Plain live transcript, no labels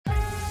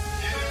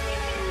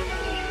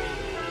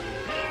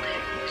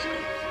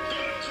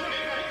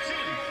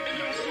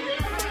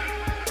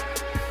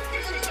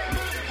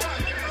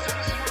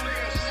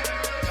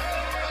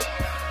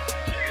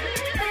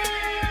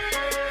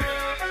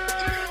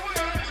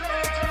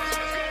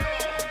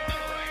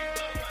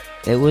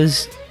It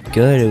was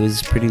good. It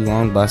was a pretty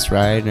long bus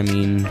ride. I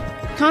mean,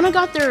 kind of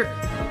got there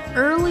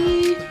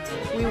early.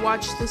 We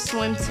watched the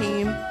swim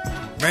team.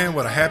 Man,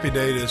 what a happy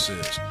day this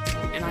is.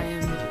 And I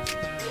am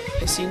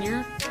a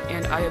senior,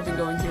 and I have been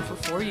going here for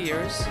 4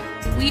 years.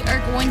 We are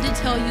going to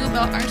tell you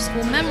about our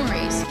school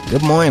memories.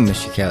 Good morning,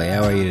 Mr. Kelly.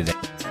 How are you today?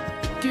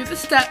 Do the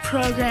STEP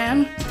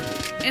program.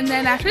 And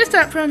then after the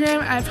STEP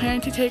program, I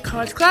plan to take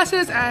college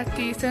classes at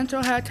the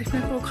Central Ohio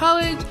Technical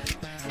College.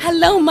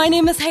 Hello, my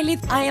name is Haley.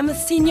 I am a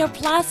senior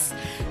plus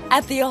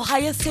at the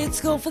Ohio State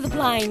School for the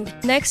Blind.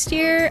 Next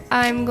year,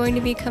 I'm going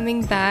to be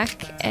coming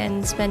back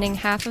and spending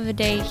half of a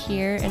day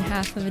here and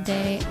half of a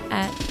day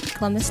at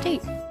Columbus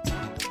State.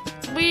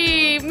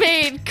 We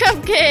made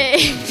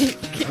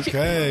cupcakes.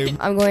 Okay.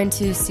 I'm going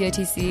to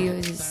COTC,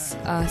 which is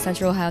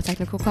Central Ohio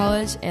Technical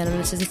College, and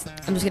I'm just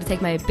going to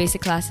take my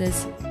basic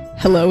classes.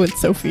 Hello, it's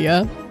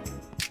Sophia.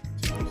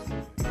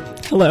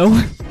 Hello.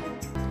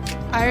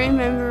 I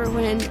remember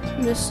when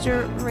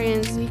Mr.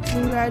 Ransey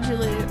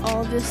congratulated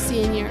all the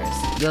seniors.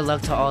 good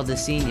luck to all the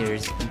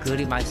seniors,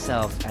 including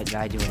myself, at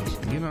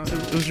graduation. You know,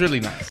 it was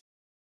really nice.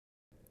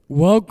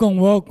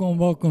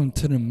 Welcome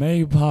to the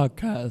May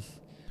podcast.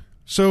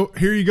 So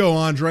here you go,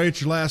 Andre.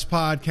 It's your last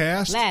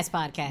podcast. Last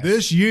podcast.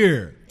 This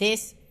year.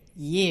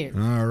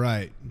 All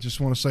right. Just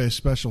want to say a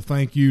special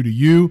thank you to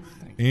you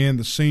and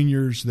the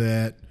seniors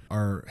that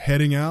are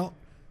heading out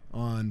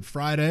on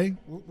Friday.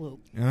 Whoop, whoop.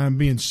 And I'm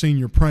being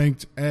senior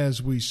pranked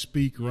as we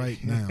speak right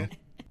now.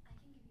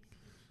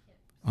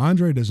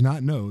 Andre does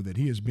not know that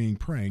he is being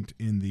pranked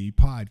in the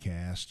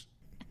podcast.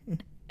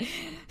 Do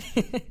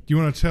you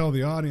want to tell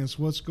the audience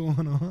what's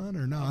going on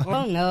or not?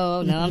 Oh,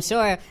 no. I'm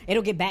sure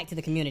it'll get back to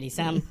the community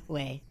some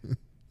way.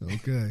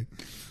 Okay.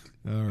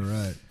 All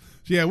right.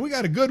 So, yeah, we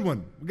got a good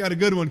one. We got a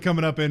good one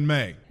coming up in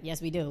May.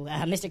 Yes, we do.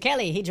 Mr.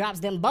 Kelly, he drops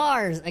them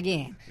bars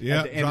again.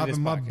 Yeah,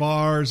 dropping my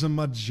bars and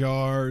my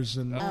jars.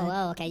 And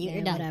okay.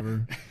 You're done.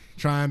 Whatever.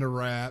 Trying to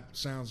rap.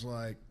 Sounds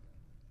like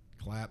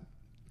clap,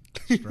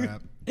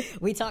 strap.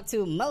 We talked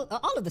to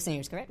all of the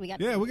seniors, correct? We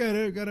got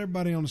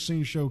everybody on the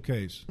senior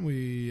showcase.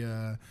 We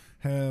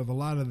have a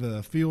lot of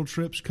the field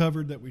trips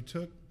covered that we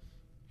took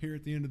here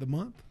at the end of the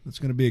month. That's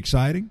going to be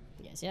exciting.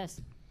 Yes.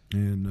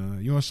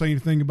 And you want to say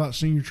anything about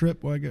senior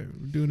trip while we're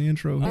doing the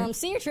intro here?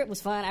 Senior trip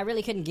was fun. I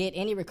really couldn't get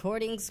any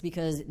recordings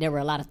because there were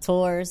a lot of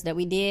tours that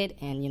we did,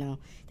 and,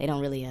 they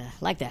don't really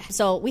like that.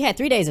 So we had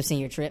 3 days of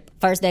senior trip.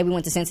 First day we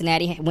went to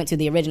Cincinnati, went to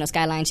the original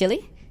Skyline Chili.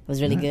 It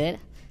was really good.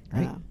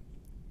 Right.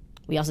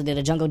 We also did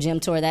a jungle gym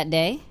tour that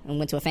day and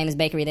went to a famous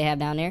bakery they have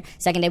down there.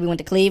 Second day, we went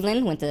to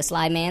Cleveland, went to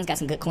Sly Man's, got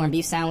some good corned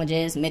beef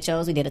sandwiches,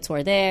 Mitchell's. We did a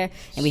tour there.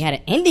 And we had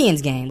an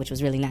Indians game, which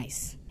was really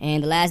nice.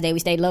 And the last day, we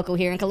stayed local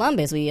here in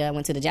Columbus. We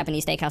went to the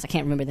Japanese steakhouse. I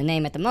can't remember the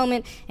name at the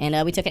moment.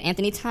 And we took an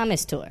Anthony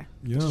Thomas tour.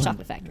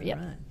 Chocolate factory, yep.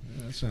 Right.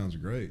 Yeah, that sounds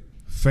great.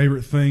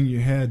 Favorite thing you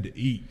had to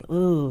eat?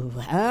 Ooh,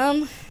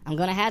 I'm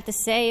going to have to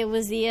say it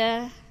was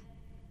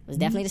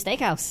definitely the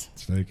steakhouse.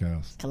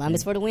 Steakhouse.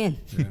 Columbus for the win.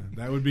 Yeah,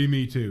 that would be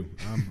me too.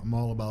 I'm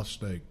all about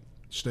steak.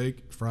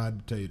 Steak, fried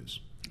potatoes.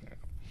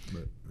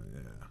 But,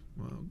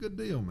 well, good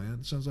deal,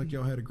 man. Sounds like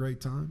y'all had a great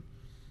time.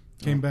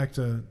 Came back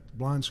to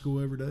blind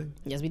school every day?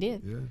 Yes, we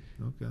did.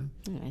 Yeah, okay.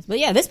 Nice. But,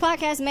 yeah, this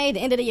podcast made the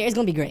end of the year. It's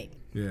going to be great.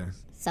 Yeah.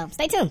 So,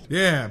 stay tuned.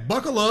 Yeah,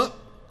 buckle up,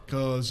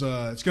 because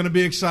it's going to be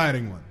an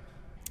exciting one.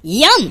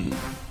 Yum!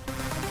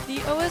 The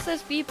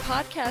OSSB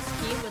podcast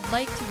team would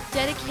like to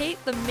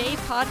dedicate the May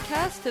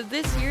podcast to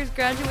this year's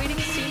graduating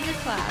senior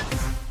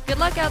class. Good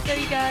luck out there,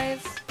 you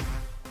guys.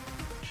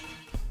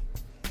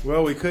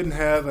 Well, we couldn't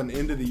have an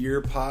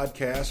end-of-the-year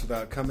podcast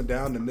without coming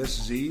down to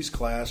Miss Z's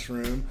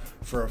classroom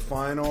for a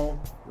final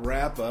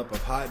wrap-up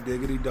of Hot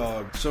Diggity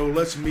Dog. So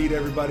let's meet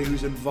everybody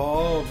who's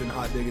involved in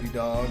Hot Diggity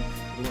Dog.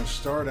 We're going to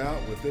start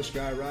out with this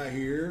guy right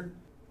here.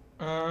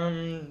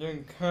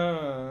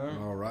 Dakota.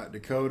 All right,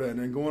 Dakota. And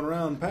then going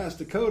around past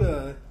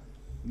Dakota,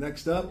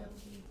 next up.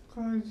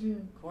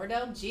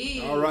 Cordell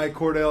G. All right,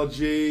 Cordell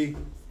G.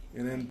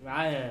 And then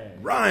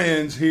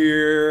Ryan's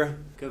here.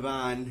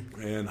 Kavan.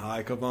 And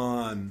hi,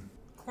 Kavan.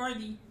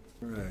 Cordy.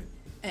 Right.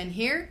 And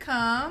here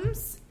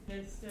comes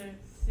Mr.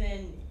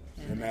 Sydney.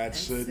 And that's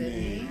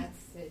Sydney.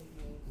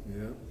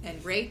 Yeah.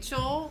 And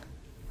Rachel.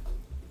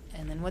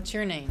 And then what's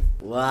your name?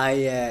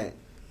 Wyatt.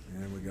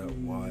 And we got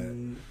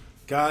Wyatt.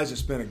 Guys,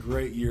 it's been a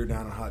great year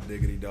down at Hot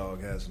Diggity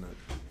Dog, hasn't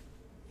it?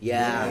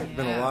 Yeah. It's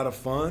been a lot of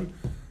fun.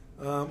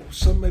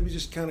 So maybe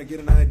just kind of get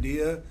an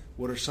idea.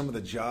 What are some of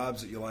the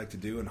jobs that you like to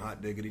do in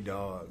Hot Diggity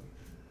Dog?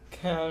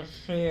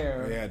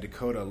 Cashier. Yeah,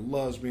 Dakota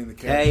loves being the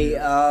cashier.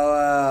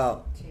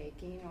 K-O-O.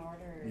 Taking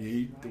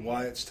orders.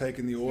 Wyatt's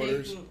taking the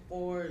orders? Taking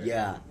orders.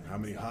 Yeah. How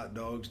many hot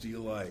dogs do you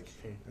like?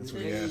 That's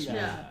what he asked me.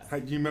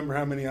 Do you remember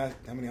how many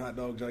hot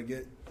dogs I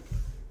get?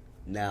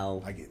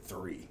 No. I get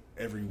 3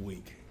 every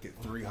week. Get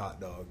 3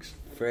 hot dogs.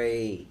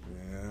 Free.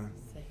 Yeah.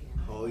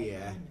 Oh,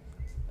 yeah.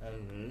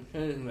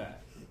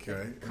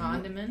 Okay.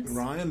 Condiments.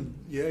 Ryan,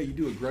 yeah, you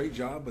do a great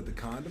job with the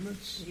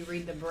condiments. You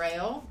read the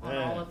braille on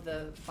all of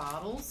the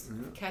bottles.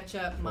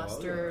 Ketchup,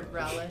 mustard,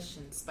 relish,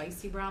 and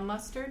spicy brown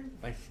mustard.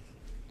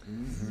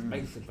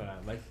 Spicy, but I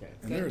like that.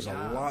 And there's a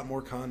lot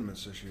more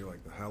condiments this year,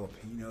 like the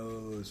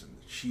jalapenos and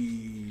the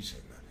cheese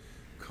and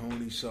the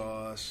coney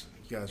sauce.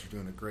 You guys are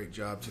doing a great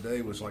job.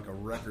 Today was like a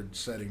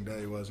record-setting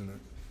day, wasn't it?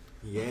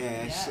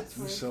 Yes.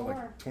 We sell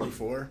like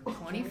 24?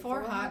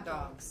 24 hot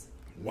dogs.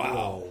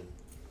 Wow.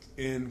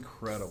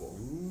 Incredible.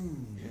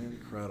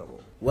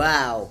 Incredible.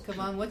 Wow. Come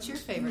on, what's your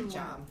favorite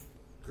job?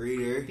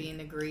 Greeter. Being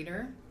the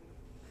greeter.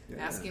 Yeah.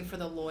 Asking for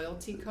the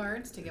loyalty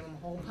cards to give them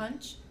a hole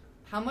punch.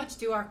 How much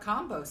do our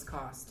combos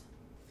cost?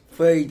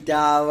 $3.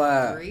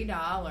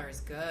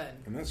 $3. Good.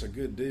 And that's a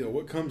good deal.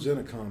 What comes in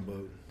a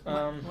combo?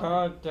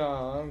 Hot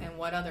dog. And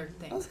what other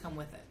things come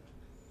with it?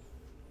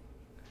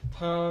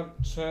 Pop,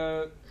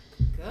 chip.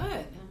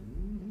 Good.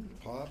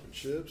 Pop and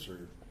chips,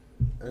 or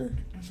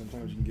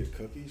sometimes you can get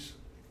cookies.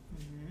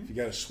 If you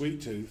got a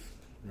sweet tooth,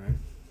 right?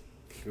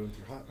 Go with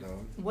your hot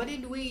dog. What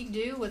did we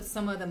do with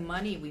some of the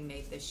money we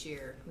made this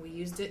year? We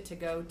used it to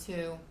go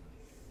to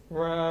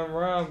Red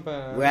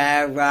Robin.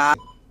 Red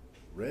Robin.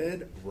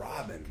 Red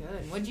Robin.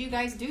 Good. What did you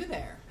guys do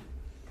there?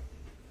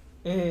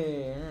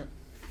 Eat.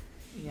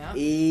 Yep.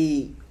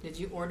 Eat. Did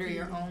you order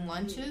your own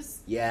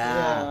lunches?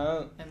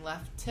 Yeah. And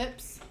left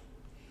tips?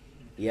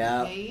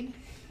 Yeah. Paid?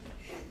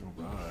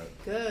 All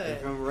right. Good.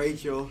 From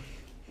Rachel.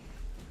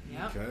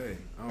 Yep. Okay.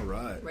 All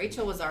right.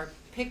 Rachel was our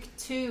pick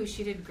 2.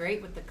 She did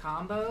great with the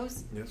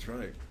combos. That's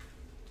right.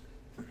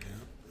 Yeah.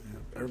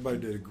 Everybody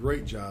did a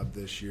great job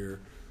this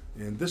year.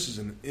 And this is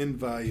an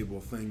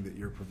invaluable thing that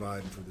you're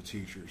providing for the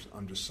teachers.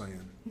 I'm just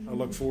saying. I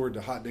look forward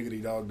to Hot Diggity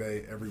Dog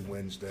Day every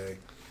Wednesday.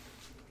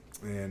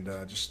 And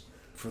just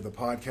for the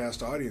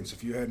podcast audience,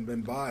 if you hadn't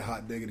been by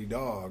Hot Diggity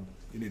Dog,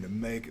 you need to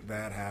make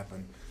that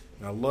happen.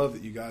 And I love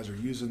that you guys are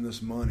using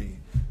this money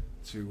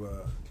to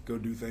go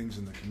do things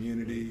in the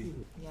community.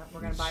 Yep,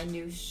 we're going to buy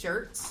new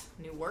shirts,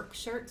 new work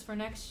shirts for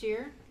next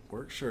year.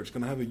 Work shirt's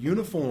going to have a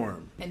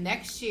uniform. And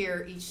next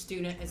year, each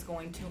student is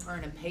going to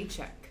earn a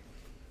paycheck.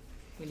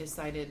 We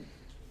decided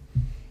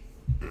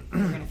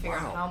we're going to figure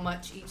out how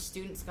much each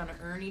student's going to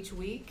earn each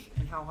week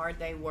and how hard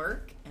they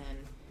work, and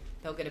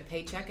they'll get a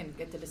paycheck and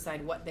get to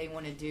decide what they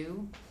want to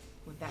do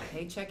with that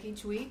paycheck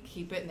each week,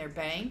 keep it in their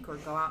bank or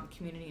go out in the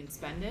community and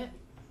spend it.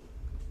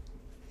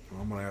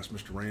 Well, I'm going to ask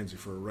Mr. Ransey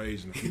for a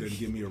raise, and if he doesn't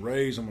give me a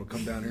raise, I'm going to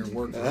come down here and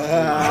work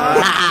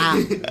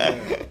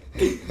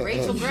for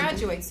Rachel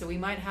graduates, so we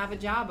might have a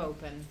job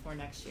open for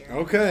next year.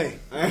 Okay.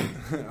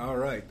 All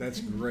right. That's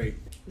great.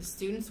 The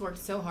students worked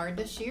so hard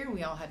this year.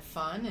 We all had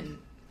fun, and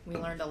we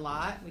learned a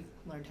lot. We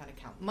learned how to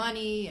count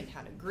money and how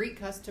to greet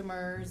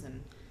customers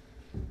and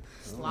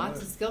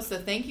lots of skills. So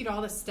thank you to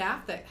all the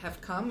staff that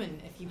have come,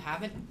 and if you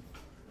haven't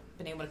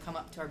been able to come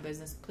up to our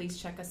business, please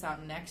check us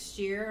out next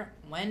year,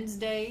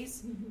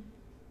 Wednesdays,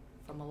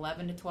 from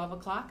 11 to 12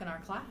 o'clock in our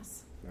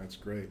class. That's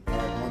great. All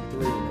right, on 3,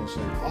 we're going to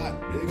say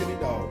Hot Diggity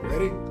Dog.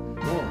 Ready?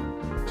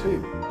 1,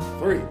 2,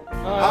 3.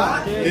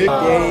 Hot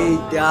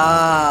Diggity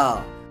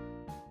Dog.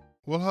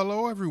 Well,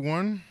 hello,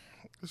 everyone.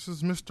 This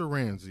is Mr.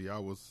 Ransey. I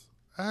was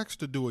asked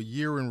to do a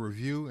year in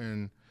review,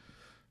 and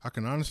I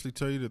can honestly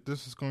tell you that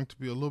this is going to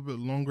be a little bit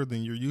longer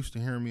than you're used to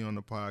hearing me on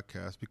the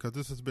podcast, because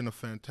this has been a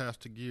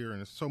fantastic year, and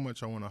there's so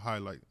much I want to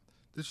highlight.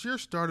 This year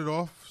started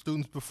off,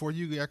 students, before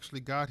you actually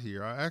got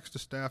here. I asked the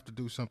staff to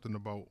do something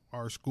about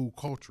our school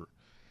culture,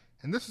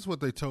 and this is what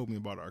they told me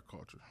about our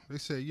culture. They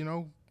said, you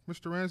know,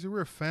 Mr. Ransey,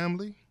 we're a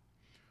family,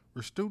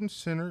 we're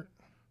student-centered,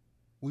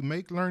 we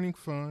make learning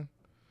fun,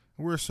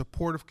 and we're a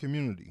supportive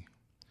community.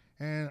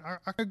 And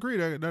I agree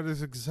that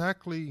is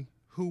exactly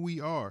who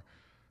we are.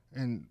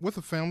 And with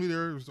a family,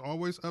 there's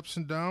always ups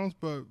and downs,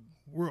 but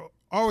we're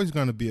always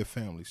going to be a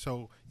family.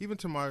 So even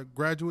to my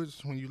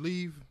graduates, when you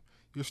leave,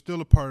 you're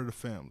still a part of the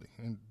family.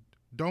 And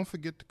don't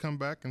forget to come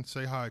back and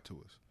say hi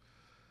to us.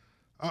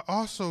 I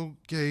also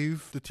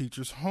gave the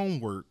teachers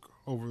homework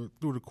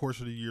through the course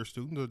of the year,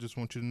 students. I just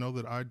want you to know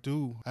that I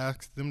do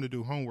ask them to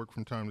do homework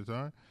from time to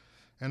time.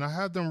 And I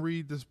had them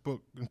read this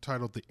book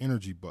entitled The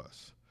Energy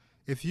Bus.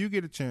 If you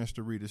get a chance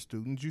to read it,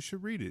 students, you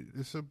should read it.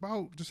 It's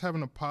about just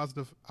having a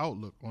positive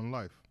outlook on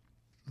life.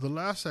 The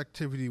last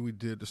activity we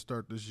did to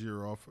start this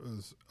year off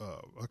is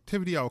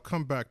activity I'll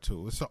come back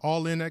to. It's an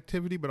all-in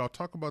activity, but I'll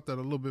talk about that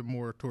a little bit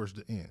more towards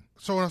the end.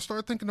 So when I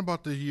started thinking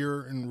about the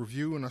year in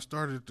review and I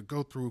started to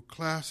go through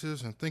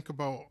classes and think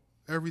about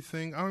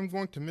everything, I'm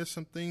going to miss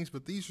some things,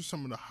 but these are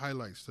some of the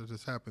highlights that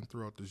has happened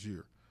throughout this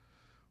year.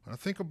 When I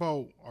think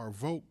about our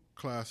vote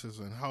classes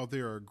and how they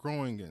are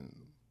growing and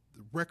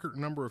the record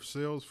number of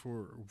sales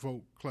for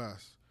vote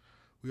class,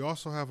 we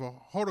also have a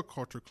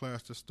horticulture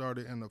class that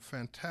started and a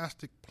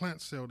fantastic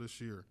plant sale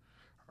this year.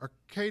 Our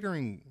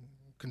catering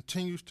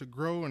continues to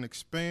grow and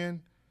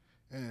expand,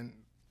 and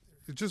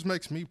it just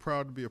makes me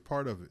proud to be a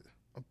part of it.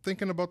 I'm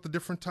thinking about the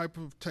different type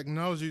of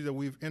technology that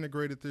we've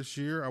integrated this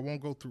year. I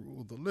won't go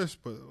through the list,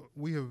 but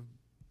we have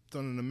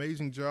done an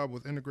amazing job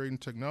with integrating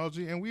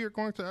technology, and we are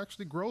going to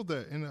actually grow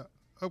that in the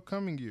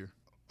upcoming year.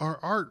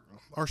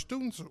 Our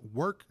students'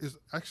 work is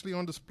actually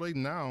on display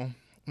now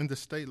in the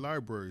state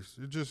libraries.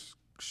 It just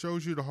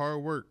shows you the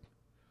hard work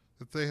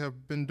that they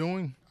have been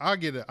doing. I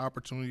get an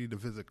opportunity to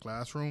visit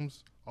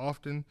classrooms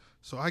often,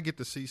 so I get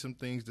to see some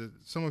things that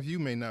some of you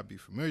may not be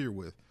familiar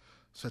with,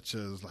 such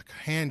as like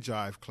a hand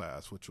jive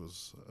class, which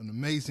was an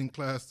amazing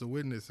class to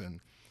witness, and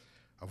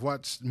I've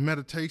watched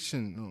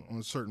meditation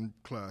on certain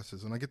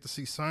classes, and I get to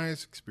see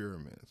science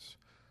experiments.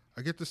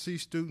 I get to see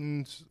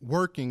students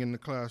working in the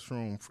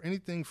classroom for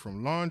anything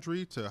from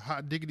laundry to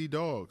hot diggity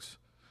dogs.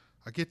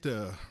 I get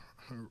to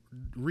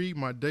read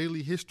my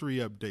daily history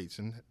updates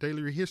and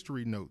daily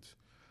history notes.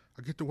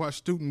 I get to watch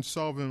students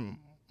solving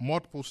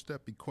multiple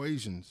step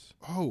equations.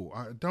 Oh,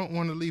 I don't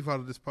want to leave out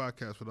of this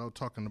podcast without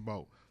talking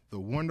about the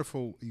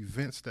wonderful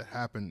events that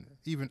happen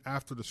even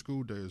after the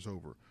school day is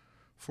over.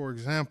 For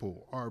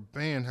example, our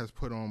band has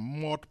put on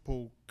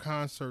multiple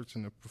concerts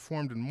and have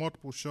performed in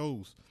multiple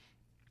shows.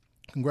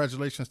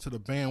 Congratulations to the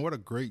band. What a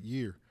great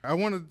year. I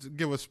wanted to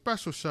give a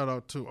special shout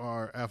out to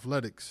our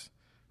athletics,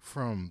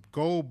 from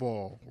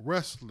goalball,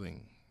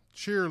 wrestling,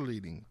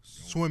 cheerleading,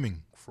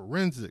 swimming,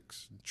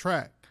 forensics,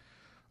 track.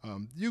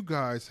 You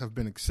guys have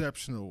been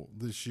exceptional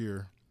this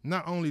year.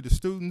 Not only the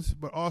students,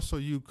 but also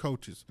you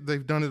coaches.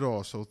 They've done it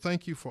all. So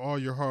thank you for all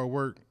your hard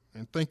work,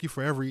 and thank you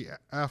for every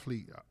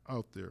athlete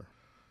out there.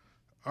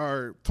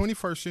 Our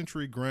 21st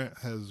Century Grant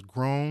has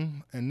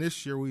grown, and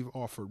this year we've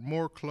offered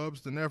more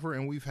clubs than ever,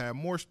 and we've had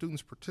more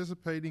students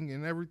participating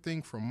in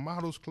everything from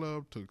Models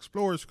Club to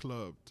Explorers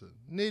Club to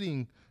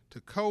knitting to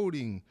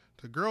coding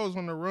to Girls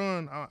on the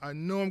Run. I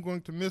know I'm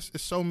going to miss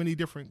so many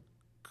different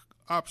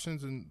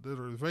options that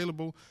are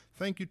available.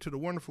 Thank you to the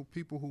wonderful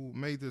people who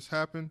made this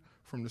happen.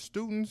 From the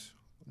students,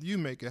 you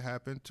make it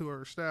happen, to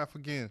our staff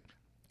again.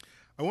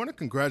 I want to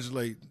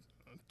congratulate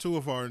two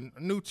of our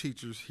new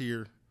teachers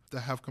here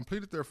that have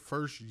completed their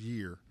first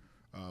year.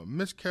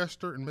 Miss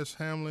Kester and Miss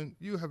Hamlin,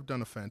 you have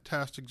done a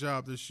fantastic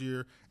job this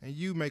year, and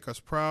you make us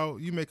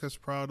proud. You make us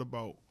proud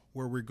about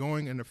where we're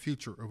going in the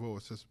future of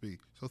OSSB.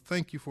 So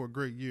thank you for a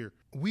great year.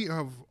 We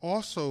have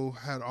also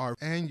had our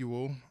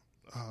annual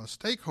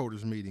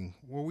stakeholders meeting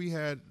where we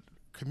had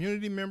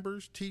community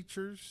members,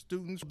 teachers,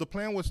 students. The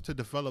plan was to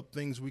develop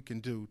things we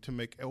can do to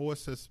make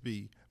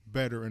OSSB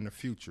better in the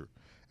future.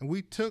 And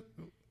we took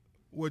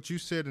what you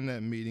said in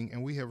that meeting,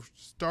 and we have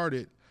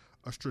started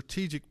a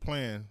strategic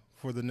plan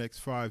for the next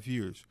 5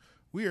 years.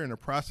 We are in the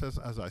process,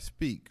 as I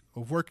speak,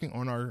 of working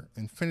on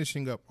and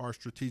finishing up our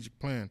strategic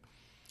plan.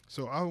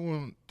 So I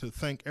want to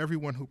thank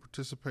everyone who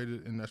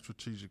participated in that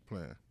strategic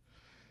plan.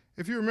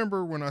 If you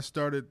remember when I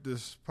started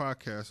this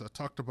podcast, I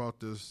talked about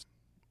this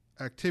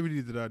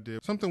activity that I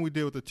did, something we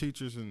did with the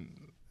teachers,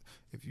 and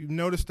if you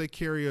notice they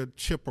carry a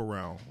chip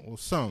around, or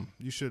some,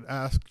 you should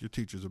ask your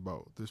teachers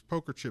about this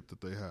poker chip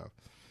that they have.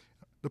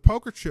 The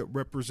poker chip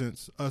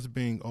represents us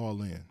being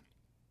all in.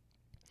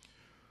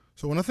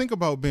 So when I think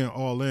about being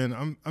all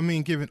in, I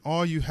mean giving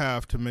all you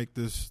have to make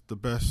this the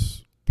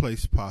best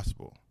place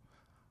possible.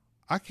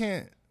 I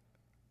can't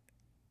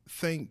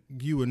thank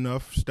you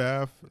enough,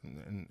 staff,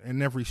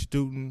 and every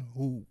student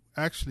who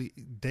actually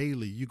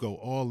daily you go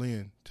all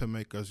in to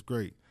make us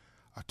great.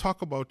 I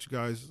talk about you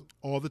guys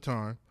all the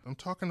time. I'm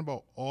talking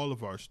about all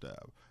of our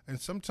staff. And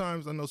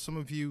sometimes I know some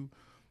of you,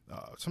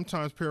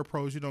 sometimes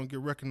parapros, you don't get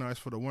recognized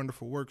for the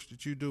wonderful works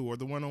that you do or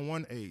the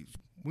one-on-one aids.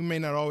 We may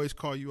not always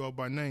call you out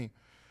by name.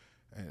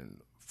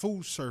 And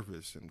food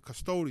service and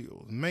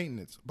custodial,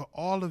 maintenance, but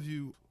all of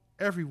you,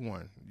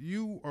 everyone,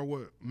 you are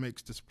what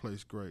makes this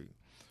place great.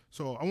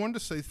 So I wanted to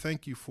say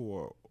thank you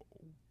for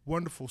a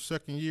wonderful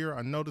second year.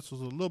 I know this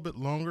was a little bit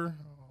longer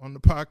on the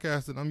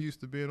podcast than I'm used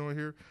to being on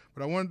here,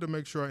 but I wanted to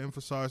make sure I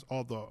emphasize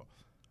all the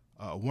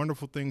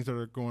wonderful things that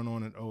are going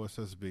on at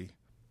OSSB.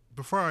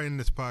 Before I end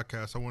this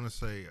podcast, I want to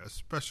say a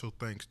special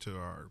thanks to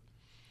our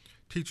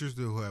teachers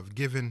who have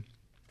given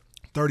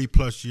 30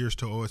 plus years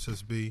to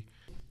OSSB.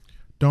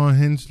 Dawn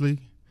Hensley,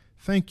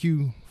 thank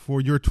you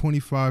for your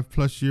 25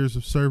 plus years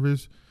of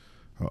service,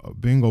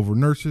 being over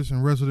nurses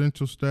and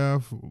residential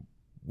staff.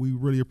 We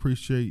really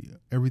appreciate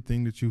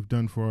everything that you've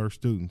done for our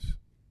students.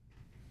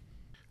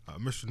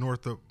 Mr.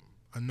 Northup,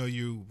 I know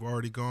you've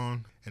already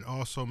gone. And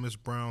also, Ms.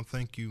 Brown,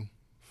 thank you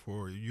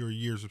for your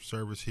years of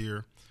service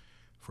here,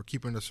 for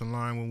keeping us in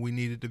line when we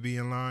needed to be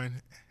in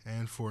line,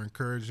 and for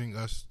encouraging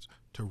us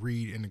to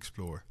read and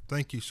explore.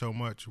 Thank you so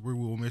much. We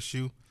will miss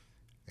you.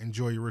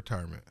 Enjoy your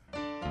retirement.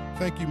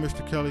 Thank you,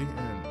 Mr. Kelly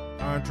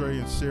and Andre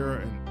and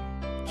Sarah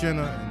and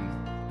Jana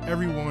and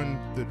everyone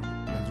that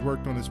has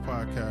worked on this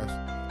podcast.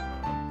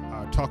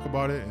 I talk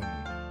about it, and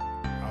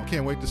I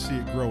can't wait to see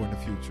it grow in the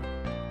future.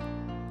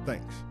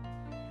 Thanks.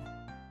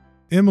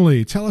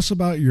 Emily, tell us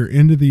about your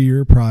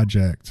end-of-the-year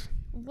project.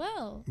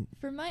 Well,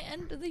 for my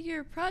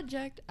end-of-the-year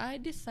project, I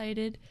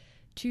decided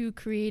to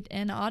create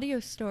an audio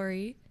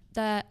story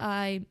that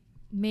I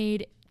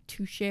made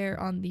to share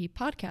on the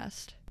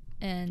podcast.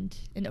 And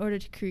in order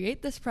to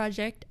create this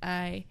project,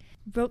 I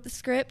wrote the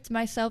script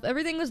myself.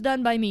 Everything was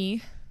done by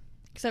me,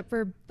 except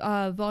for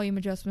volume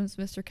adjustments.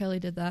 Mr. Kelly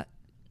did that.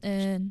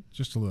 And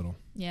just a little.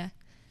 Yeah.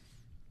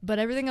 But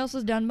everything else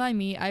was done by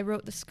me. I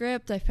wrote the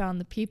script. I found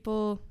the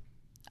people.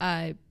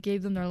 I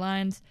gave them their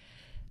lines.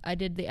 I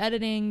did the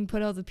editing,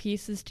 put all the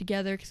pieces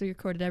together because we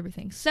recorded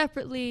everything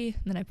separately.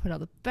 And then I put all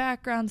the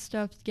background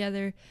stuff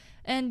together.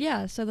 And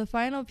yeah, so the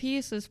final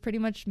piece is pretty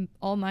much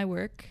all my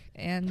work,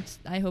 and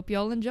I hope you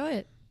all enjoy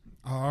it.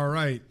 All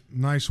right.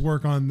 Nice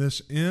work on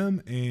this,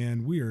 M,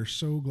 and we are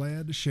so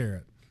glad to share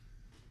it.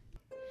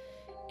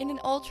 In an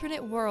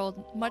alternate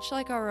world, much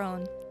like our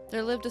own,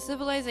 there lived a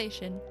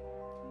civilization.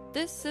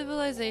 This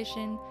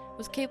civilization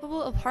was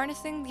capable of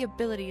harnessing the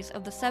abilities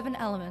of the 7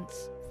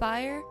 elements: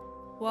 fire,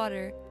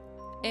 water,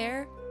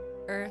 air,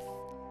 earth,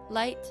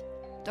 light,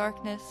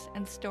 darkness,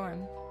 and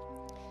storm.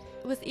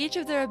 With each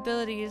of their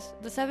abilities,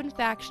 the 7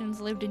 factions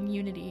lived in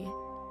unity,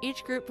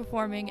 each group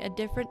performing a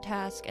different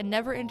task and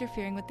never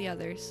interfering with the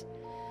others.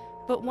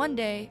 But one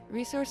day,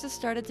 resources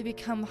started to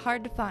become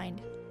hard to find.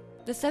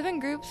 The 7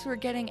 groups were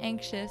getting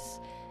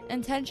anxious,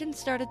 and tensions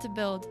started to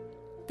build.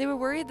 They were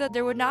worried that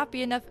there would not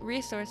be enough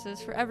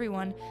resources for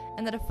everyone,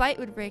 and that a fight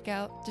would break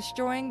out,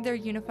 destroying their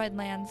unified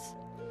lands.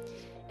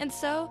 And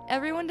so,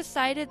 everyone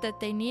decided that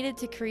they needed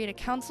to create a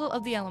Council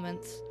of the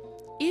Elements.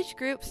 Each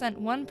group sent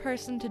one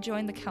person to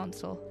join the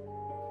council.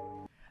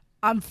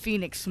 I'm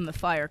Phoenix from the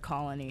Fire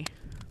Colony.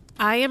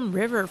 I am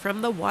River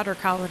from the Water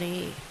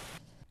Colony.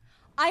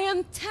 I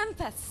am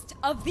Tempest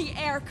of the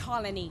Air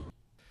Colony.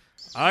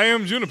 I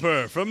am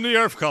Juniper from the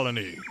Earth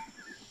Colony.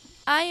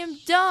 I am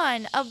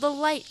Dawn of the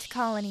Light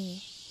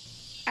Colony.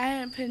 I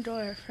am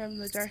Pandora from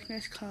the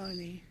Darkness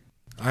Colony.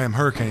 I am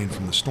Hurricane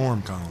from the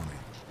Storm Colony.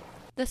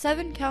 The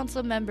 7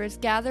 council members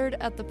gathered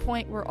at the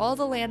point where all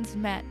the lands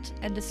met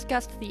and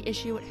discussed the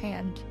issue at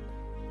hand.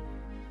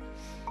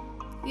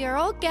 We are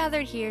all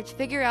gathered here to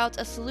figure out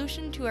a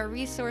solution to our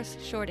resource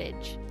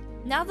shortage.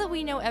 Now that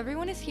we know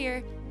everyone is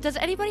here, does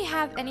anybody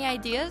have any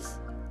ideas?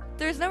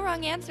 There's no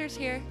wrong answers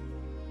here.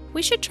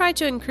 We should try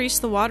to increase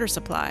the water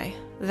supply.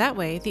 That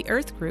way, the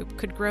Earth group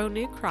could grow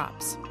new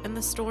crops, and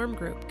the Storm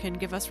group can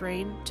give us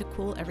rain to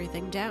cool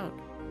everything down.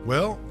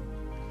 Well,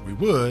 we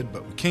would,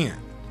 but we can't,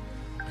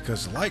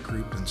 because the Light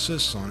group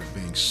insists on it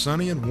being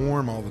sunny and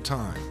warm all the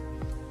time.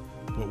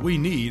 What we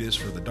need is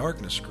for the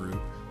Darkness group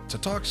to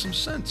talk some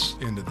sense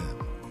into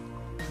them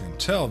and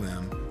tell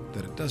them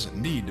that it doesn't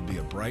need to be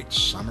a bright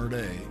summer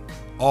day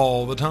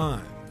all the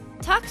time.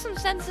 Talk some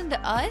sense into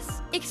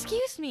us?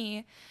 Excuse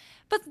me.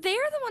 But they're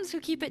the ones who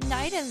keep it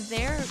night in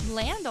their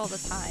land all the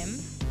time.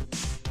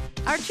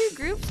 Our 2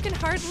 groups can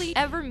hardly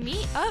ever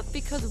meet up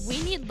because we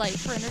need light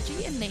for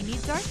energy and they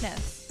need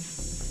darkness.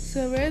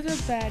 So we're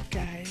the bad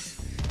guys.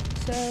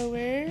 So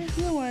we're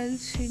the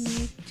ones who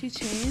need to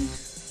change.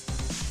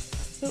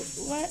 But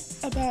what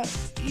about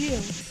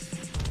you?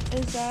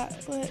 Is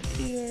that what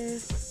you're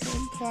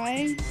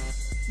implying?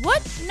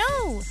 What?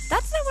 No,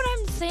 that's not what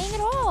I'm saying at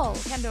all,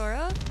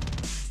 Pandora.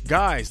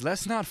 Guys,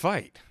 let's not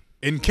fight.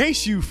 In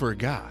case you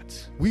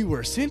forgot, we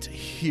were sent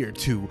here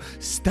to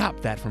stop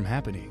that from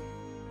happening.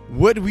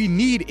 What we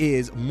need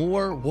is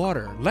more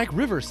water, like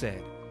River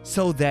said,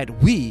 so that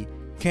we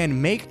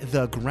can make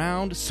the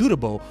ground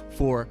suitable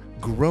for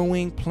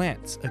growing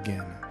plants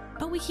again.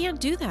 But we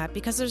can't do that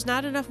because there's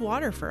not enough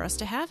water for us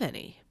to have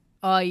any.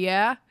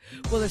 Yeah?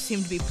 Well, there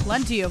seemed to be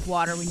plenty of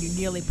water when you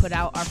nearly put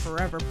out our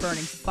forever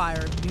burning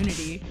fire of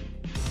unity.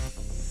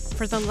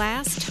 For the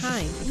last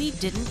time, we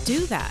didn't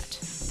do that.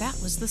 That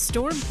was the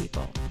Storm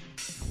people.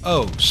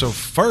 Oh, so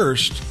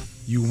first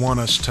you want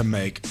us to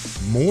make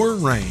more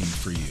rain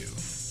for you.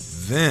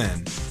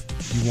 Then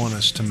you want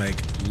us to make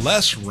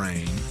less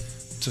rain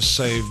to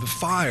save the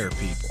fire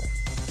people.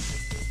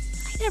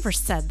 I never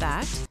said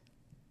that.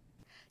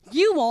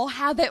 You all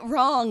have it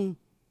wrong.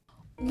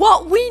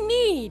 What we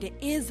need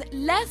is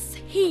less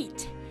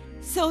heat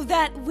so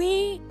that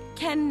we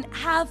can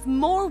have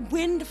more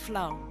wind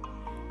flow.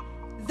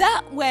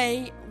 That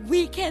way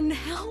we can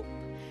help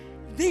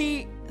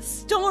the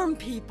storm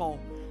people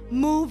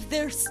move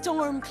their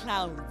storm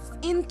clouds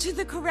into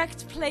the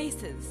correct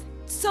places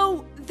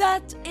so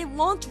that it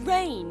won't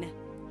rain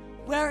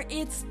where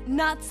it's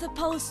not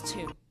supposed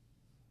to.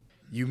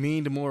 You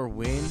mean more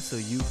wind so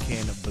you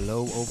can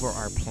blow over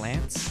our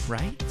plants,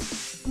 right?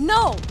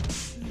 No,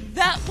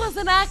 that was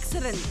an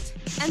accident,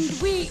 and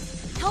we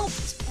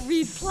helped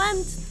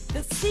replant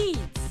the seeds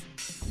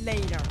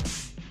later.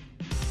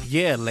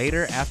 Yeah,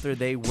 later after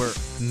they were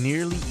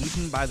nearly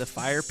eaten by the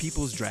fire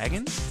people's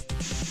dragons?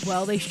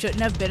 Well, they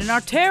shouldn't have been in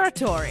our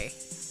territory.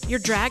 Your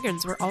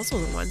dragons were also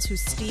the ones who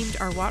steamed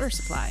our water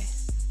supply.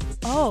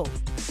 Oh,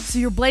 so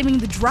you're blaming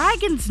the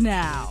dragons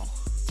now.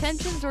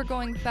 Tensions were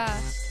going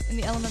fast in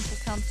the Elemental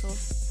Council.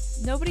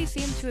 Nobody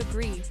seemed to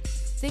agree.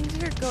 Things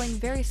were going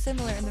very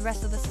similar in the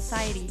rest of the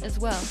society as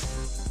well.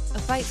 A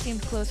fight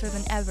seemed closer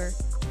than ever,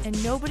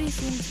 and nobody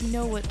seemed to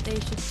know what they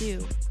should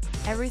do.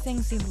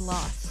 Everything seemed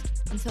lost,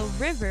 until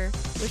River,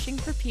 wishing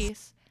for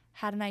peace,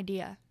 had an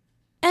idea.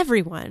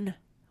 Everyone,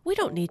 we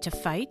don't need to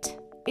fight.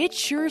 It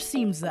sure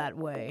seems that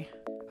way.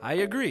 I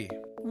agree.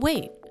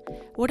 Wait,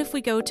 what if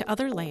we go to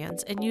other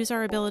lands and use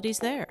our abilities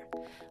there?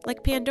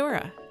 Like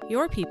Pandora,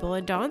 your people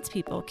and Dawn's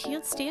people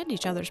can't stand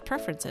each other's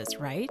preferences,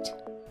 right?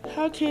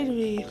 How could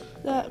we?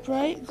 That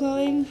bright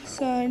glowing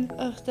sun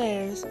of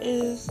theirs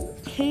is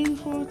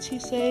painful to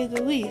say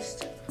the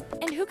least.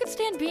 And who could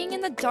stand being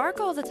in the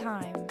dark all the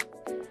time?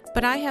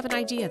 But I have an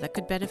idea that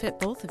could benefit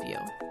both of you.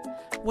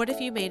 What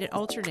if you made it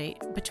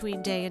alternate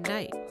between day and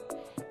night?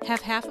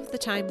 Have half of the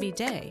time be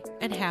day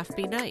and half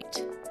be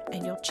night,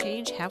 and you'll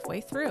change halfway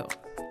through.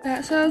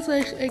 That sounds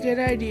like a good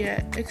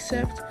idea,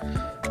 except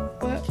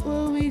what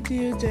will we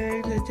do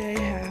during the day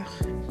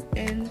half?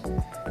 And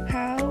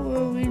how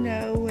will we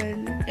know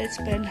when it's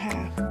been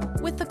half?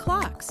 With the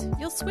clocks,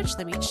 you'll switch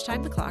them each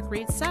time the clock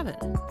reads 7.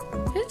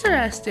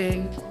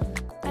 Interesting.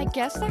 I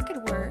guess that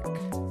could work.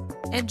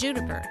 And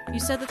Juniper, you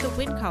said that the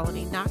wind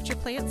colony knocked your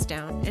plants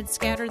down and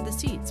scattered the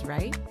seeds,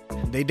 right?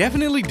 They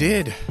definitely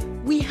did.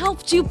 We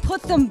helped you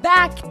put them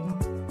back,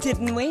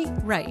 didn't we?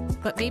 Right,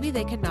 but maybe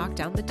they can knock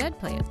down the dead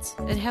plants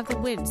and have the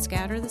wind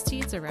scatter the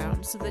seeds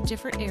around so that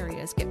different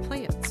areas get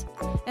plants,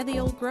 and the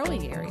old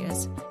growing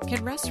areas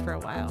can rest for a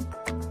while.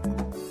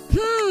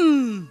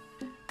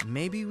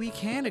 Maybe we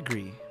can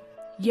agree.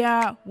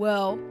 Yeah,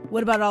 well,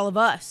 what about all of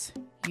us?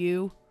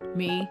 You,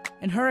 me,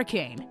 and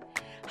Hurricane.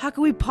 How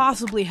can we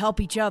possibly help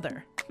each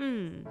other?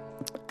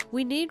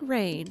 We need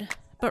rain,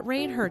 but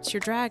rain hurts your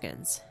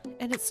dragons,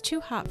 and it's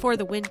too hot for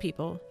the wind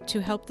people to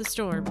help the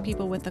storm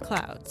people with the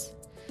clouds.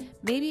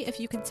 Maybe if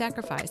you can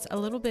sacrifice a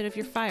little bit of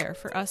your fire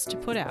for us to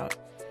put out,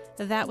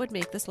 that would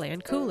make this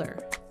land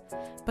cooler.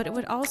 But it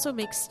would also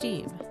make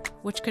steam,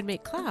 which could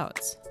make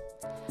clouds.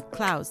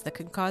 Clouds that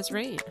can cause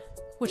rain,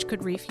 which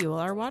could refuel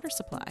our water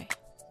supply.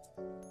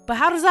 But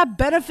how does that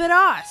benefit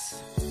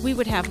us? We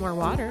would have more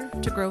water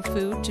to grow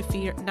food to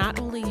feed not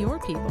only your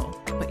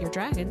people, but your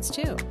dragons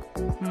too.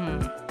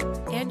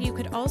 And you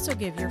could also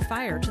give your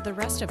fire to the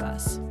rest of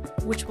us,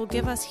 which will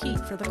give us heat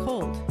for the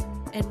cold.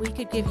 And we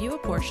could give you a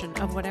portion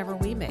of whatever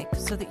we make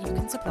so that you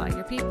can supply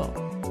your people.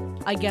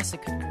 I guess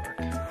it could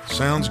work.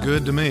 Sounds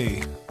good to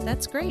me.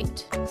 That's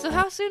great. So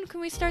how soon can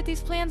we start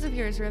these plans of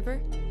yours,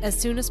 River? As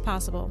soon as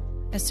possible.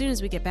 As soon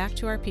as we get back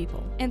to our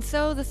people. And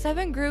so the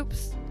 7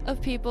 groups of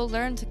people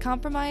learned to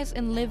compromise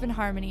and live in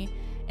harmony,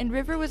 and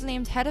River was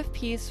named head of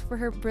peace for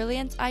her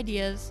brilliant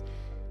ideas,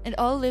 and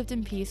all lived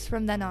in peace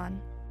from then on.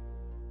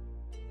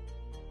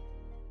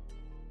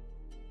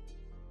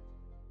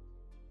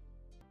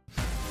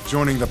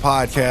 Joining the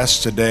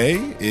podcast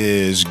today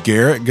is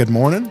Garrett. Good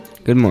morning.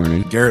 Good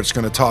morning. Garrett's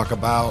going to talk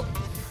about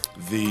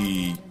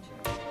the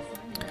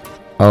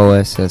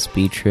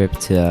OSSB trip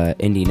to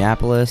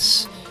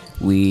Indianapolis.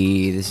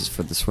 This is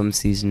for the swim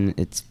season.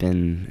 It's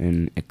been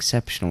an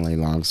exceptionally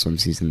long swim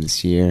season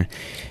this year.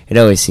 It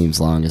always seems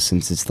longest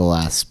since it's the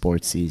last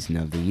sports season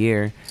of the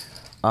year.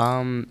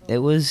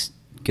 It was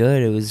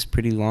good. It was a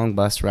pretty long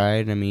bus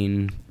ride. I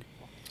mean,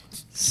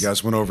 you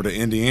guys went over to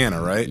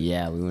Indiana, right?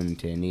 Yeah, we went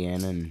to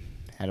Indiana and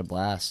had a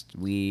blast.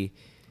 It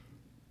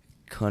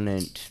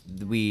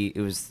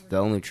was the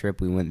only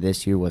trip we went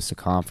this year was to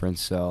conference,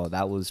 so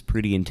that was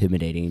pretty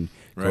intimidating.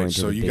 Right,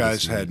 so you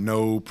guys had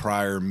no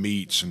prior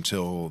meets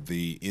until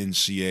the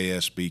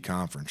NCASB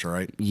conference,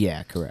 right?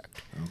 Yeah,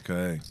 correct.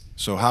 Okay.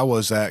 So how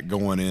was that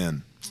going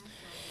in?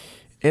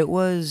 It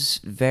was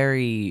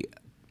very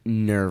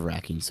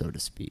nerve-wracking, so to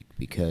speak,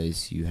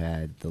 because you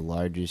had the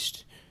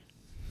largest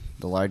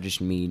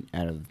meet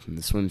out of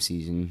the swim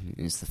season.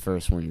 It's the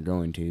first one you're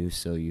going to,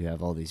 so you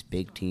have all these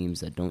big teams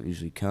that don't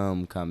usually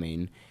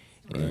coming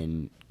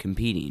and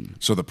competing.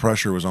 So the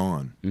pressure was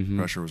on. Mm-hmm.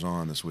 Pressure was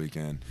on this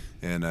weekend,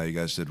 and you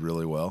guys did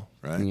really well,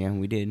 right? Yeah,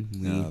 we did.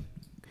 The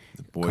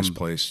boys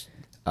placed.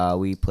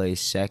 We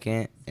placed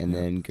second, and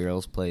then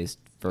girls placed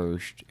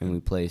first, and we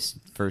placed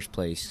first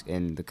place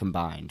in the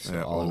combined.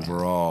 So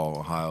overall,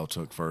 Ohio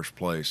took first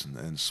place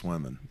in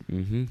swimming.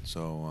 Mm-hmm.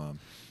 So,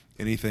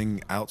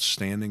 anything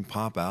outstanding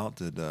pop out?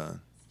 Did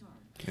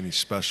any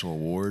special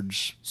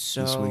awards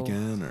this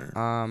weekend?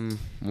 Or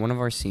one of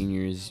our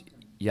seniors,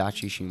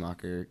 Yachi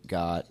Schumacher,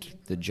 got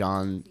the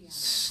John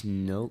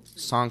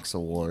Sonks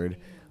Award,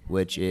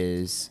 which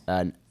is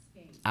an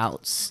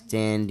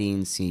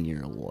outstanding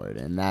senior award,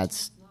 and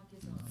that's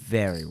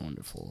very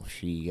wonderful.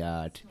 She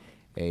got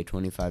a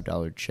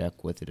 $25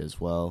 check with it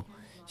as well.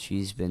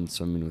 She's been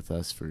swimming with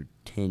us for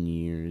 10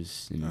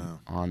 years and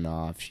on and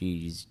off.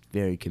 She's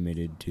very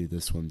committed to the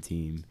swim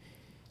team,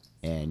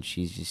 and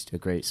she's just a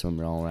great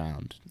swimmer all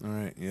around. All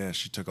right, yeah,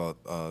 she took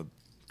a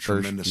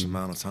tremendous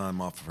amount of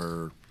time off of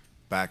her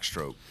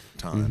backstroke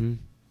time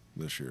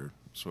this year.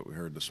 That's what we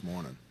heard this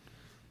morning.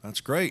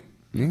 That's great.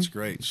 That's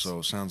great. So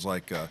it sounds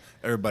like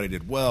everybody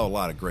did well. A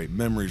lot of great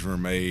memories were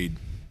made.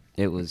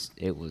 It was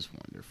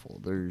wonderful.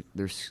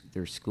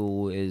 Their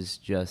school is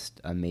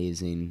just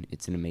amazing.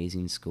 It's an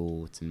amazing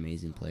school. It's an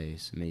amazing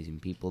place. Amazing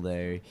people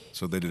there.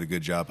 So they did a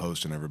good job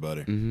hosting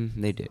everybody.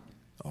 They did.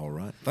 All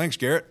right. Thanks,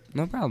 Garrett.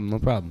 No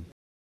problem.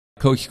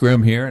 Coach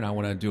Grimm here, and I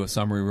want to do a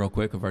summary real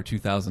quick of our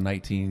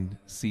 2019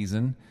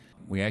 season.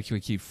 We actually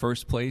achieved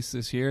first place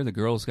this year. The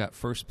girls got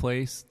first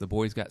place, the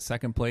boys got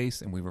second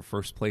place, and we were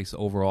first place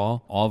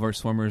overall. All of our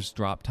swimmers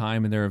dropped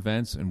time in their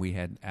events, and we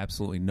had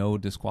absolutely no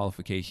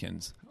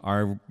disqualifications.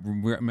 Our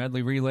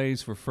medley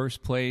relays were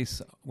first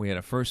place. We had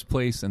a first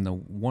place in the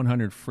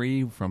 100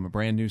 free from a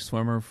brand new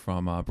swimmer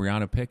from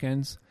Brianna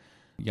Pickens.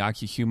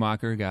 Yachi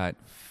Schumacher got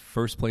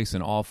first place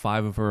in all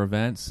 5 of her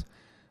events.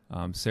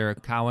 Sarah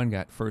Cowan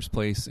got first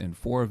place in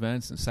 4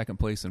 events and second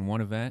place in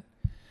 1 event.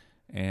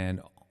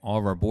 And all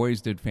of our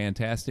boys did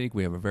fantastic.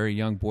 We have a very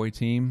young boy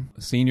team.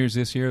 Seniors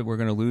this year, we're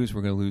going to lose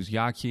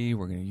Yaki,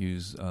 we're going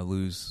to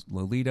lose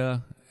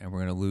Lolita, and we're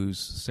going to lose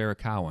Sarah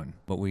Cowan.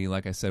 But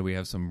like I said, we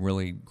have some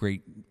really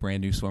great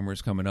brand new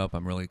swimmers coming up.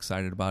 I'm really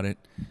excited about it.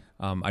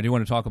 I do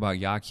want to talk about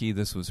Yaki.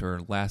 This was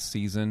her last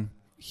season.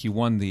 He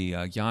won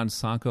the Jan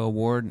Sanko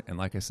Award, and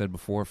like I said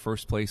before,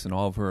 first place in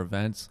all of her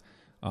events.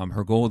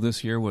 Her goal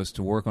this year was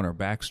to work on her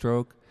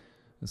backstroke.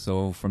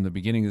 So from the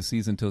beginning of the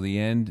season till the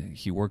end,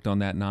 he worked on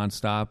that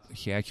nonstop.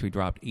 He actually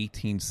dropped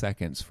 18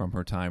 seconds from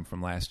her time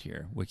from last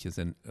year, which is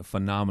a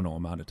phenomenal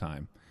amount of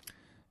time.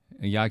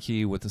 And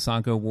Yaki with the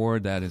Sanko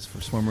Award, that is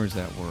for swimmers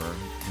that were,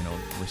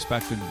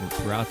 respected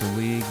throughout the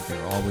league.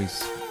 They're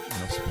always,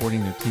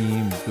 supporting their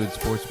team, good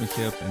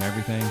sportsmanship and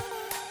everything.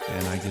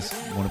 And I just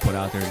want to put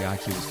out there,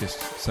 Yaki was just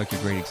such a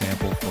great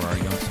example for our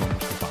young swimmers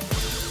to follow.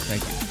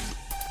 Thank you.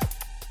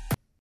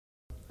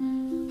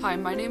 Hi,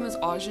 my name is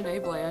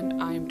Jana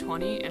Bland. I am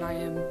 20 and I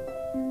am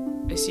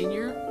a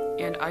senior,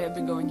 and I have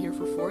been going here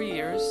for 4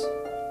 years.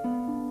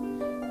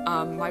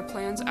 My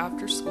plans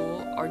after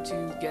school are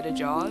to get a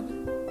job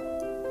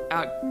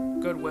at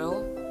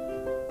Goodwill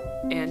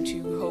and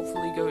to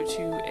hopefully go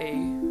to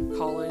a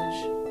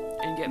college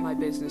and get my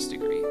business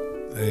degree.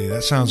 Hey,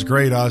 that sounds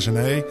great,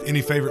 Ajane.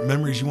 Any favorite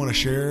memories you want to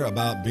share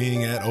about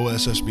being at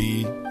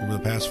OSSB over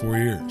the past 4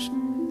 years?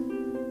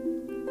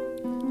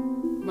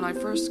 When I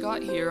first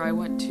got here, I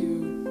went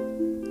to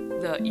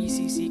the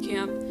ECC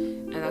camp,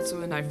 and that's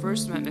when I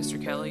first met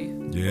Mr. Kelly.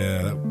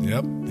 Yeah,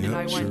 yep,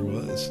 sure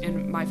was.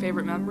 And my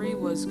favorite memory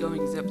was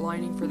going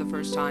ziplining for the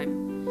first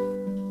time.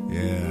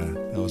 Yeah,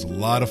 that was a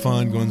lot of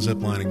fun going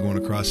ziplining, going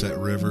across that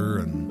river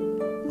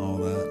and all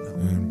that.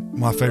 And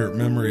my favorite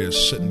memory is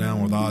sitting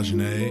down with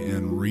Ajane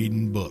and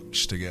reading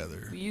books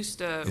together. We used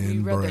to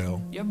in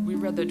braille. We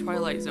read the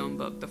Twilight Zone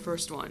book, the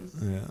first one.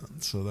 Yeah,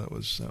 so that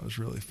was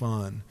really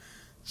fun.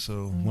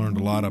 So learned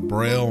a lot of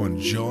braille and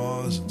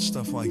JAWS and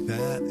stuff like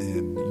that.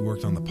 And you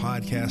worked on the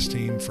podcast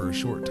team for a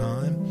short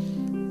time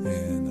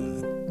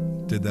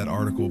and did that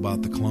article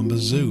about the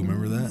Columbus Zoo.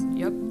 Remember that?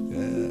 Yep.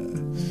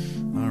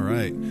 Yeah. All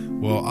right.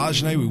 Well,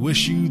 Ajane, we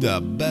wish you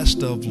the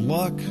best of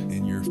luck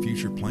in your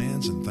future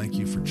plans, and thank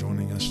you for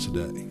joining us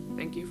today.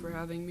 Thank you for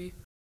having me.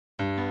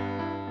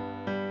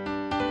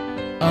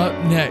 Up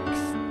next,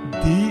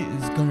 Dee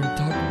is going to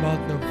talk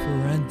about the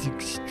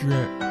forensic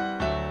strip.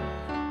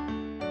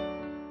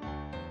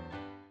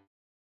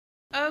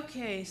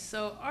 Okay,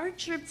 so our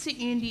trip to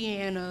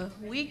Indiana,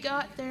 we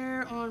got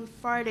there on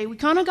Friday. We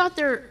kind of got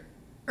there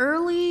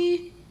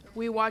early.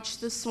 We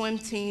watched the swim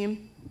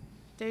team.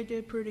 They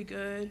did pretty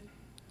good.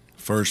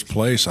 First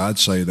place, I'd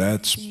say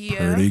that's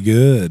pretty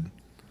good.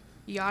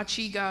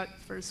 Yachi got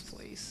first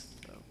place.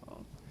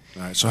 All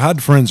right, so how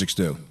did forensics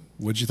do?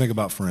 What did you think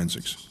about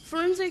forensics?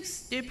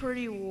 Forensics did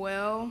pretty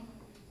well.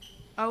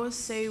 I would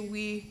say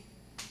we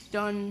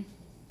done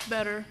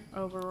better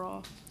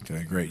overall.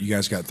 Okay, great. You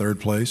guys got third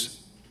place?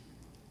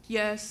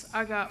 Yes,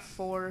 I got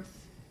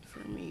fourth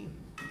for me.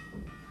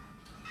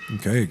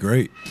 Okay,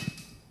 great.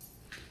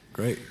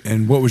 Great.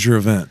 And what was your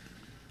event?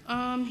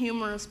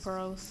 Humorous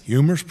Pros.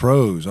 Humorous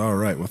Pros. All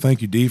right. Well,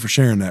 thank you, Dee, for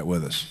sharing that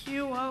with us.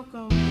 You're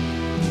welcome.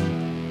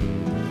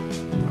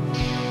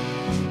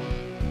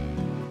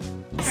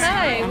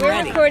 Hi,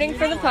 we're recording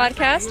for the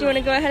podcast. You want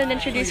to go ahead and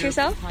introduce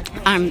yourself?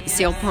 I'm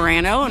Seal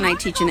Perano, and I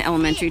teach in the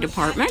elementary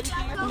department.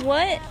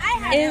 What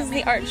is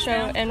the art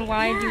show, and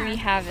why do we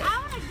have it?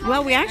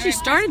 Well, we actually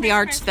started the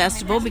Arts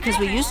Festival because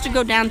we used to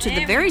go down to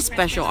the very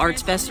special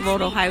Arts Festival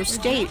at Ohio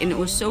State, and it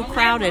was so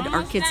crowded,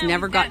 our kids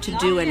never got to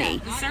do any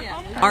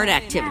art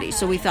activities.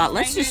 So we thought,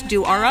 let's just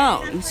do our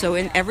own. So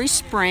in every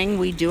spring,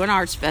 we do an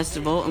Arts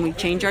Festival, and we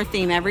change our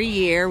theme every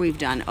year. We've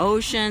done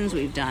oceans,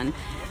 we've done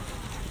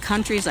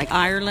countries like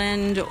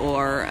Ireland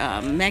or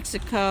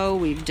Mexico,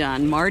 we've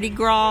done Mardi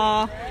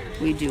Gras,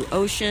 we do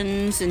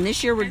oceans, and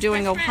this year we're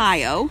doing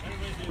Ohio.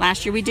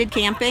 Last year we did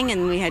camping,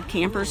 and we had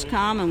campers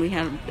come, and we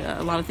had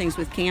a lot of things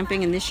with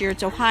camping, and this year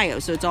it's Ohio.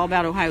 So it's all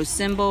about Ohio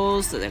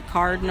symbols, the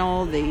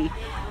cardinal, the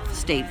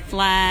state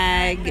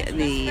flag,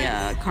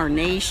 the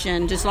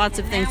carnation, just lots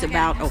of things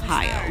about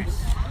Ohio.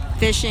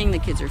 Fishing, the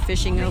kids are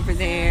fishing over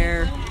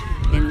there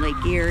in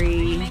Lake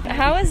Erie.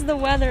 How is the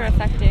weather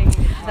affecting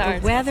the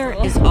Arts weather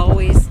Festival? is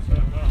always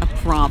a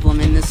problem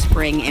in the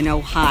spring in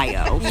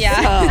Ohio.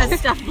 Yeah. So,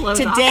 Stuff blows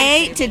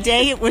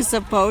today it was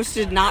supposed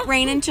to not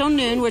rain until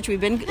noon, which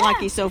we've been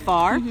lucky so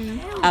far.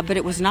 But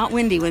it was not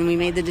windy when we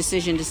made the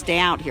decision to stay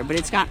out here. But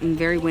it's gotten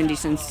very windy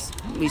since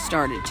we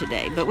started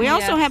today. But we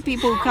also have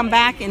people who come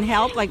back and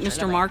help, like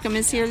Mr. Markham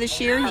is here this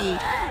year. He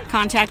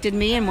contacted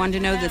me and wanted to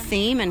know the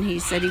theme, and he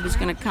said he was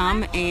going to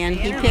come, and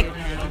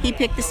he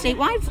picked the state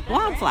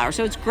wildflower.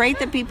 So it's great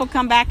that people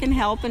come back and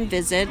help and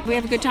visit. We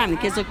have a good time. The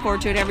kids look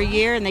forward to it every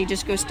year, and they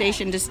just go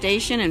station to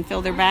station and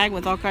fill their bag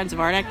with all kinds of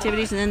art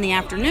activities. And then in the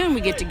afternoon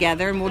we get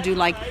together and we'll do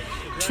like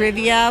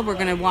trivia. We're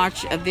going to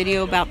watch a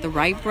video about the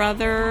Wright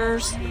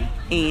brothers,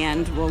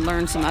 and we'll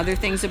learn some other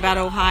things about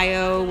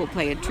Ohio. We'll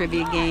play a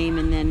trivia game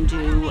and then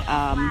do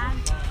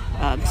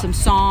some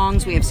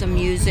songs. We have some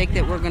music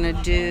that we're going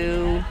to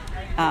do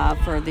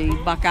for the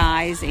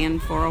Buckeyes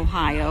and for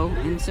Ohio.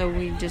 And so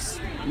we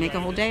just make a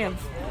whole day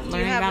of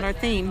learning about our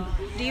theme.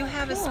 Do you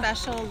have a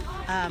special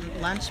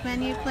lunch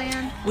menu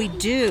planned? We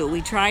do.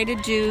 We try to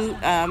do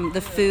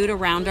the food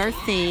around our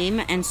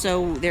theme, and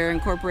so they're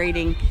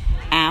incorporating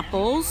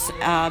apples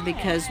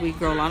because we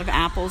grow a lot of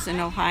apples in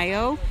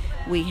Ohio.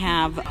 We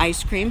have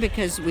ice cream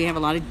because we have a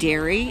lot of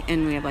dairy,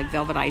 and we have like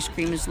Velvet Ice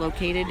Cream is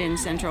located in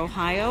Central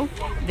Ohio.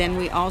 Then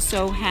we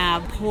also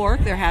have pork.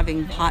 They're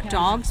having hot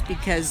dogs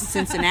because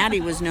Cincinnati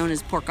was known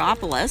as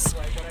Porkopolis.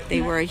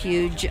 They were a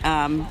huge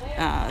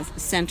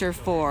center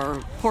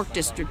for pork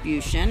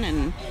distribution,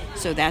 and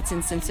so that's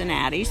in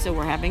Cincinnati, so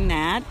we're having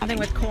that. Something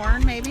with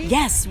corn, maybe?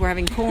 Yes, we're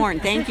having corn.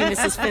 Thank you,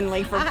 Mrs.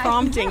 Finley, for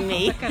prompting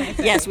me.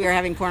 Yes, we are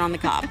having corn on the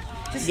cob.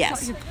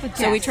 Yes.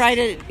 So we try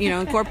to,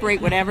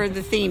 incorporate whatever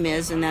the theme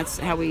is, and that's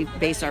how we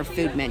base our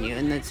food menu.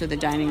 And so the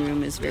dining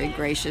room is very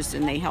gracious,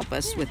 and they help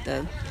us with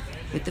the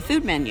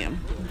food menu.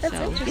 That's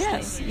interesting.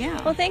 Yes,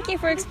 yeah. Well, thank you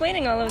for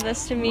explaining all of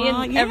this to me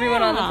and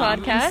everyone on the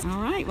podcast.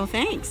 All right. Well,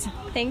 thanks.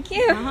 Thank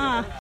you.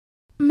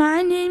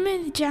 My name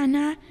is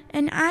Jana,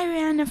 and I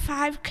ran a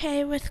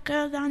 5K with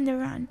Girls on the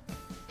Run.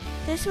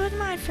 This was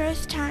my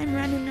first time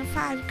running a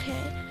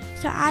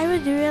 5K, so I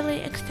was really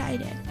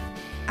excited.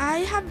 I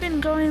have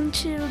been going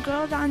to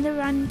Girls on the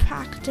Run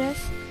practice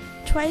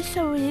twice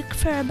a week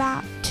for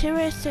about 2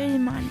 or 3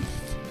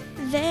 months.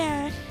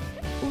 There,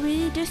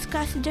 we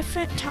discuss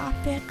different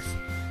topics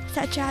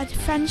such as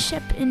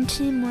friendship and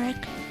teamwork,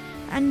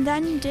 and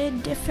then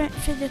did different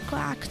physical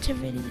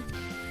activities.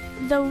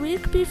 The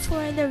week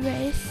before the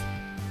race,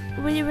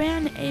 we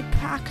ran a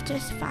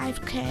practice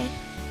 5K,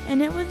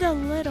 and it was a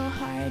little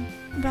hard,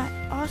 but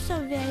also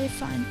very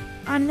fun.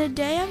 On the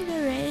day of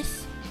the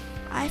race,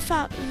 I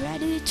felt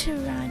ready to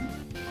run.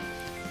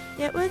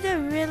 It was a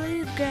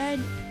really good,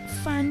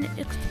 fun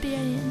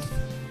experience,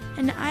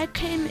 and I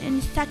came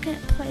in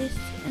second place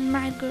in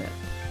my group.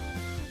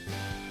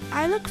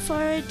 I look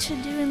forward to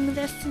doing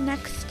this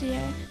next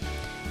year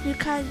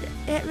because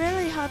it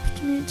really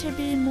helped me to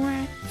be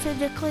more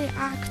physically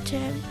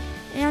active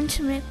and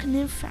to make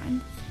new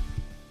friends.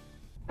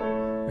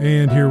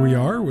 And here we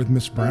are with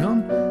Miss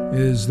Brown.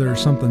 Is there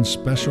something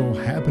special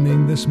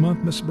happening this month,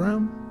 Miss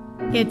Brown?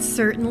 It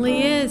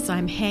certainly is.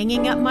 I'm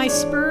hanging up my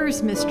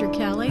spurs, Mr.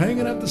 Kelly.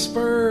 Hanging up the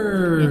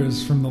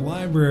spurs from the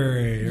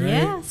library, right?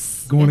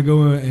 Yes. Going to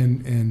go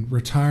and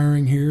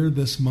retiring here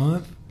this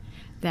month?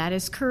 That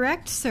is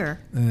correct, sir.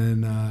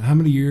 And how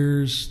many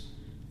years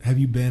have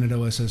you been at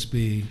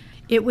OSSB?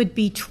 It would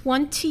be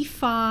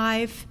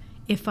 25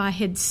 if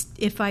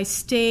I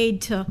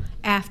stayed till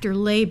after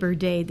Labor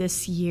Day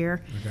this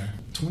year. Okay.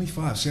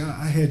 25. See,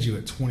 I had you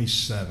at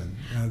 27.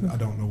 I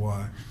don't know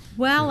why.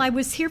 Well, I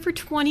was here for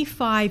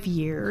 25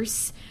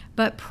 years,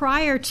 but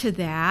prior to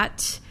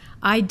that,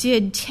 I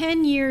did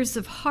 10 years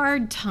of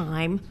hard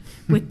time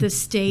with the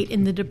state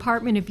in the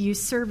Department of Youth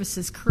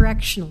Services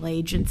correctional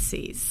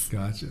agencies.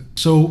 Gotcha.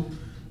 So,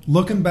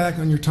 looking back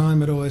on your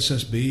time at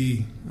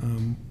OSSB,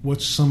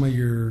 what's some of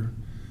your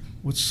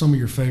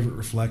favorite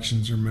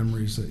reflections or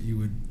memories that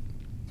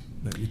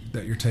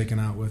you're taking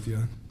out with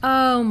you?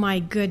 Oh my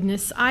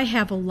goodness, I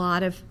have a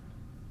lot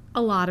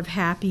of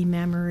happy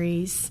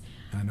memories.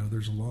 I know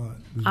there's a lot.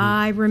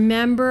 I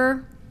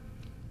remember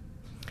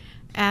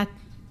at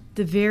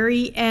the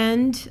very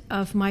end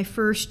of my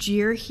first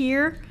year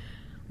here,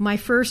 my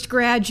first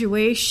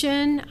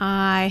graduation,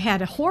 I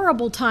had a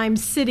horrible time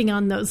sitting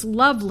on those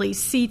lovely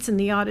seats in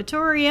the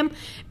auditorium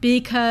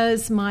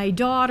because my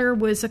daughter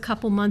was a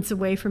couple months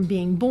away from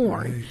being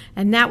born. Right.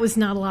 And that was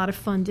not a lot of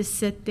fun to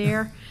sit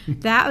there.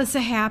 That was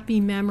a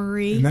happy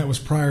memory. And that was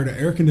prior to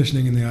air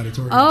conditioning in the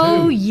auditorium,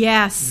 Oh, too.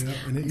 yes. Yeah,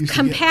 and it used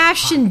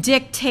Compassion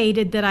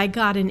dictated that I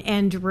got an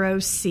end row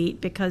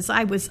seat because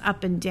I was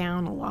up and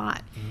down a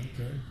lot.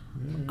 Okay.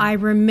 Yeah. I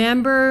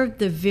remember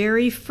the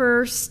very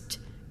first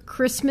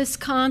Christmas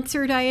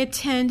concert I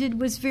attended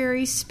was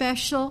very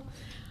special.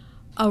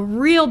 A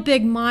real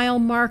big mile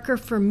marker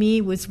for me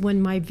was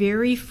when my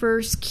very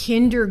first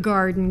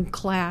kindergarten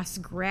class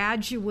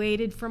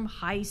graduated from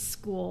high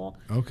school.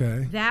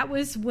 Okay. That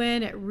was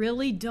when it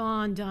really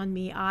dawned on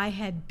me I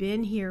had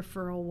been here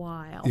for a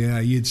while. Yeah,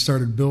 you had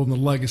started building a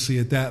legacy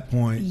at that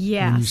point.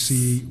 Yes.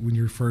 When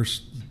your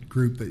first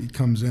group that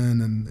comes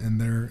in and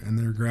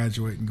they're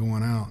graduating,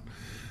 going out.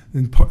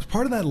 And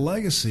part of that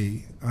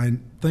legacy,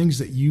 things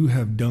that you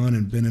have done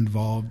and been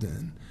involved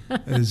in,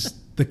 is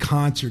the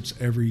concerts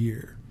every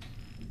year,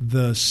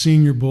 the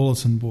senior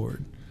bulletin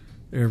board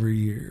every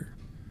year,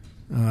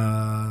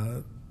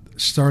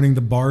 starting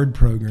the BARD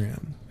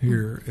program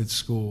here at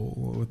school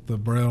with the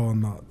braille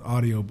and the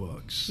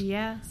audiobooks.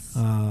 Yes.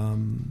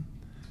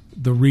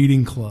 The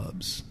reading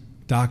clubs,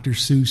 Dr.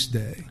 Seuss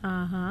Day.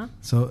 Uh-huh.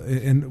 So,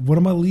 and what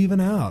am I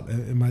leaving out?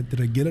 Did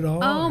I get it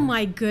all? Oh,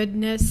 my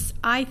goodness.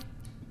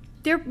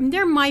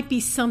 There might be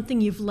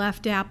something you've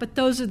left out, but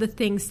those are the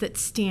things that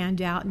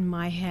stand out in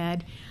my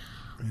head.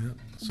 Yeah.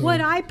 So, what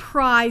I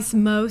prize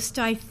most,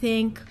 I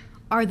think,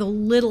 are the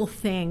little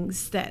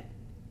things that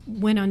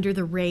went under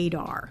the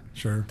radar.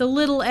 Sure. The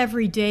little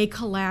everyday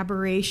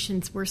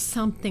collaborations where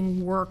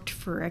something worked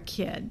for a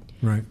kid.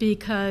 Right.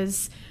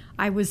 Because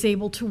I was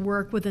able to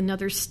work with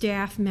another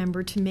staff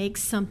member to make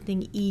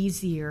something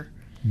easier.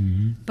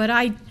 Mm-hmm. But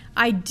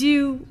I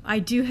do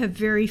have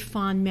very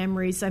fond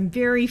memories. I'm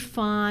very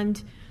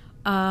fond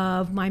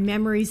of my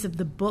memories of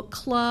the book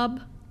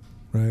club.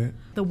 Right.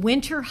 The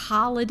winter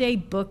holiday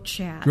book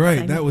chat.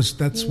 Right.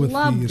 That's with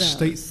the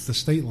those.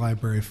 state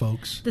library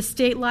folks. The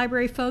state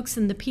library folks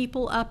and the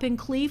people up in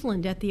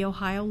Cleveland at the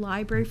Ohio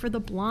Library for the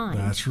Blind.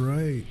 That's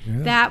right.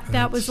 Yeah,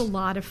 that was a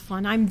lot of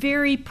fun. I'm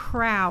very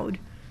proud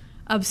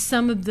of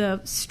some of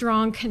the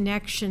strong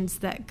connections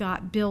that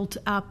got built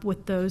up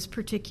with those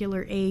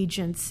particular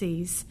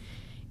agencies.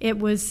 It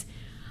was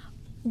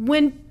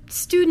when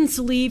students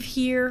leave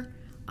here,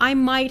 I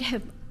might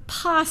have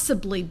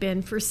possibly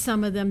been, for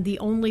some of them, the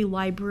only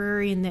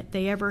librarian that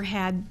they ever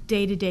had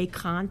day-to-day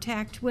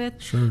contact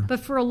with. Sure. But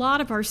for a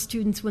lot of our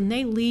students, when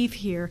they leave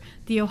here,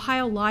 the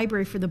Ohio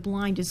Library for the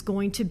Blind is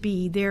going to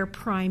be their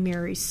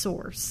primary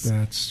source.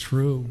 That's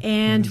true.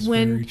 And that is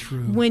very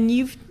true. when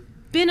you've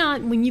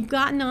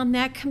gotten on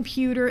that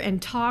computer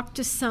and talked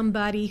to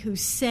somebody who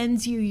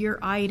sends you your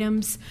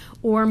items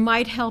or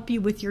might help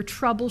you with your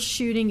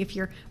troubleshooting if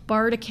your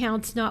BART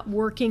account's not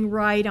working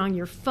right on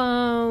your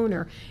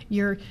phone,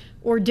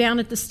 or down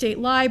at the state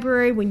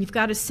library when you've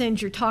got to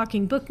send your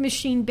talking book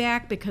machine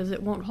back because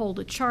it won't hold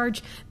a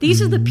charge.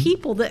 These are the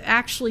people that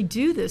actually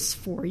do this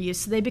for you,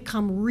 so they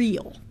become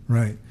real.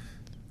 Right.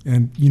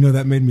 And,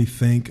 that made me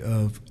think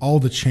of all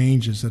the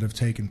changes that have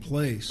taken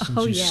place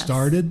since you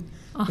started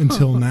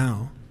until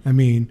now. I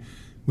mean,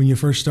 when you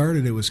first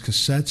started, it was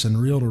cassettes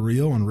and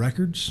reel-to-reel and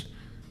records,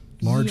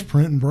 large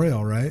print and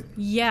braille, right?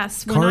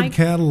 Yes. Card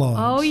catalogs.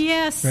 Oh,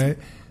 yes. Right?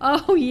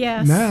 Oh,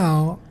 yes.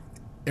 Now,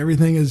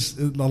 everything is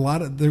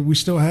we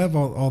still have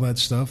all that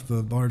stuff,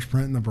 the large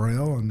print and the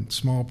braille and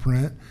small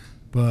print,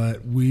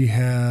 but we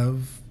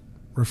have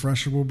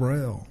refreshable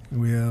braille.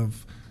 We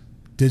have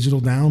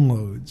digital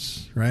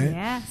downloads, right?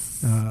 Yes.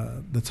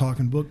 The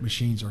talking book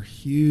machines are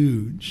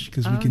huge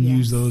because we can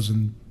use those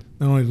and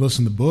not only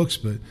listen to books,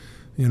 but,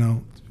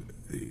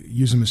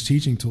 use them as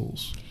teaching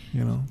tools,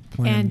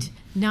 And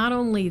not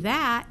only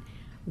that,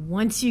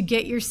 once you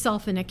get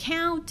yourself an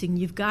account and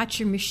you've got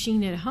your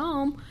machine at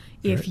home,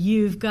 if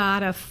you've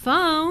got a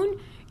phone,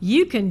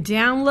 you can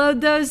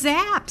download those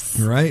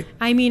apps. Right.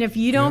 I mean, if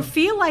you don't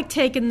feel like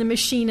taking the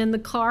machine in the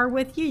car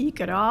with you, you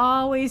could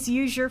always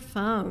use your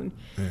phone.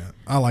 Yeah,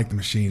 I like the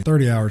machine.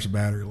 30 hours of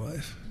battery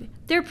life.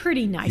 They're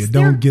pretty nice. You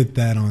don't get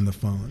that on the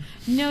phone.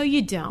 No,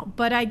 you don't.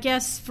 But I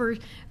guess for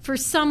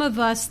some of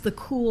us, the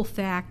cool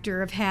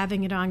factor of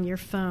having it on your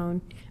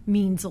phone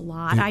means a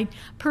lot. I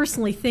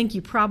personally think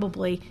you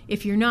probably,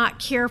 if you're not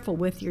careful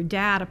with your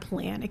data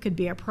plan, it could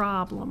be a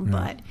problem.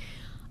 But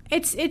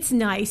it's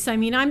nice. I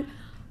mean,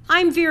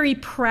 I'm very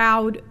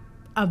proud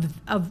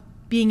of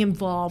being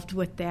involved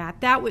with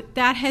that.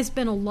 That has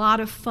been a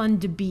lot of fun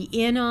to be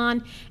in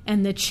on,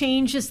 and the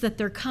changes that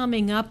they're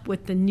coming up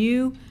with the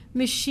new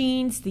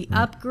machines, the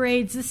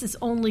upgrades, this is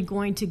only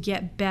going to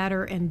get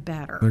better and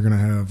better. They're going to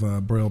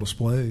have braille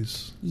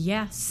displays.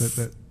 Yes.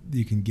 That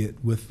you can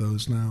get with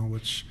those now,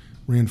 which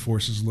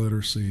reinforces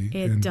literacy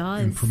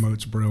and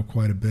promotes braille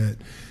quite a bit.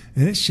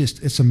 And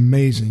it's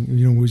amazing.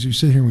 As you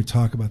sit here and we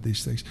talk about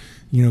these things,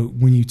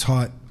 when you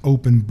taught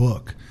open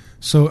book.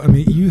 So, I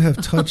mean, you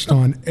have touched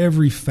on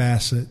every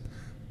facet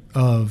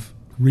of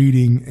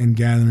reading and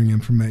gathering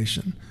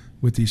information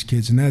with these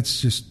kids, and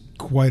that's just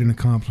quite an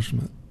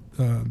accomplishment.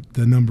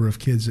 The number of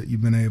kids that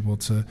you've been able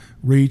to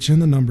reach and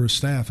the number of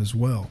staff as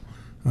well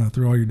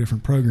through all your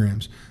different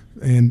programs.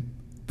 And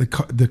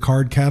the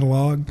card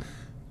catalog,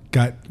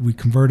 we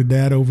converted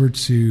that over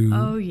to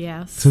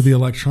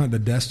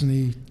the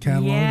Destiny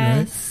catalog,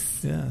 right?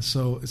 Yeah,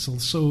 so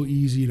it's so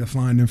easy to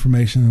find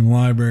information in the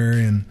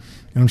library, and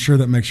I'm sure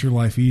that makes your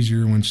life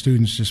easier when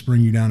students just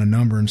bring you down a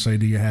number and say,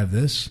 do you have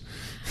this?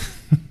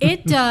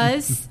 It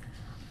does.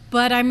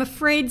 But I'm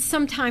afraid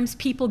sometimes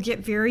people get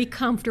very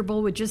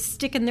comfortable with just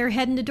sticking their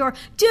head in the door.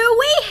 Do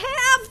we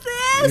have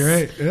this? You're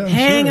right. Yeah,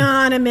 Hang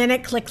on a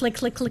minute. Click, click,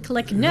 click, click,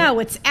 click. No,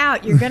 it's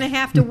out. You're going to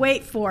have to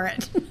wait for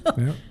it.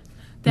 Yep.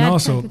 And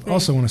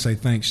also want to say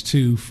thanks,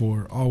 too,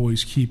 for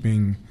always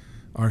keeping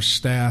our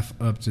staff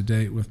up to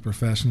date with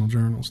professional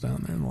journals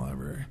down there in the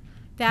library.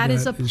 That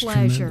is a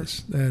pleasure.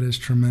 That is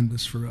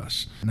tremendous for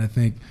us. And I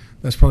think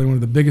that's probably one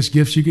of the biggest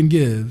gifts you can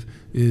give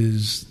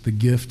is the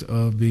gift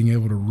of being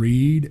able to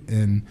read,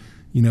 and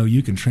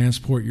you can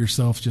transport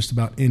yourself just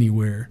about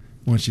anywhere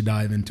once you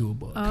dive into a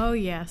book. Oh,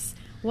 yes.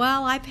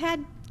 Well, I've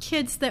had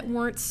kids that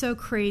weren't so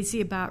crazy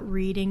about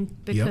reading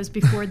because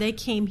before they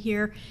came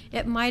here,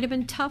 it might have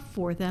been tough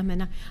for them.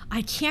 And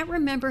I can't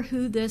remember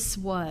who this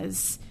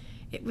was.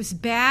 It was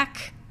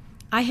back,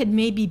 I had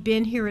maybe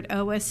been here at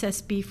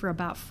OSSB for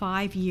about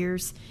 5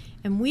 years,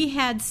 and we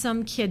had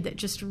some kid that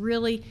just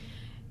really,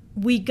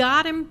 we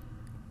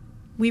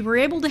were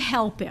able to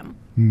help him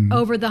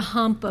over the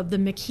hump of the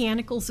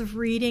mechanicals of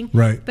reading.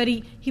 Right. But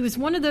he was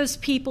one of those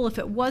people, if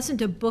it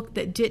wasn't a book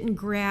that didn't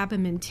grab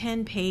him in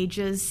 10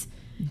 pages,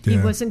 He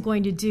Yeah. wasn't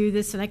going to do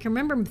this, and I can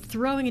remember him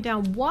throwing it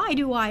down. Why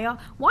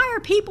are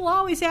people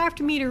always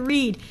after me to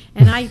read?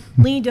 And I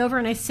leaned over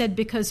and I said,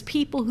 because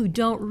people who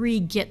don't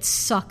read get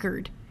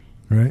suckered.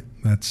 Right.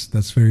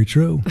 That's very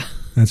true.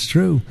 That's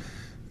true.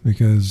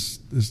 Because,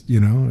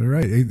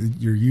 right,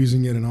 you're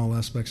using it in all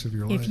aspects of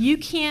your life.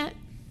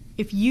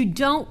 If you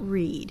don't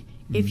read,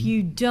 if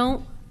you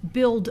don't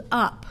build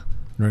up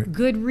right.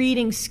 good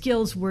reading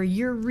skills where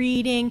you're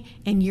reading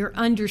and you're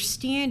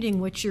understanding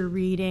what you're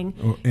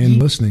reading. And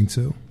listening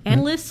too.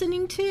 And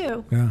listening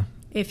too. Yeah.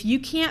 If you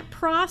can't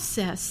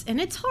process, and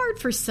it's hard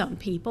for some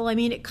people, I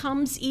mean, it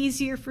comes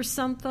easier for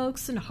some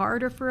folks and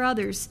harder for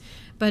others,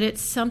 but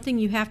it's something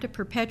you have to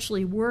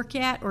perpetually work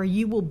at, or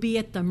you will be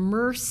at the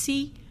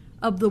mercy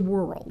of the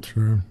world.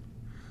 True.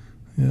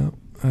 Yeah,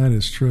 that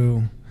is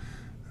true.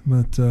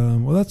 But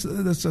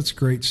that's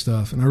great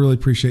stuff, and I really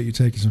appreciate you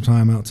taking some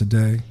time out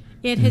today.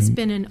 It has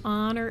been an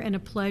honor and a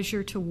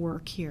pleasure to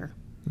work here.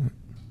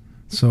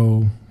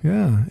 So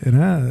yeah,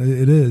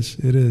 it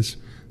is.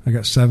 I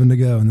got 7 to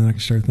go, and then I can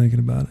start thinking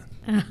about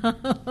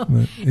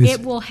it.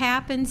 It will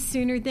happen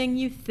sooner than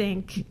you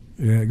think.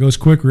 Yeah, it goes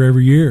quicker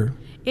every year.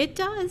 It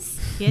does.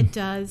 It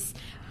does.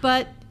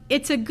 But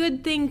it's a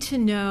good thing to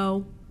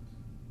know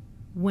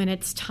when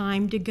it's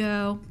time to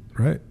go.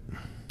 Right.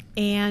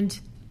 And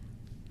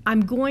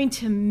I'm going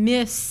to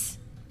miss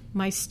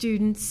my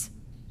students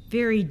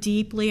very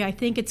deeply. I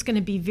think it's going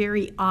to be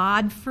very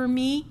odd for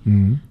me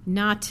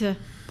not to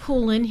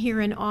pull in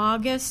here in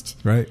August.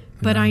 Right.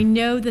 But I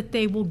know that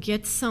they will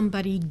get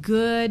somebody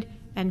good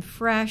and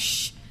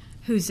fresh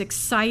who's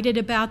excited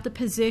about the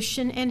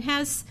position and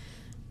has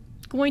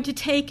going to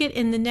take it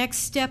in the next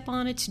step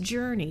on its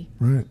journey.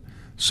 Right.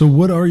 So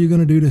what are you going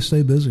to do to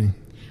stay busy?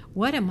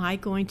 What am I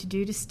going to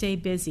do to stay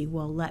busy?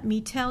 Well, let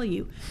me tell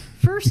you.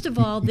 First of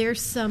all,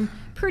 there's some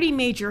pretty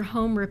major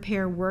home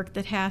repair work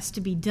that has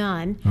to be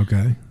done.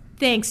 Okay.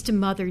 Thanks to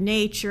Mother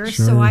Nature.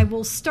 Sure. So I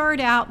will start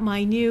out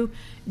my new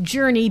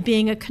journey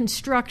being a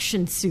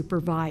construction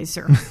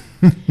supervisor.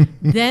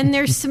 Then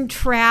there's some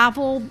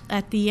travel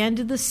at the end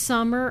of the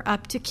summer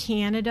up to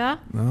Canada.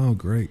 Oh,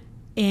 great.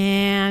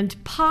 And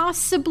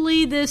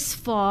possibly this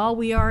fall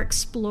we are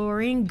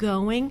exploring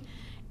going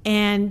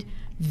and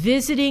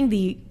visiting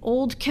the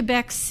old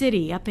Quebec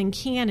City up in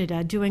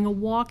Canada, doing a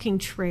walking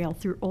trail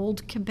through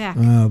old Quebec.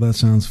 Oh, that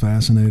sounds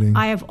fascinating.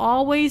 I have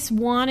always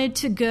wanted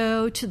to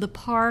go to the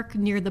park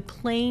near the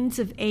Plains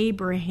of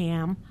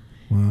Abraham,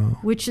 wow.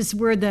 which is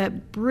where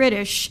the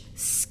British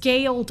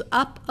scaled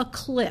up a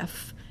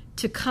cliff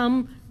to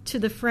come to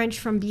the French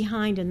from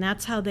behind, and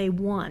that's how they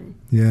won.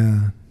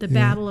 Yeah. The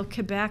Battle of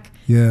Quebec.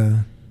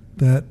 Yeah.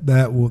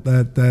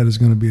 That is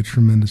going to be a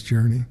tremendous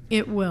journey.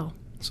 It will.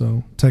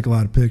 So take a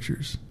lot of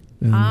pictures.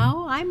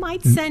 I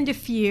might send a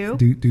few.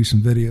 Do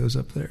some videos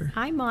up there.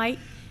 I might.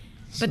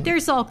 But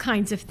there's all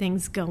kinds of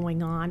things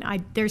going on.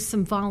 There's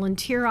some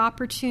volunteer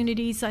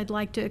opportunities I'd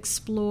like to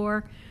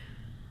explore.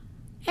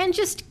 And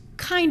just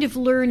kind of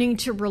learning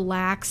to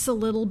relax a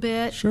little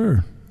bit.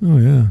 Sure. Oh,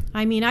 yeah.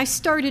 I mean, I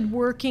started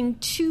working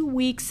 2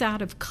 weeks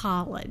out of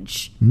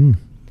college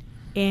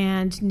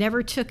and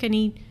never took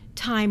any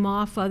time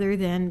off other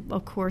than,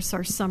 of course,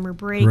 our summer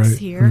breaks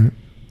here. Right.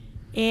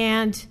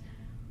 And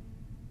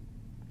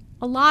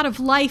a lot of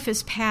life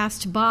has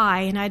passed by,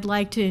 and I'd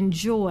like to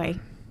enjoy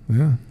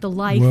the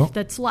life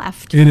that's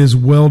left. It is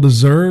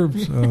well-deserved.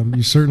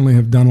 You certainly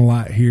have done a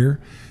lot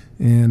here,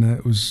 and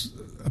it was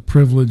a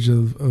privilege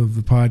of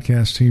the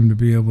podcast team to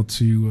be able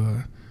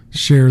to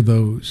share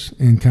those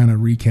and kind of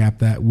recap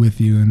that with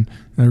you. And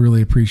I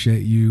really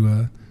appreciate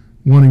you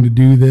wanting to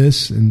do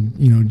this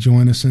and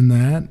join us in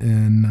that.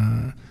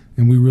 And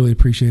we really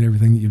appreciate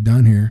everything that you've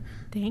done here.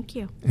 Thank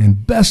you.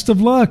 And best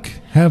of luck.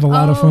 Have a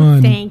lot of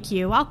fun. Thank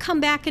you. I'll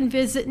come back and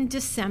visit in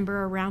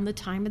December around the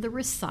time of the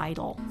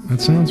recital. That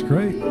sounds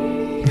great.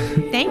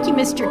 Thank you,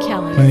 Mr.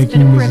 Kelly. Thank it's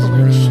been you, a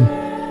privilege. Mrs.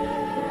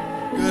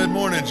 Brown. Good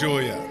morning,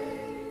 Julia.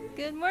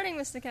 Good morning,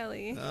 Mr.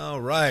 Kelly.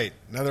 All right.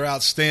 Another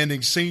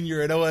outstanding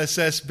senior at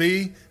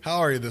OSSB. How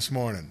are you this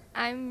morning?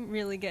 I'm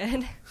really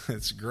good.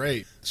 That's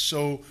great.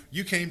 So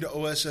you came to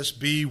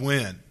OSSB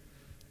when?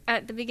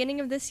 At the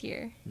beginning of this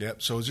year.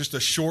 Yep. So it's just a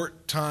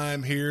short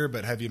time here,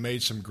 but have you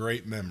made some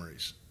great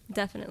memories?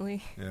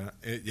 Definitely. Yeah.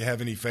 You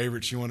have any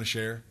favorites you want to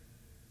share?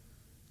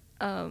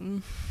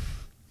 Not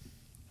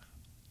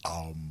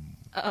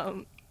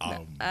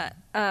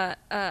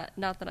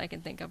that I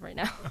can think of right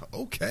now.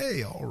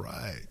 Okay. All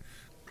right.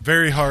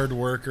 Very hard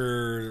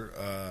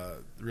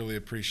worker. Really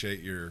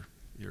appreciate your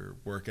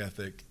work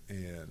ethic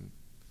and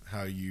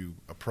how you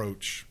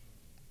approach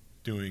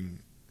doing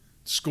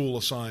school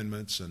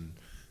assignments, and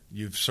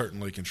you've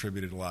certainly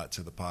contributed a lot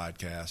to the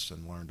podcast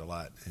and learned a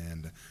lot.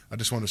 And I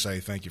just want to say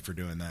thank you for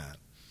doing that.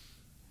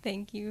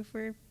 Thank you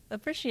for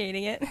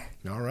appreciating it.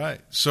 All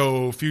right.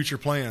 So future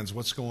plans,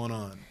 what's going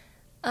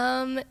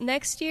on?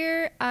 Next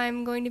year,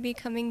 I'm going to be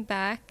coming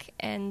back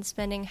and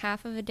spending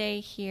half of a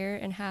day here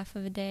and half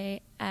of a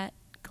day at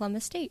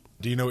Columbus State.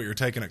 Do you know what you're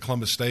taking at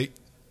Columbus State?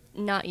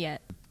 Not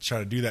yet. Try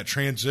to do that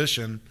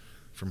transition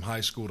from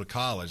high school to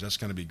college. That's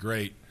going to be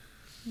great.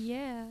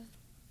 Yeah.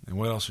 And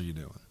what else are you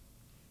doing?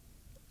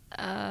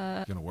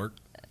 Gonna work?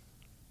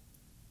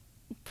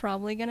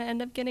 Probably gonna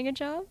end up getting a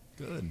job.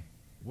 Good.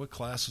 What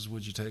classes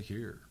would you take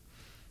here?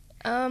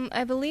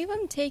 I believe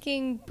I'm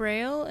taking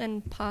braille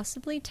and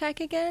possibly tech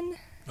again.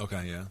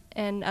 Okay, yeah.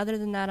 And other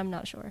than that, I'm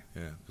not sure.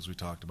 Yeah, because we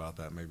talked about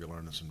that, maybe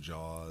learning some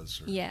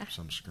JAWS or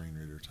some screen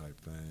reader type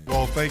thing.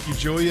 Well, thank you,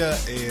 Julia,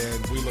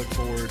 and we look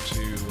forward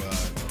to,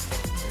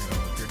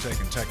 if you're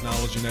taking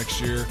technology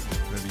next year,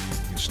 maybe you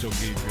can still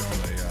keep you on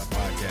the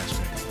podcast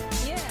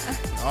team.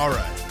 Yeah. All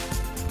right.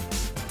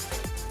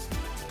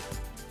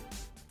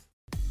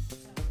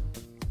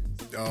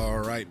 All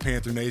right,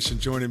 Panther Nation,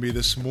 joining me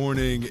this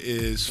morning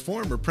is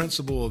former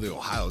principal of the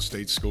Ohio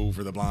State School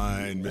for the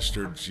Blind,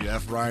 Mr.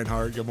 Jeff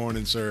Rheinhard. Good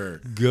morning,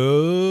 sir. Good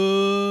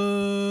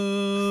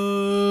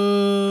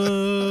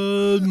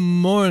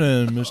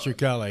morning, Mr.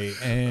 Kelly,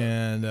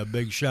 and a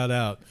big shout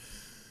out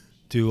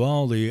to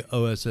all the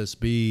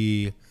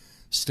OSSB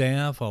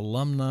staff,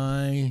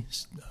 alumni,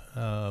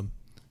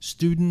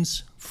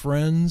 students,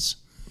 friends,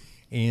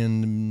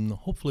 and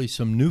hopefully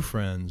some new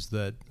friends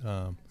that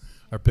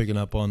are picking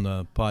up on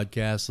the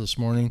podcast this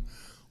morning.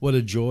 What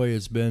a joy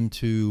it's been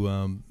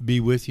to be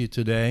with you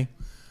today.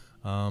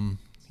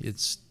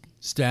 It's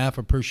Staff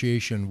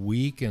Appreciation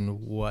Week,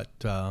 and what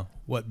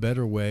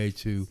better way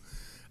to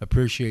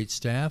appreciate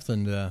staff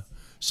than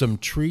some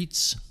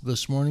treats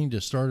this morning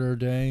to start our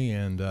day,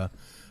 and a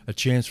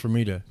chance for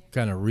me to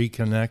kind of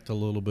reconnect a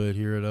little bit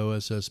here at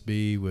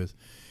OSSB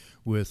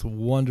with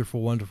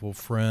wonderful, wonderful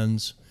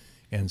friends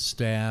and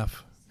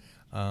staff.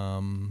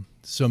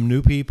 Some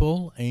new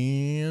people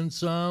and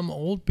some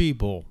old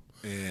people.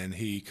 And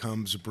he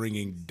comes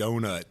bringing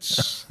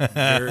donuts.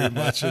 Very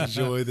much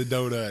enjoy the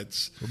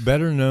donuts.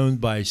 Better known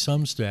by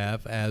some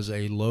staff as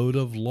a load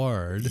of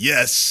lard.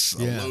 Yes,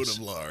 a load of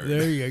lard.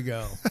 There you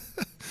go.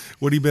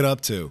 What have you been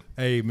up to?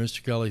 Hey,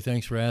 Mr. Kelly,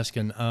 thanks for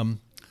asking.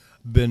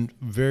 Been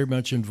very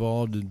much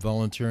involved in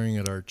volunteering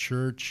at our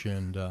church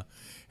and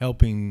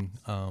helping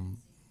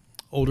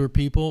older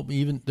people.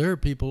 Even there are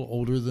people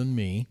older than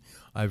me,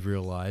 I've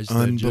realized.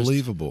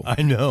 Unbelievable.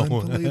 I know.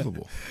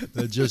 Unbelievable.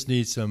 That just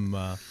need some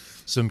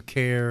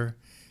care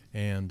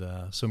and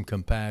some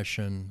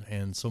compassion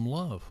and some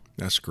love.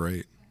 That's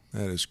great.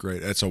 That is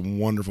great. That's a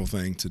wonderful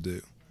thing to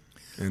do,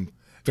 and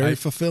very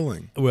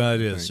fulfilling. Well,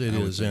 it is. It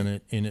is,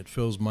 and it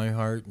fills my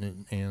heart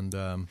and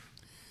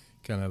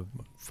kind of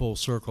full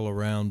circle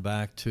around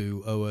back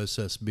to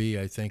OSSB.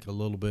 I think a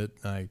little bit.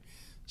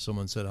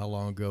 Someone said, "How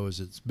long ago has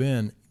it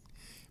been?"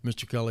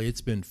 Mr. Kelly,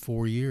 it's been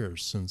 4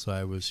 years since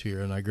I was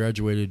here, and I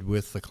graduated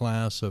with the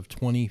class of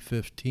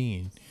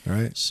 2015.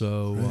 Right.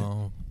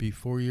 So be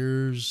 4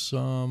 years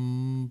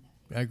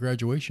at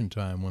graduation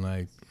time when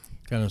I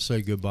kind of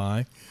say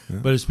goodbye. Yeah.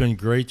 But it's been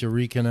great to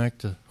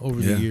reconnect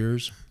over the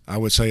years. I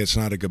would say it's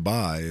not a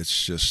goodbye.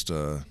 It's just,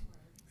 doing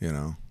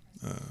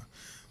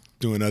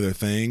other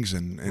things,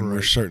 and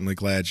we're certainly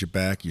glad you're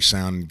back. You're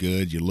sounding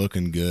good. You're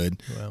looking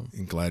good. Well,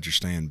 and glad you're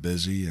staying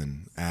busy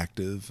and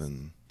active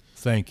and.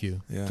 Thank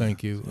you. Yeah,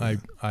 thank you. yeah.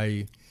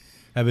 I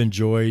have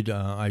enjoyed,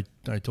 I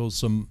told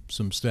some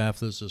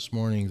staff this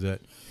morning that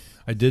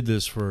I did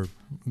this for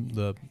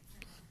the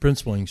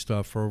principaling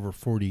stuff for over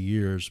 40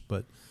 years,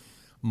 but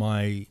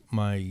my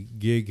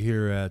gig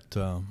here at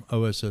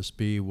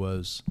OSSB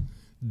was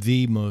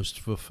the most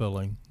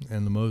fulfilling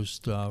and the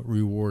most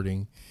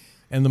rewarding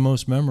and the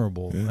most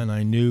memorable. Yeah. And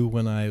I knew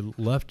when I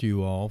left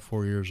you all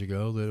 4 years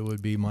ago that it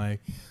would be my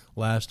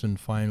last and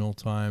final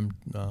time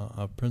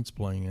of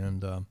principaling,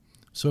 and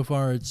so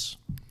far, it's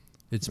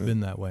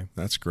been that way.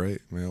 That's great.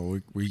 Well,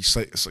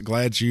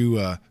 glad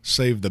you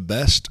saved the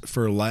best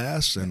for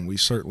last, and we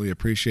certainly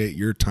appreciate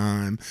your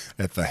time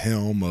at the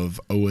helm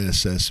of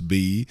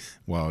OSSB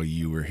while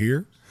you were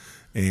here,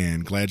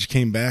 and glad you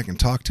came back and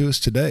talked to us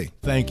today.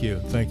 Thank you,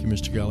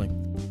 Mr. Kelly.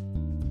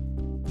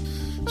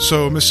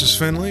 So, Mrs.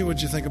 Finley, what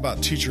did you think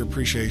about Teacher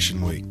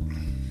Appreciation Week?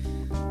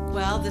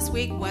 Well, this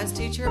week was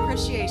Teacher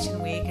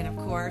Appreciation Week, and of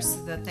course,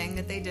 the thing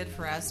that they did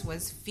for us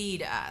was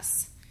feed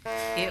us.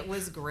 It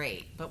was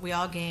great, but we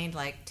all gained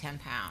like 10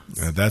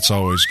 pounds. That's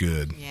always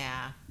good.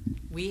 Yeah.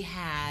 We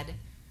had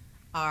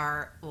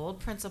our old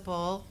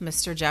principal,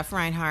 Mr. Jeff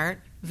Rheinhard,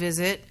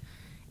 visit,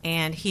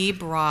 and he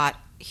brought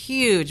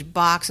huge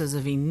boxes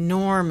of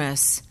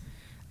enormous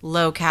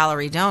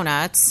low-calorie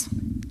donuts.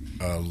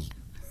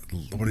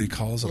 What do you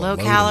call it?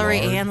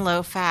 Low-calorie and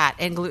low-fat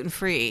and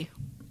gluten-free.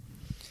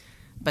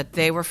 But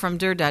they were from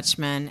Der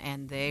Dutchman,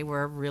 and they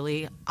were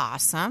really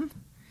awesome.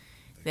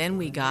 Then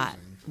we got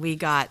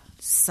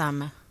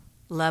some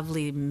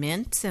lovely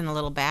mints in a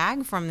little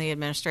bag from the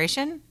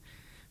administration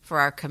for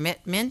our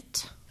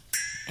commitment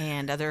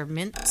and other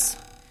mints.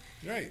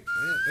 Right.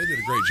 They did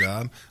a great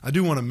job. I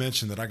do want to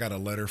mention that I got a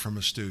letter from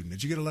a student.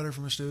 Did you get a letter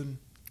from a student?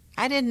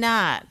 I did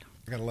not.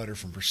 I got a letter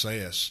from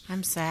Perseus.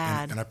 I'm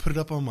sad. And I put it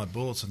up on my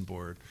bulletin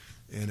board,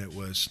 and it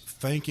was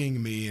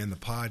thanking me and the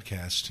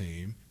podcast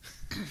team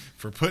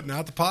for putting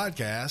out the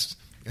podcast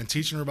and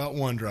teaching her about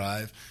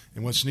OneDrive.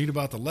 And what's neat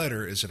about the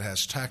letter is it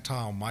has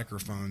tactile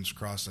microphones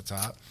across the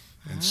top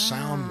and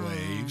sound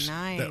waves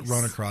that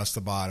run across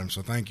the bottom.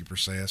 So thank you,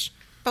 Perseus.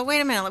 But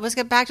wait a minute. Let's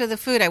get back to the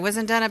food. I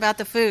wasn't done about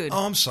the food.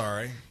 Oh, I'm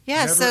sorry.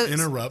 Yeah, Never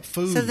interrupt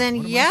food. So then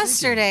What am I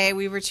yesterday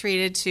we were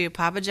treated to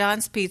Papa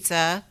John's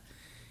Pizza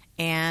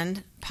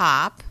and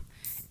pop.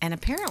 And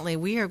apparently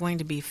we are going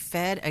to be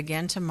fed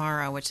again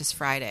tomorrow, which is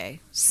Friday.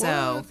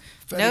 So,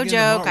 Fed no again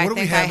joke. tomorrow? I What are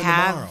we think I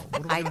having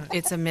tomorrow? have.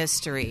 It's a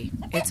mystery.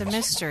 It's a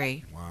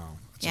mystery. Wow.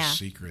 It's Yeah. a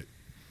secret.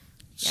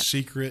 Yep.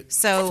 Secret.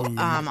 So, food.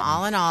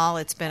 all in all,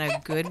 it's been a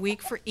good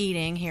week for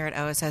eating here at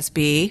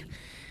OSSB.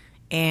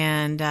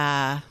 And,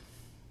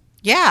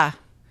 yeah,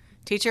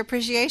 teacher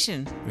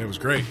appreciation. It was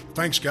great.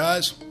 Thanks,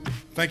 guys.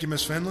 Thank you,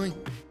 Miss Finley.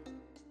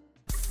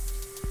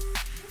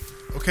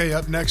 Okay,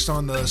 up next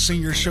on the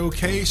senior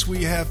showcase,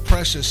 we have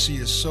Precious. She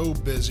is so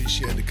busy,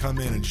 she had to come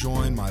in and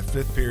join my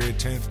 5th period,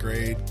 10th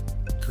grade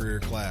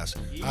career class.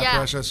 Hi, Yeah.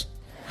 Precious.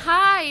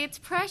 Hi, it's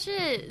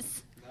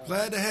Precious.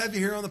 Glad to have you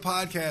here on the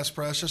podcast,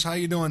 Precious. How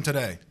you doing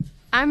today?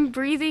 I'm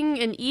breathing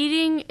and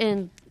eating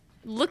and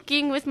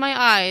looking with my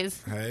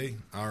eyes. Hey,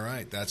 all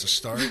right. That's a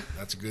start.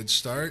 That's a good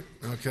start.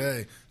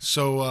 Okay.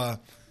 So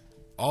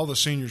all the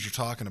seniors are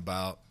talking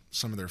about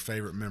some of their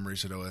favorite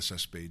memories at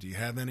OSSB. Do you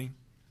have any?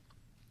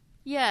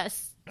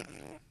 Yes.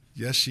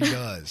 Yes, she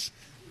does.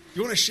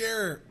 You want to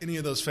share any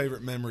of those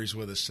favorite memories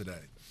with us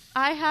today?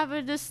 I have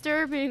a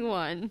disturbing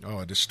one. Oh,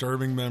 a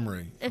disturbing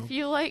memory. If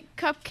you like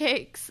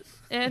cupcakes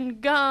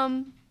and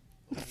gum,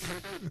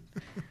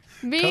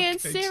 me and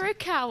Cupcakes. Sarah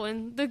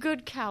Cowan, the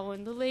good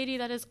Cowan, the lady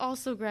that is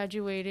also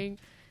graduating,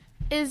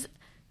 we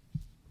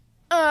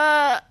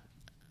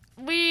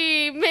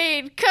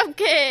made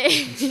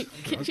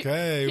cupcakes.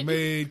 Okay,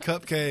 made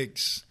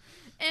cupcakes.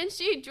 And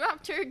she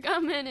dropped her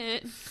gum in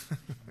it.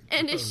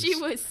 And she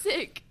was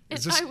sick. And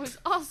Is this- I was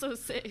also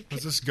sick.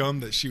 Was this gum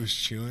that she was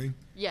chewing?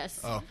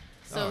 Yes. Oh.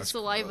 So it's-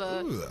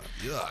 saliva Ooh,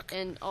 yuck.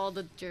 and all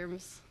the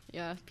germs.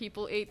 Yeah,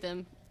 people ate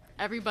them.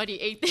 Everybody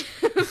ate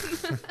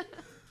them.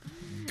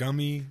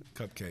 Gummy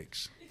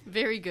cupcakes.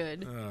 Very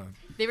good.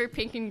 They were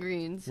pink and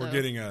green. So. We're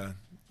getting a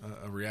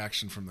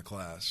reaction from the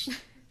class.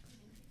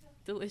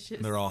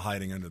 Delicious. They're all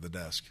hiding under the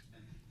desk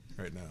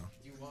right now.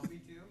 Do you want me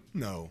to?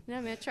 No.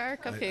 Yeah, man, try our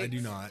cupcakes. I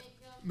do not.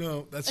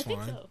 No, that's I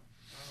fine. think so.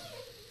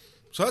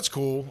 So that's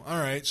cool. All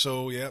right.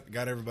 So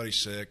got everybody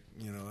sick.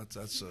 You know,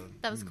 that's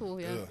That was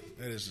cool. Yeah.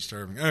 It is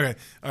disturbing. Okay.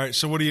 All right.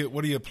 So what are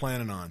you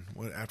planning on?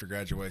 What after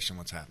graduation?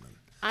 What's happening?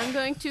 I'm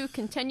going to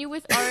continue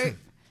with art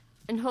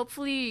and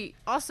hopefully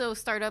also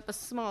start up a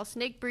small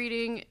snake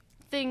breeding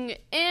thing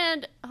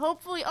and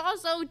hopefully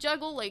also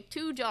juggle like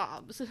 2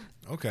 jobs.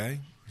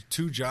 Okay.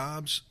 2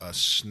 jobs, a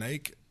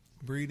snake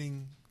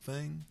breeding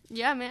thing.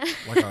 Yeah, man.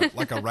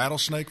 like a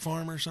rattlesnake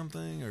farm or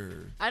something,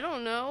 or I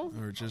don't know.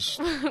 or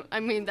just. I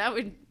mean, that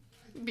would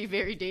be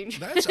very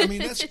dangerous.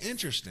 That's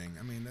interesting.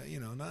 I mean, I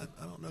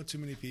don't know too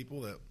many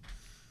people that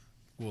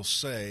will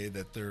say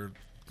that they're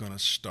going to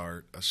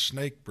start a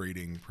snake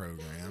breeding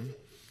program.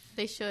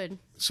 They should.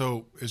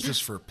 So, is this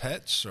for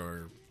pets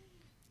or?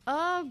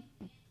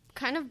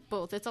 Kind of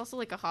both. It's also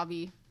like a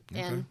hobby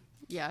and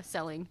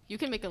selling. You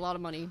can make a lot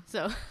of money.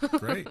 So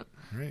Great.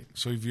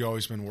 So, have you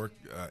always been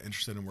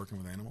interested in working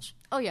with animals?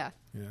 Oh yeah.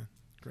 Yeah,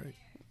 great.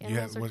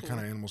 Animals are What cool.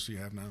 kind of animals do you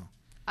have now?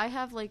 I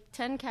have like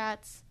 10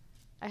 cats.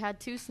 I had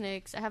 2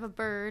 snakes. I have a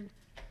bird.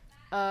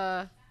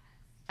 I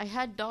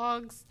had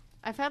dogs.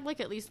 I've had like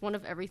at least one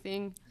of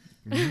everything.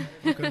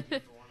 Mm-hmm. Okay.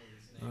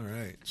 All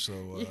right.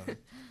 So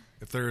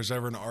if there is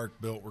ever an ark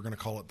built, we're going to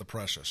call it the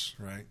Precious,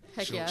 right?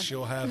 Heck yeah.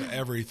 She'll have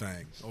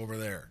everything over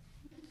there.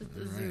 The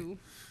All right. zoo.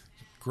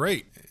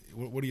 Great.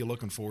 What are you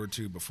looking forward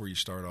to before you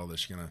start all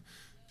this? You going to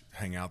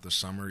hang out this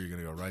summer? You're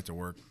going to go right to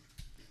work?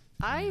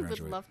 I would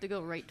graduate? love to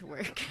go right to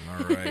work.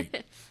 All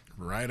right.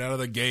 Right out of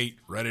the gate,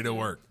 ready to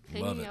work.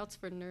 Love Hanging it. out's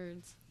for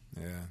nerds.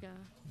 Yeah. Yeah.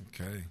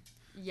 Okay.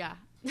 Yeah.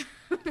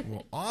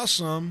 Well,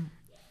 awesome.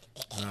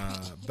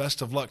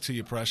 Best of luck to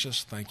you,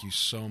 Precious. Thank you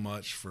so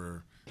much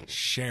for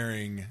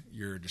sharing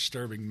your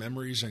disturbing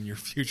memories and your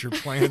future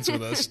plans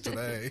with us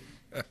today.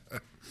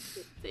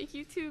 Thank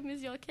you too,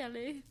 Ms.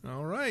 Kelly.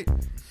 All right.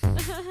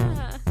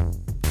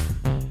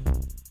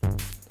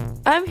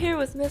 I'm here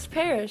with Miss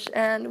Parrish,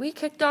 and we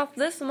kicked off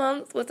this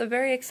month with a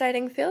very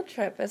exciting field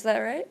trip. Is that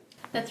right?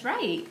 That's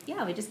right.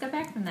 Yeah, we just got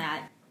back from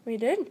that. We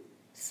did.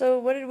 So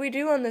what did we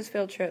do on this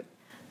field trip?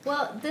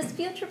 Well, this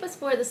field trip was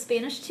for the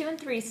Spanish 2 and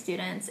 3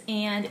 students,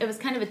 and it was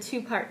kind of a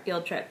 2-part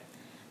field trip.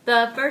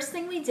 The first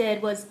thing we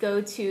did was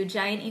go to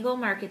Giant Eagle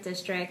Market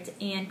District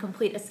and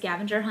complete a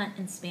scavenger hunt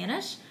in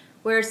Spanish,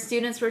 where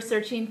students were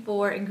searching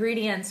for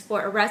ingredients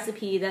for a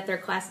recipe that their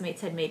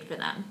classmates had made for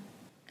them.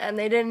 And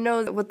they didn't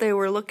know what they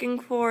were looking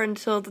for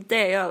until the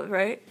day of,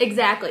 right?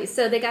 Exactly.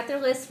 So they got their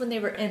list when they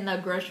were in the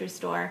grocery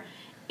store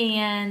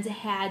and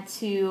had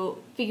to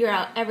figure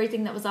out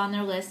everything that was on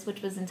their list,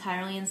 which was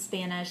entirely in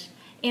Spanish,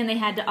 and they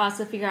had to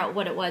also figure out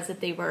what it was that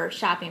they were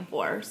shopping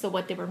for, so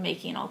what they were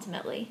making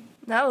ultimately.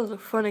 That was a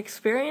fun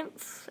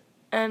experience.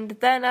 And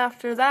then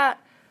after that,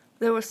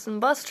 there was some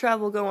bus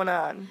travel going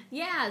on.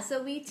 Yeah,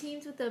 so we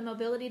teamed with the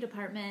mobility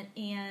department,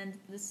 and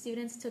the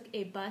students took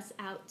a bus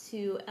out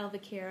to El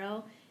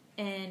Vaquero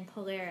in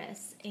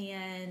Polaris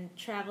and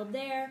traveled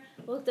there,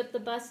 looked up the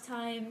bus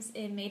times,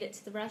 and made it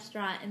to the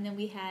restaurant, and then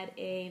we had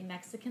a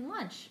Mexican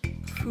lunch.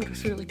 Food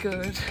was really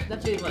good. The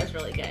food was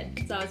really good.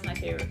 So that was my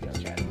favorite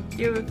field trip. Do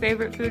you have a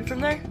favorite food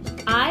from there?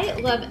 I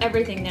love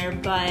everything there,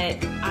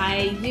 but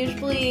I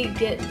usually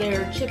get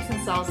their chips and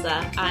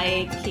salsa.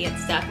 I can't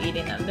stop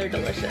eating them. They're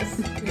delicious.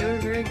 They were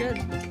very good.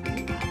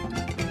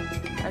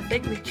 I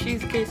think the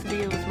cheese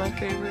quesadilla was my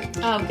favorite.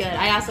 Oh, good.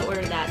 I also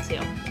ordered that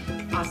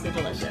too. Also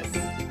delicious.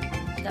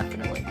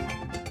 Definitely.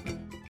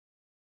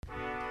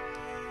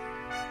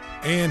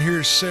 And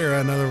here's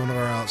Sarah, another one of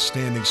our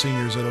outstanding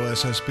seniors at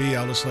OSSB.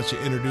 I'll just let you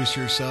introduce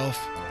yourself.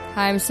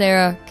 Hi, I'm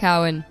Sarah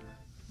Cowan.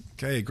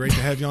 Okay, great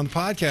to have you on the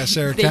podcast,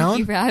 Sarah Thank Cowan.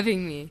 you for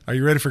having me. Are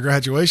you ready for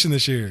graduation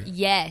this year?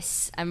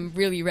 Yes, I'm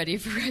really ready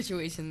for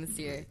graduation this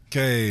year.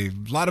 Okay,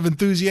 a lot of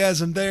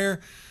enthusiasm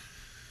there.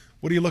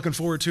 What are you looking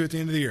forward to at the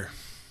end of the year?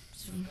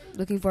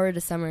 Looking forward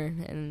to summer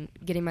and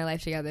getting my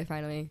life together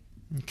finally.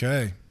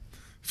 Okay.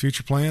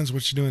 Future plans,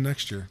 what you doing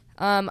next year?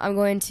 I'm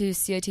going to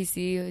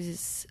COTC, which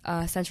is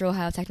Central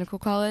Ohio Technical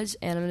College,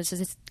 and I'm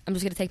just going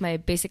to take my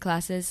basic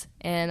classes,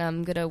 and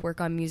I'm going to work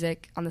on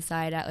music on the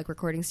side at like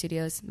recording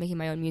studios, making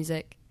my own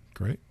music.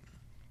 Great.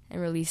 And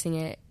releasing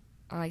it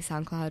on like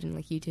SoundCloud and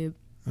like YouTube.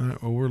 All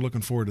right, well, we're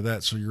looking forward to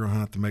that, so you're going to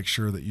have to make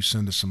sure that you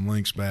send us some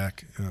links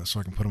back so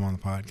I can put them on the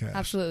podcast.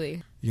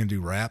 Absolutely. You going to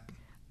do rap?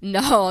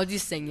 No, I'll do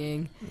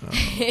singing. Oh,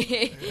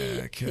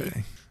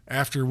 okay.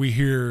 After we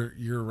hear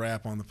your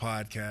rap on the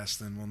podcast,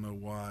 then we'll know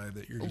why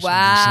that you're just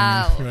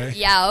singing, right?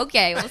 Yeah,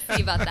 okay. We'll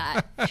see about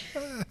that.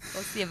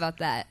 We'll see about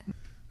that.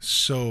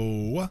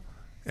 So,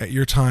 at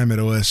your time at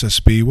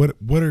OSSB,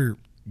 what are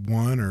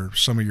one or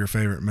some of your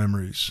favorite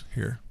memories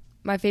here?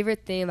 My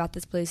favorite thing about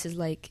this place is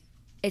like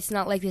it's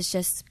not like there's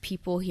just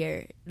people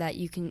here that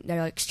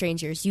they're like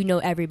strangers. You know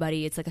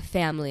everybody. It's like a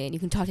family, and you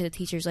can talk to the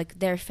teachers like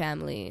their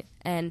family.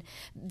 And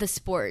the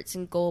sports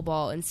and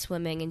goalball and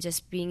swimming and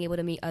just being able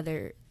to meet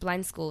other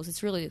blind schools.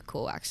 It's really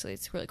cool, actually.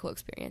 It's a really cool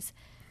experience.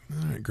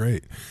 All right,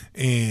 great.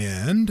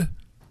 And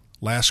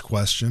last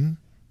question,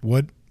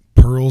 what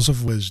pearls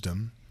of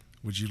wisdom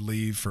would you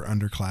leave for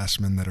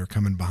underclassmen that are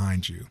coming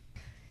behind you?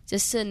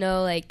 Just to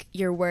know, like,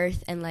 your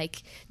worth and,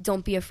 like,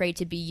 don't be afraid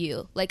to be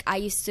you. Like, I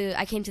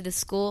came to this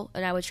school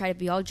and I would try to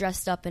be all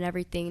dressed up and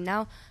everything.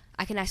 Now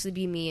I can actually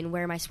be me and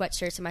wear my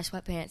sweatshirts and my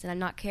sweatpants and I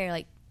not care.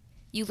 Like,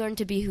 you learn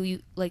to be who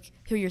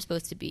you're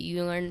supposed to be.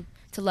 You learn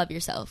to love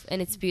yourself,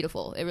 and it's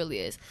beautiful. It really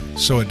is.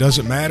 So it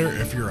doesn't matter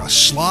if you're a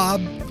slob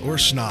or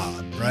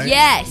snob, right?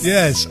 Yes.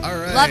 Yes. All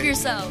right. Love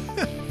yourself.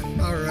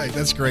 All right.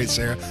 That's great,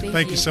 Sarah.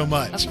 Thank you so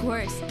much. Of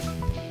course.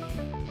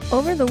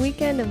 Over the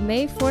weekend of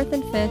May 4th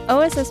and 5th,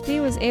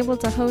 OSSB was able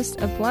to host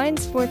a blind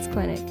sports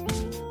clinic.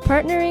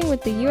 Partnering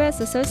with the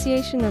U.S.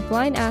 Association of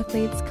Blind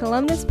Athletes,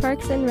 Columbus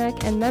Parks and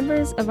Rec, and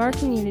members of our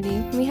community,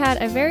 we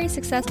had a very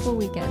successful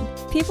weekend.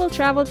 People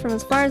traveled from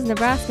as far as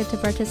Nebraska to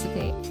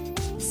participate.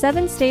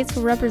 7 states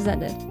were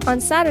represented. On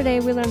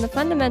Saturday, we learned the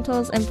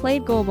fundamentals and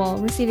played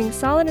goalball, receiving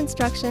solid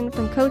instruction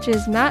from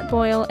coaches Matt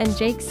Boyle and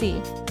Jake C.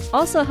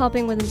 Also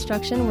helping with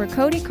instruction were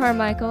Cody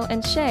Carmichael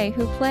and Shay,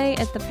 who play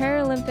at the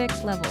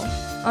Paralympic level.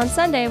 On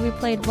Sunday, we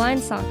played blind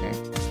soccer.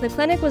 The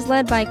clinic was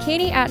led by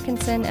Katie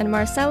Atkinson and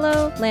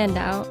Marcelo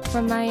Landau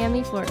from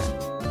Miami, Florida.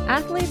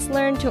 Athletes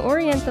learned to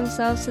orient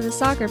themselves to the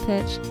soccer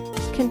pitch,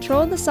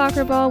 control the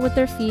soccer ball with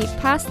their feet,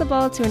 pass the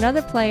ball to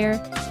another player,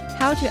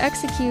 how to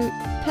execute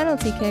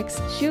penalty kicks,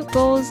 shoot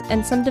goals,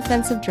 and some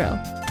defensive drill.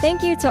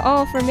 Thank you to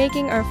all for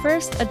making our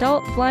first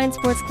adult blind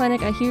sports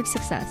clinic a huge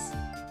success.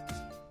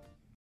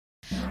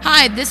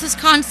 Hi, this is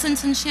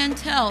Constance and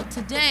Chantel.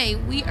 Today,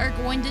 we are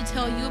going to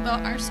tell you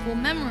about our school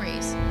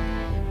memories.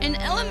 In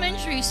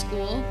elementary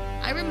school,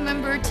 I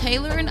remember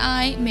Taylor and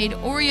I made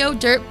Oreo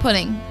dirt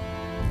pudding.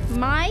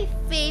 My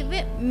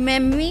favorite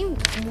memory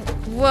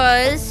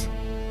was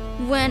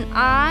when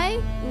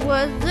I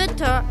was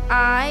little.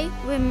 I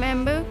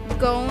remember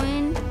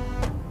going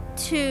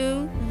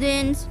to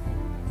Lynn's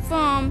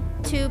farm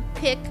to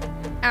pick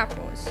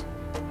apples.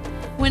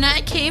 When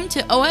I came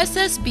to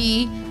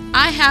OSSB,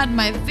 I had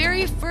my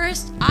very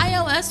first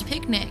ILS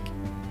picnic.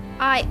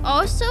 I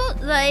also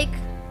like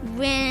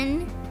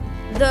when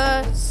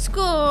the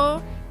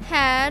school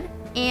had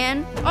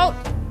an art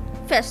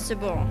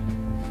festival.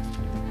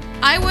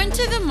 I went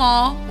to the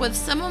mall with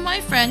some of my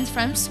friends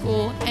from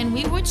school and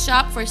we would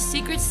shop for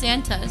Secret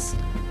Santas.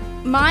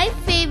 My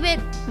favorite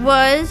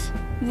was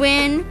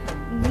when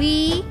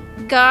we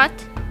got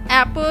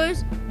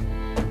apples.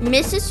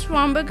 Mrs.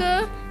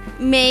 Schwamberger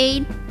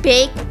made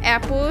baked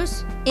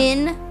apples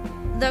in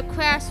the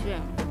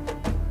classroom.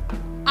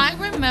 I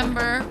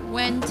remember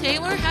when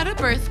Taylor had a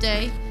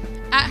birthday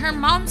at her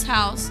mom's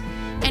house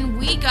and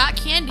we got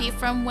candy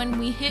from when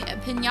we hit a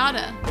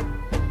piñata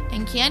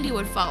and candy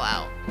would fall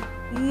out.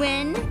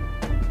 When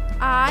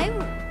I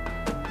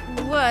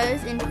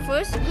was in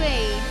first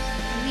grade,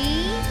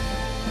 we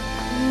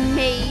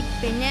made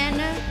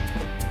banana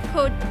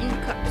pudding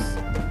cups.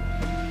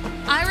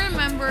 I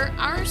remember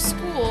our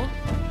school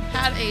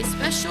had a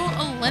Special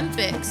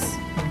Olympics.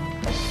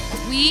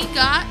 We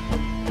got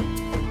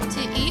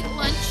to eat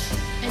lunch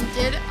and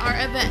did our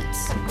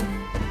events.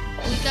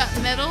 We got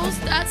medals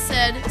that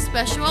said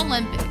Special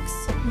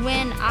Olympics.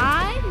 When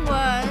I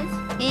was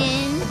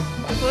in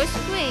first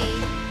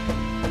grade,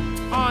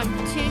 on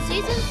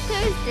Tuesdays and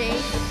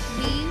Thursdays,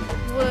 we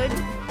would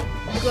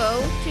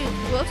go to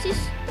grocery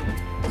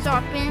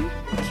shopping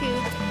to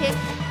pick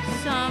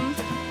some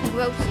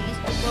groceries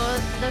for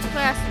the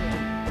classroom.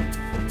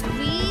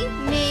 We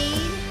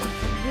made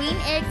green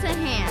eggs and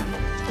ham,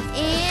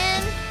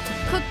 and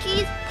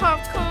cookies,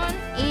 popcorn,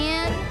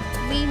 and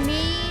we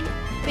made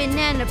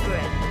banana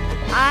bread.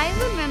 I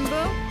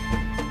remember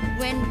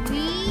when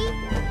we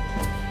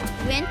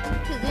went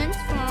to Lynn's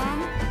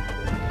farm,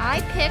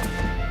 I picked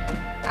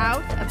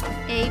out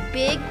a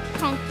big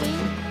pumpkin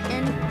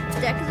and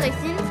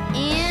decorations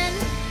and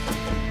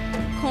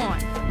corn.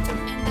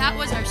 And that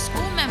was our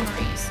school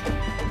memories.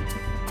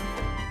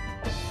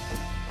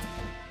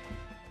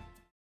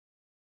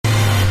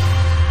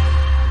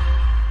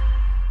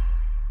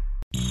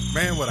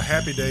 Man, what a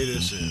happy day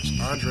this is.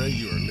 Andre,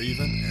 you are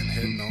leaving and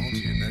heading on to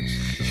your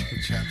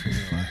next chapter in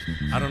your life.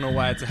 I don't know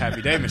why it's a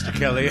happy day, Mr.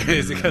 Kelly.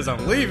 Is it because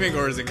I'm leaving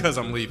or is it because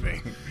I'm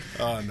leaving?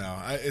 No,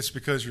 it's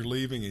because you're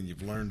leaving and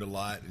you've learned a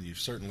lot and you've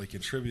certainly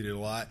contributed a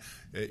lot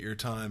at your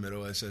time at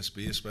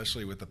OSSB,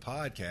 especially with the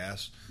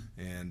podcast.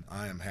 And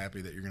I am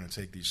happy that you're going to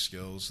take these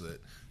skills that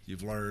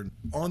you've learned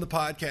on the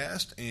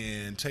podcast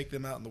and take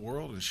them out in the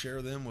world and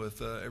share them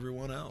with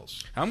everyone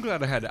else. I'm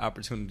glad I had the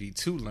opportunity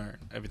to learn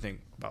everything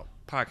about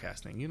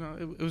podcasting. You know,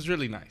 it was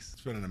really nice.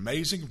 It's been an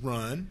amazing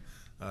run.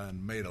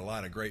 Made a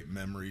lot of great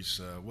memories.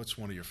 What's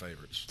one of your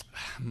favorites?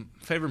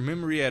 Favorite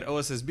memory at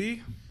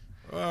OSSB?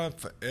 At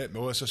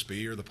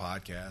OSSB or the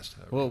podcast.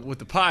 Well, with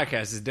the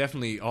podcast, it's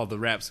definitely all the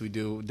raps we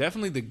do.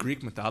 Definitely the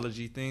Greek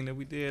mythology thing that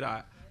we did.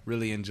 I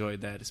really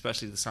enjoyed that,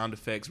 especially the sound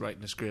effects,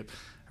 writing the script.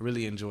 I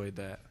really enjoyed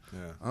that.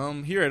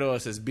 Yeah. Here at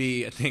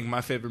OSSB, I think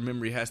my favorite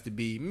memory has to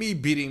be me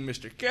beating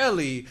Mr.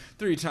 Kelly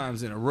 3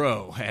 times in a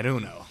row at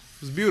Uno.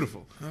 It was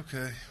beautiful.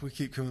 Okay, we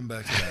keep coming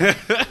back to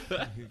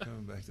that.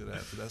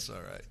 But that's all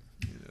right.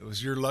 It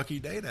was your lucky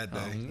day that day.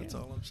 Yeah. That's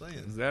all I'm saying.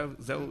 Is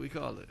that what we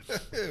call it?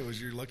 It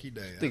was your lucky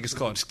day. I think it's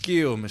called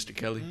skill, Mr.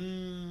 Kelly.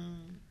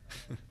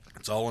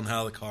 It's all on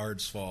how the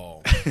cards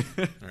fall.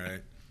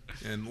 Right?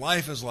 And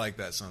life is like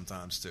that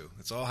sometimes, too.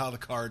 It's all how the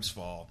cards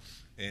fall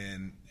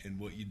and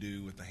what you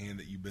do with the hand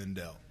that you've been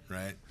dealt,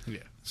 right?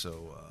 Yeah.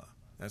 So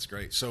that's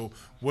great. So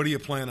what do you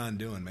plan on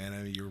doing, man? I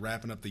mean, you're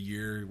wrapping up the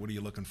year. What are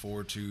you looking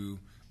forward to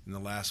in the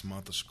last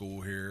month of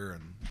school here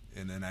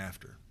and then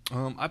after?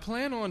 I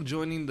plan on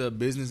joining the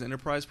business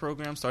enterprise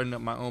program, starting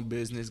up my own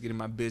business, getting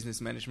my business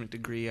management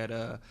degree at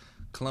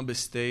Columbus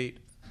State.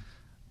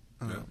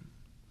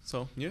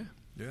 So, yeah.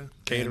 Yeah.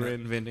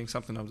 Catering, vending,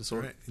 something of the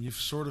sort. Right. And you've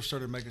sort of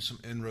started making some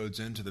inroads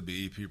into the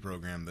BEP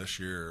program this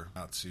year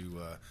out to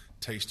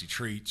Tasty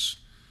Treats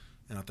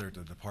out there at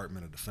the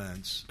Department of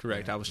Defense.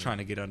 Correct. I was trying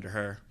to get under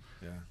her.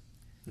 Yeah.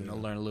 You know,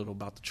 learn a little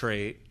about the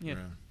trade. Yeah.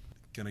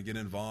 Going to get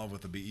involved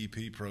with the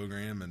BEP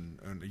program, and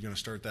are you going to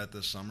start that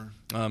this summer?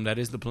 That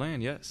is the plan,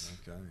 yes.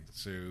 Okay,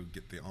 so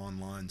get the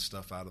online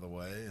stuff out of the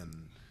way,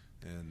 and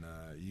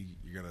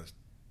you're going to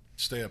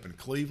stay up in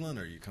Cleveland,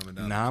 or are you coming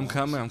down? No, I'm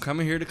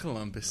coming here to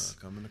Columbus.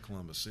 Coming to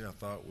Columbus. See, I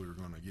thought we were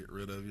going to get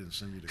rid of you and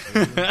send you to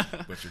Cleveland,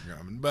 but you're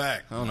coming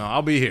back. Oh no,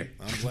 I'll be here.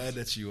 I'm glad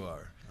that you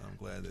are.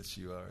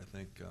 I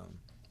think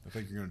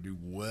you're going to do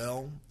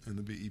well in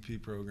the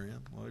BEP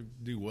program. Well, you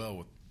do well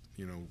with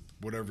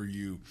whatever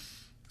you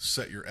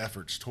set your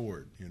efforts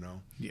toward,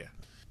 Yeah.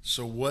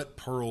 So what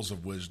pearls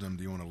of wisdom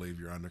do you want to leave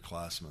your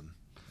underclassmen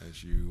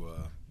as you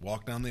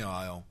walk down the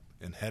aisle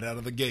and head out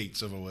of the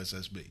gates of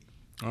OSSB?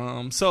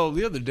 So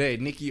the other day,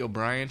 Nikki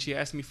O'Brien, she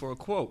asked me for a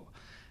quote.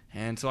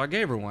 And so I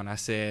gave her one. I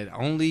said,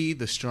 "Only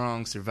the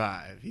strong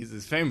survive." He's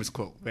his famous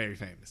quote, very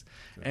famous.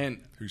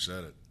 And who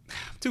said it?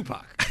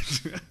 Tupac.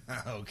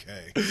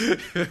 Okay.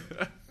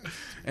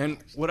 And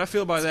what I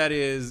feel by that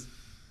is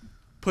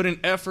put in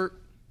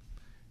effort,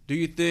 do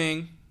your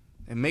thing,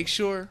 and make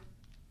sure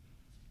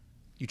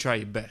you try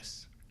your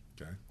best.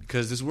 Okay.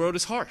 Because this world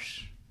is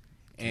harsh.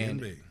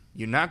 And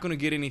you're not going to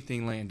get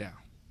anything laying down.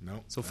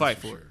 Nope. So fight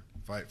for it.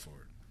 Fight for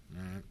it.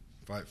 All right.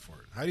 Fight for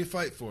it. How do you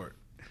fight for it?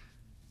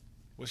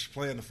 What's your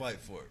plan to fight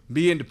for it?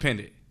 Be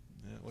independent.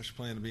 Yeah. What's your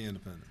plan to be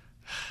independent?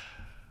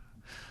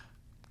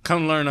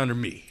 Come learn under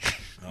me.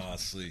 Oh, I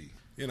see.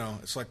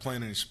 It's like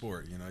playing any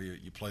sport.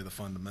 You play the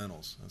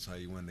fundamentals. That's how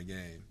you win the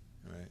game,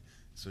 right?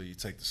 So you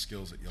take the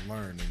skills that you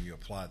learn and you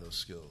apply those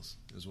skills,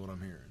 is what I'm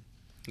hearing.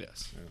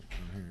 Yes. Yeah,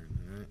 I'm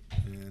hearing.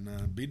 Right?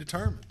 And be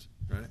determined,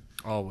 right?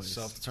 Always.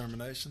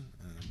 Self-determination,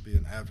 and be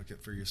an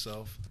advocate for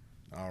yourself.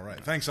 All right.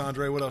 Thanks,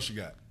 Andre. What else you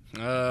got?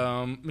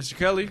 Mr.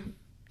 Kelly,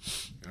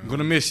 I'm going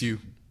to miss you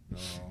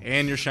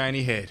and your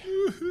shiny head.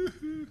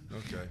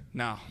 Okay.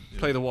 Now,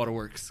 play the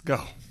waterworks.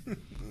 Go.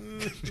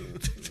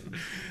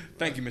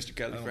 Thank you, Mr.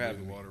 Kelly, for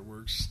having the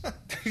waterworks.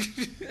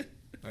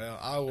 Well,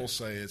 I will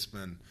say it's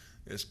been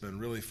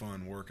really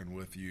fun working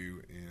with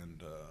you,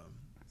 and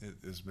it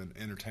has been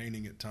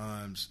entertaining at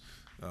times.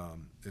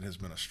 It has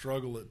been a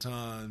struggle at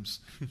times,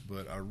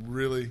 but I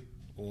really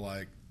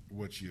like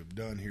what you've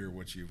done here,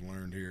 what you've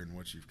learned here, and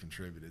what you've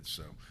contributed.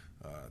 So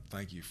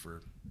thank you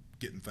for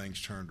getting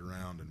things turned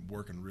around and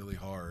working really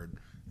hard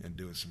and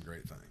doing some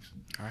great things.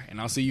 All right, and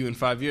I'll see you in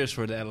 5 years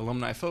for that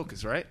alumni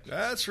focus, right?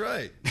 That's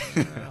right.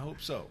 I hope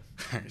so.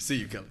 All right, see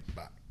you, Kelly.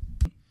 Bye.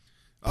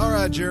 All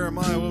right,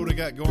 Jeremiah, what we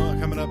got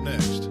coming up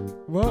next?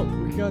 Well,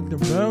 we got the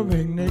braille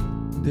picnic.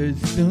 The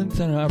students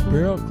in our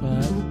braille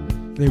class,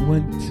 they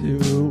went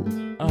to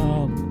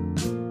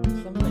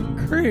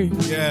something creek.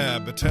 Yeah,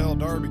 Battelle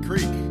Darby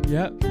Creek.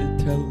 Yep,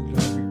 Battelle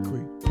Darby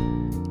Creek.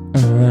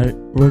 All right,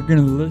 we're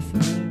gonna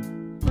listen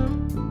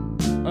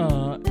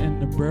in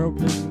the braille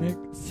picnic.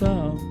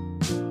 So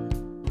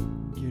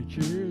get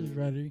your ears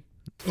ready.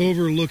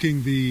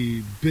 Overlooking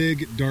the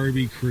big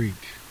Darby Creek.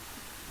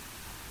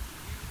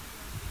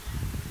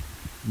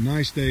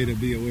 Nice day to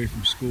be away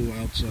from school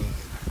outside.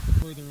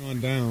 Further on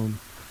down.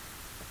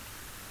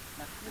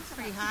 It's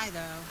pretty high,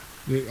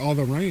 though. All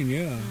the rain,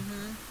 yeah.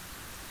 Mm-hmm.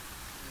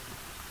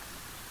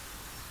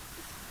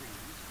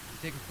 You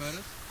taking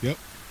photos? Yep.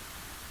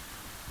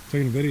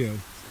 Taking a video.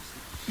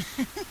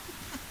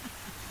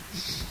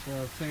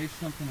 So say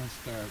something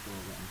hysterical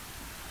then.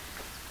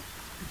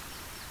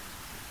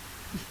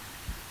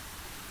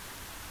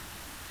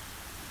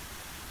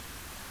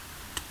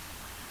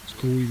 It's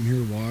cool, you can hear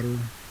the water.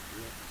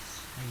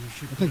 You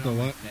should I think put it on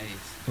my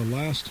face. the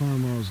last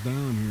time I was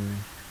down here,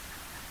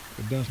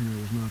 it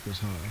definitely was not this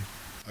high.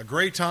 A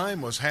great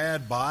time was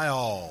had by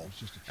all.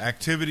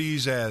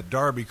 Activities at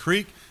Darby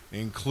Creek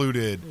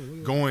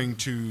included going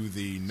to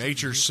the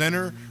Nature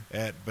Center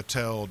at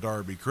Battelle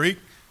Darby Creek,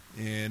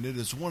 and it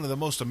is one of the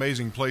most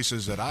amazing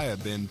places that I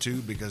have been to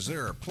because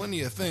there are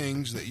plenty of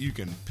things that you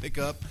can pick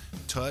up,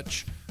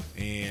 touch,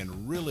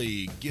 and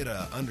really get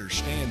an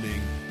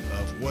understanding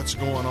of what's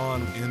going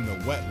on in the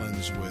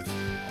wetlands with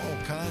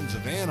all kinds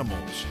of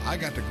animals. I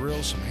got to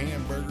grill some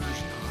hamburgers and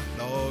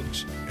hot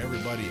dogs.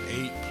 Everybody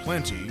ate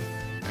plenty.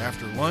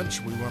 After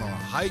lunch, we went on a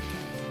hike,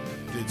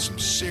 did some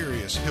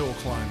serious hill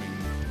climbing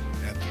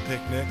at the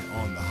picnic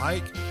on the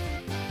hike,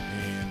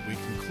 and we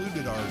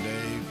concluded our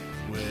day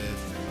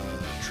with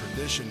a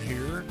tradition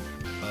here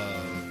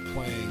of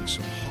playing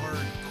some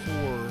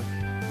hardcore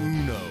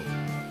Uno.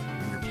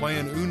 When you're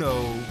playing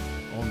Uno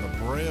on the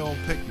Braille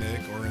picnic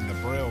or in the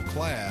Braille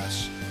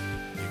class,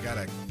 you got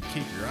to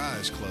keep your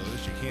eyes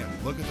closed. You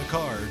can't look at the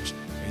cards,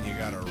 and you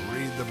got to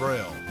read the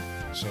Braille.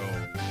 So,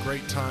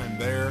 great time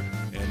there.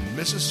 And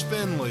Mrs.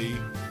 Finley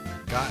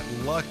got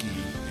lucky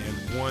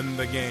and won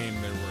the game.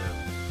 There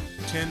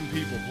were 10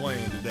 people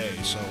playing today.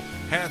 So,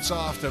 hats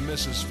off to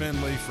Mrs.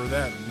 Finley for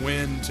that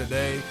win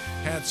today.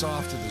 Hats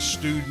off to the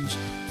students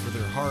for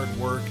their hard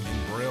work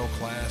in Braille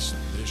class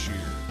this year.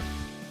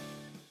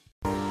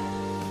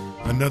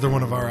 Another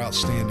one of our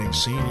outstanding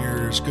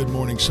seniors. Good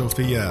morning,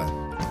 Sophia.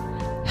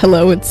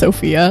 Hello, it's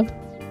Sophia.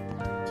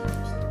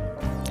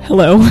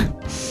 Hello,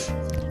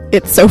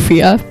 it's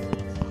Sophia.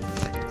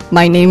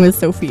 My name is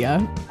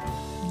Sophia.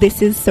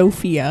 This is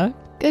Sophia.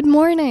 Good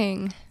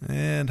morning.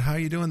 And how are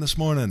you doing this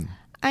morning?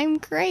 I'm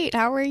great.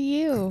 How are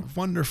you?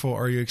 Wonderful.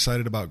 Are you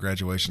excited about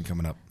graduation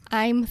coming up?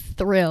 I'm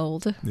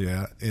thrilled.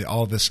 Yeah.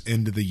 All this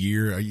end of the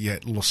year. Are you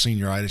at a little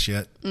senioritis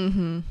yet?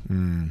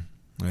 Mm-hmm.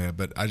 Yeah,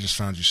 but I just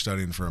found you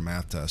studying for a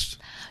math test.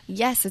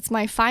 Yes, it's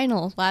my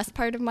final. Last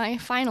part of my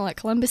final at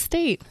Columbus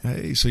State.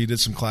 Hey, so you did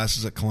some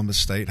classes at Columbus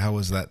State. How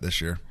was that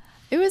this year?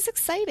 It was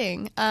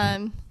exciting.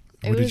 What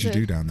did you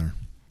do down there?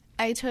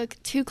 I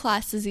took 2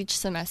 classes each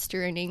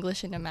semester in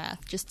English and in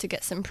math just to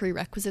get some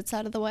prerequisites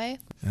out of the way.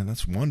 Yeah,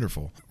 that's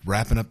wonderful.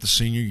 Wrapping up the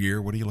senior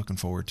year, what are you looking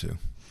forward to?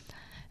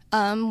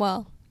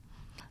 Well,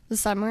 the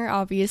summer,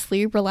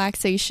 obviously,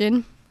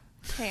 relaxation,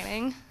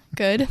 tanning,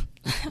 good.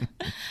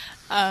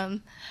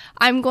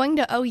 I'm going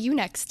to OU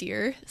next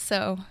year,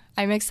 so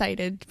I'm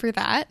excited for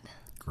that.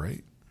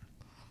 Great.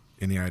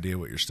 Any idea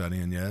what you're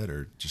studying yet,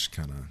 or just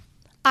kind of?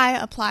 I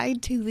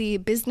applied to the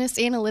business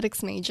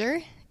analytics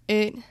major.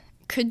 It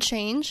could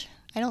change.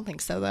 I don't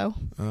think so, though.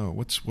 Oh,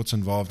 what's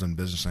involved in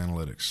business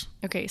analytics?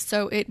 Okay,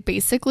 so it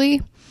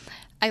basically,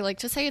 I like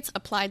to say it's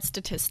applied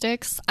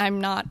statistics. I'm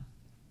not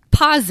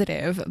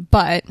positive,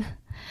 but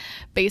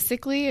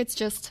basically it's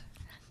just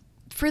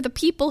for the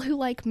people who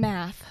like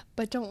math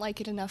but don't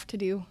like it enough to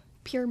do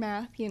pure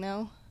math, you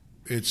know.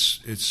 It's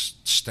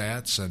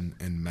stats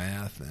and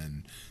math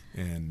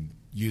and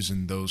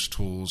using those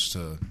tools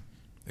to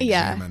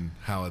examine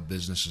how a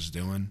business is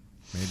doing,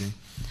 maybe.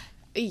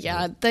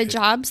 Yeah, the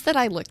jobs that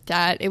I looked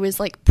at, it was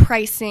like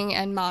pricing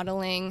and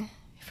modeling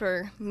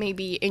for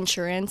maybe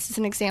insurance as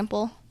an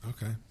example.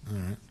 Okay, all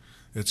right.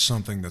 It's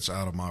something that's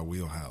out of my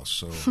wheelhouse,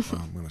 so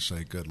I'm going to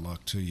say good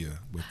luck to you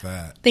with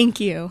that. Thank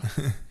you.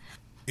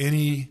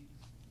 Any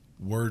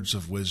words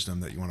of wisdom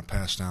that you want to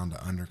pass down to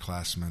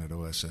underclassmen at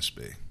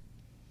OSSB?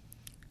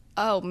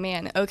 Oh,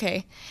 man,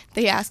 okay.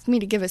 They asked me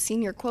to give a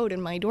senior quote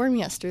in my dorm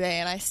yesterday,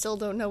 and I still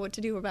don't know what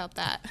to do about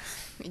that.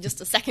 Give me just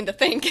a second to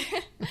think.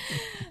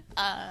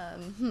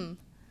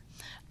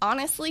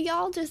 Honestly,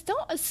 y'all, just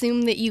don't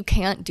assume that you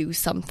can't do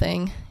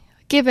something.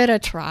 Give it a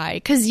try,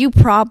 because you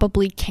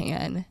probably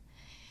can.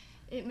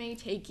 It may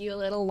take you a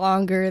little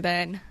longer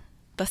than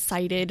the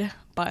sighted,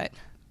 but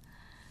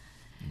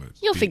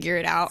You'll figure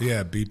it out.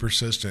 Yeah, be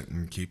persistent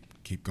and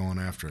keep going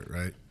after it,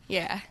 right?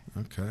 Yeah.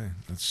 Okay,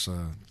 that's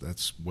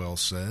well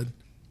said.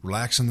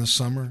 Relaxing this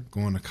summer,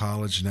 going to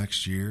college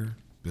next year,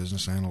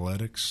 business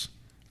analytics.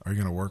 Are you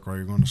going to work while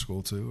you're going to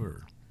school too,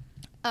 or?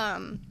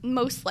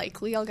 Most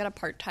likely I'll get a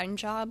part-time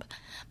job.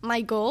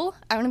 My goal,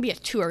 I want to be a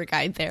tour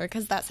guide there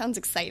because that sounds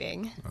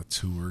exciting. A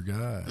tour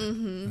guide.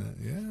 Mm-hmm.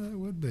 Yeah, it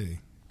would be.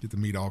 Get to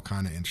meet all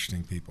kind of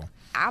interesting people.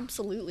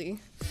 Absolutely.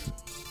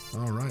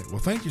 All right. Well,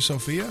 thank you,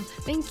 Sophia.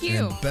 Thank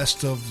you. And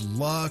best of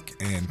luck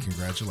and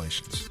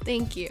congratulations.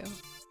 Thank you.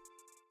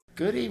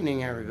 Good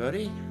evening,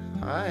 everybody.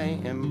 I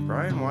am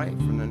Brian White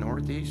from the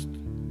Northeast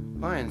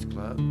Lions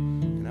Club,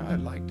 and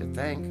I'd like to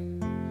thank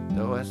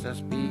the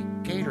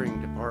OSSB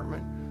catering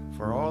department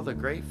for all the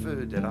great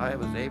food that I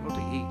was able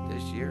to eat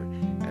this year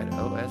at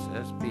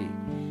OSSB.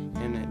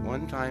 And at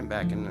one time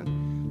back in a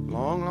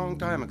long, long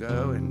time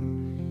ago,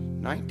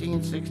 in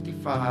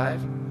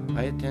 1965,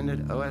 I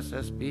attended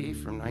OSSB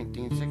from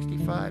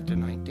 1965 to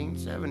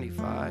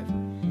 1975,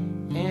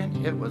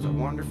 and it was a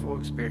wonderful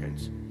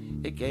experience.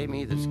 It gave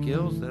me the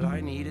skills that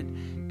I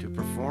needed to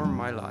perform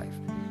my life.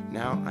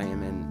 Now I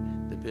am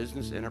in the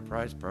Business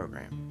Enterprise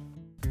Program.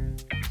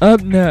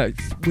 Up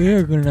next, we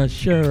are going to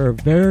share a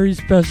very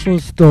special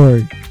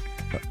story.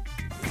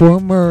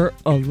 Former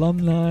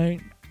alumni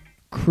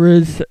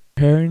Chris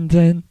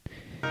Harington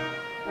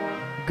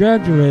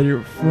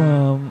graduated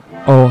from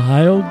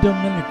Ohio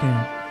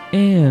Dominican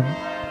and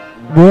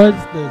was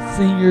the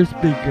senior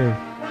speaker.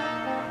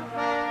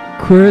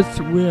 Chris,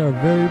 we are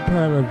very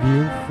proud of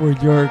you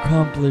for your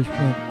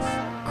accomplishments.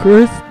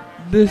 Chris,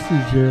 this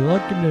is your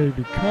lucky day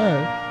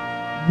because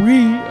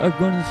we are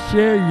going to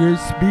share your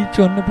speech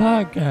on the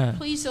podcast.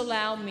 Please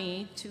allow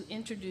me to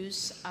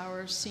introduce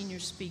our senior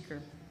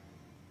speaker,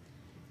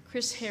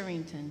 Chris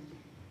Harington.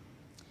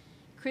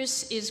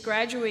 Chris is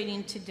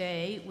graduating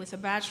today with a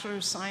Bachelor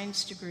of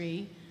Science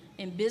degree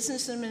in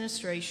Business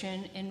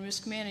Administration and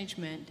Risk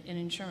Management in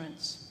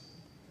Insurance.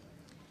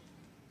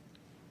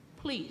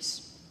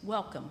 Please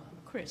welcome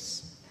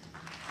Chris.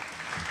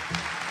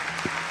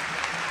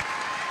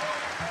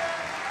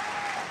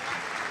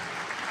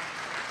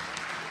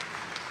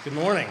 Good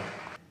morning,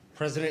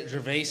 President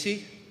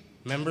Gervaisi,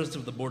 members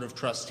of the Board of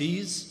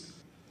Trustees,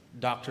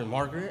 Dr.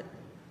 Margaret,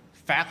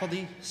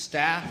 faculty,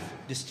 staff,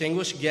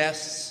 distinguished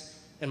guests,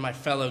 and my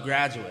fellow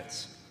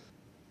graduates.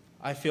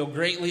 I feel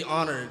greatly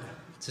honored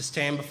to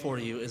stand before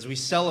you as we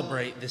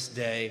celebrate this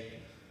day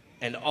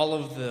and all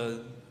of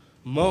the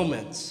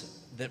moments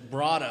that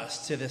brought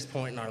us to this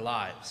point in our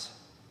lives.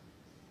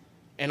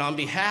 And on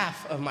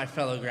behalf of my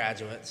fellow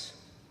graduates,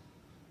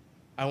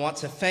 I want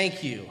to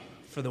thank you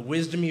for the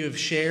wisdom you have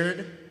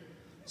shared,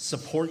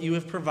 support you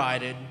have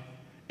provided,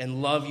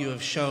 and love you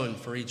have shown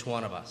for each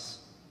one of us.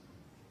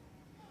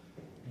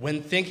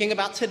 When thinking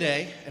about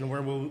today and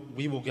where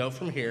we will go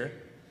from here,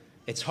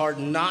 it's hard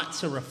not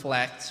to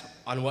reflect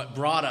on what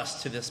brought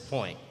us to this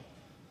point.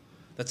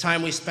 The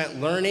time we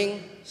spent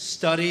learning,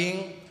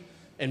 studying,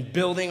 and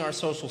building our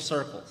social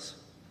circles.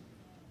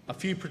 A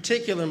few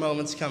particular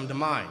moments come to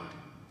mind.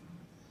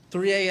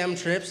 3 a.m.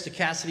 trips to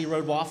Cassidy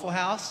Road Waffle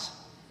House.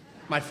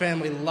 My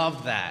family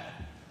loved that.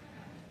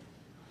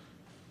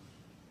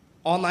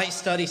 All-night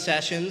study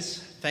sessions,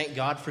 thank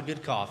God for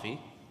good coffee,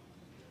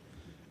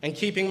 and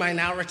keeping my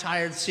now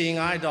retired seeing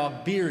eye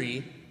dog,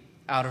 Beery,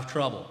 out of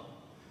trouble.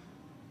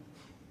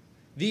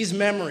 These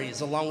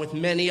memories, along with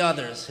many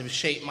others, have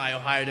shaped my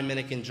Ohio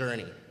Dominican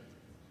journey.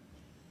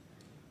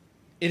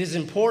 It is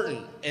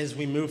important as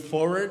we move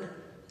forward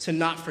to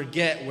not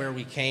forget where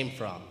we came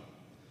from.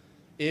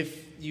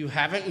 If you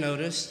haven't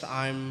noticed,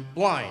 I'm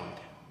blind.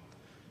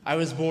 I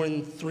was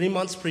born 3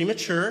 months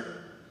premature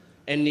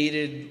and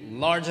needed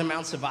large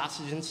amounts of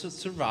oxygen to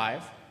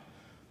survive,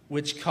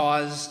 which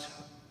caused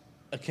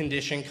a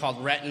condition called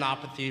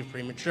retinopathy of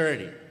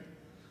prematurity.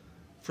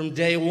 From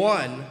day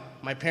one,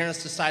 my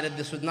parents decided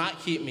this would not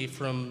keep me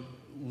from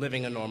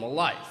living a normal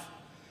life.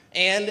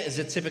 And as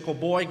a typical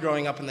boy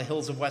growing up in the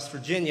hills of West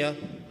Virginia,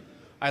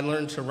 I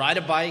learned to ride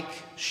a bike,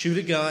 shoot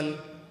a gun,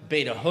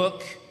 bait a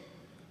hook,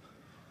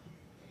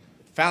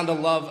 found a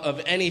love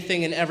of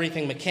anything and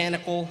everything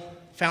mechanical,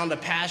 found a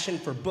passion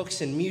for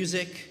books and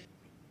music,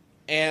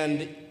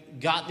 and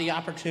got the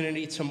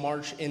opportunity to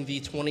march in the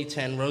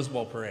 2010 Rose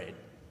Bowl Parade.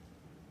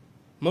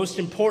 Most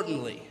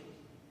importantly,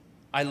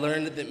 I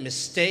learned that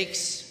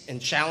mistakes and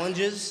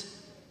challenges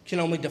can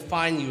only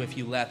define you if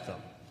you let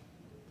them.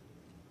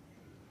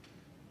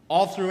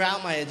 All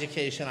throughout my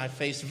education, I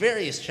faced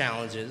various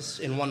challenges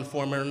in one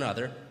form or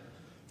another,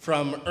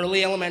 from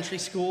early elementary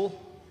school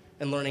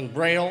and learning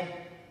braille,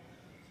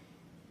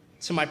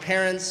 to my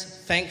parents,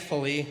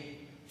 thankfully,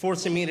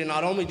 forcing me to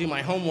not only do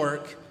my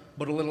homework,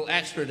 but a little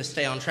extra to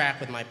stay on track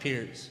with my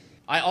peers.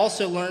 I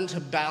also learned to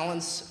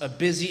balance a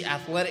busy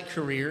athletic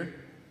career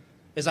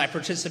as I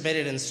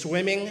participated in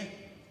swimming,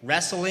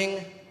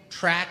 wrestling,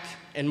 track,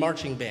 and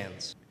marching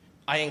bands.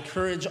 I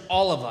encourage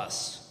all of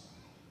us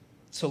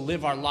to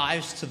live our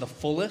lives to the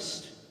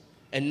fullest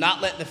and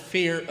not let the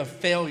fear of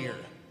failure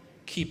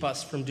keep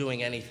us from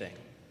doing anything.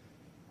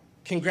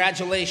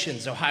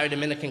 Congratulations, Ohio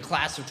Dominican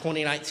class of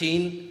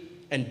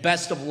 2019, and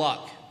best of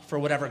luck for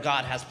whatever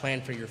God has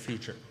planned for your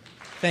future.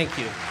 Thank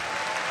you.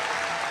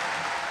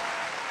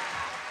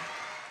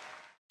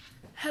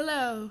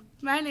 Hello,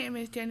 my name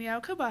is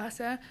Danielle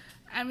Cabasa.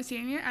 I'm a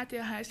senior at the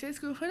Ohio State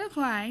School for the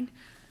Blind.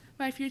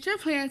 My future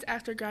plans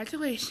after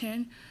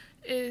graduation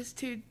is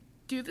to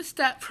do the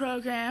STEP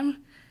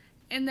program,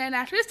 and then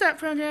after the STEP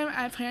program,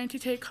 I plan to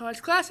take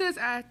college classes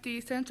at the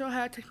Central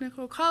Ohio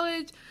Technical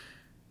College,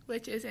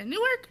 which is in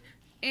Newark,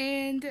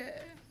 and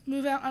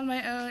move out on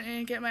my own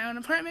and get my own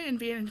apartment and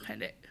be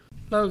independent.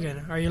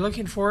 Logan, are you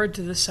looking forward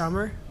to the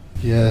summer?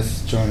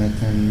 Yes,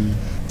 Jonathan,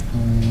 I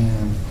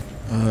am.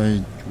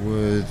 I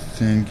was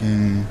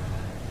thinking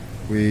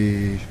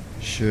we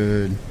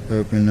should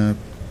open up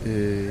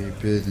a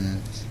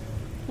business.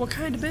 What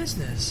kind of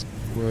business?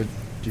 What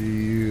do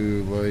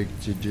you like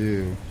to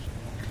do?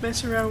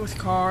 Mess around with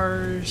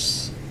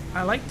cars.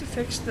 I like to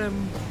fix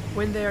them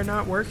when they are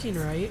not working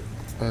right.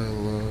 I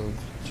love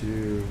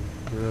to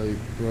write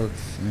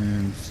books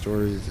and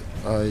stories.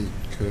 I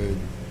could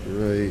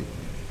write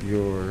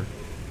your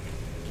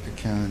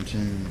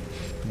accountant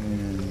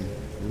and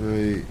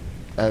write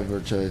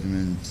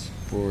advertisements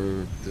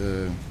for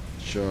the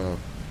shop.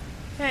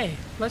 Hey,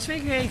 let's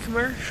make a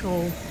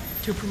commercial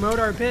to promote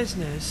our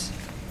business.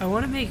 I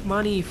want to make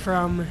money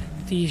from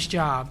these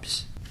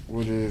jobs.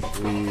 What if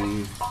we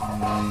name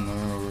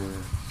our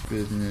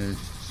business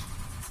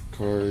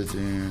Cars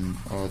and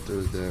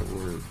Authors at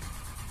Work?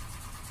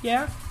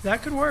 Yeah,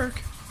 that could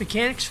work.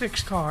 Mechanics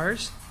fix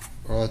cars.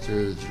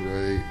 Authors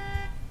write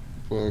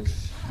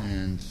books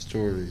and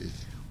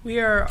stories. We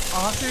are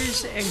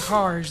authors and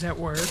cars at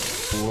work.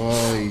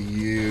 While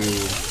you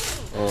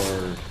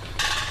are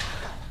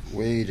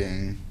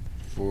waiting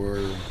for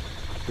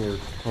your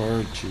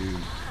car to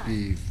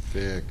be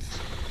fixed,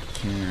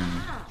 can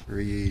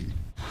read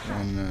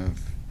one of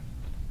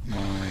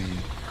my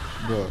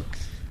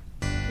books.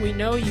 We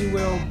know you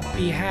will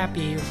be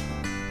happy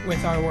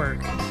with our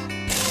work.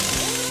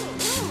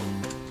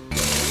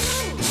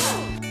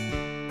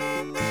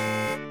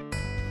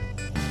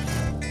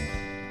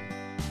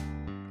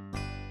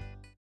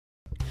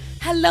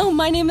 Hello,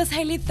 my name is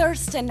Haley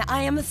Thurston.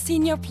 I am a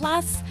senior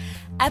plus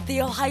at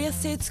the Ohio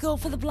State School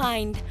for the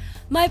Blind.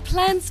 My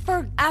plans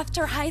for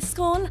after high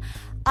school,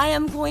 I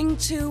am going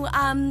to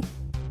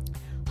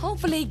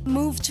hopefully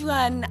move to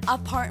an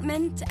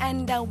apartment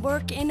and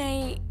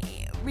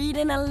read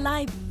in a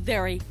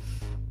library.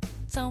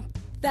 So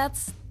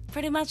that's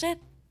pretty much it.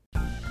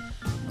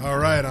 All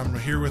right, I'm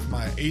here with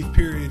my 8th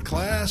period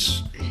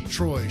class,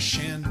 Troy,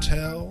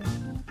 Chantel,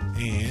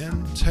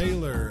 and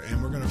Taylor,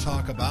 and we're going to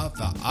talk about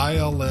the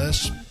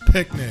ILS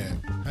picnic.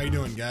 How you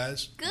doing,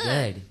 guys?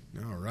 Good.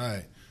 All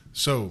right.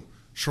 So,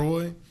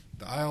 Troy,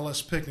 the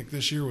ILS picnic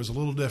this year was a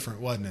little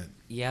different, wasn't it?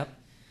 Yep.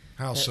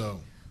 How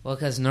so? Well,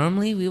 because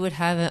normally we would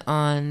have it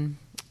on,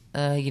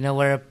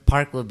 where a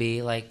park would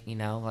be, like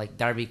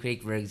Darby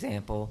Creek, for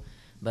example.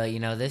 But,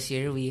 this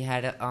year we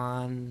had it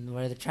on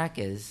where the track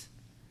is.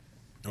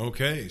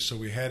 Okay, so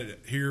we had it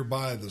here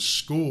by the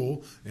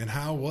school, and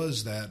how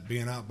was that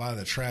being out by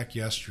the track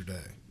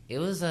yesterday? It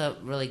was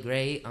really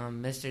great.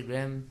 Mr.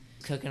 Grimm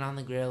cooking on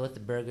the grill with the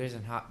burgers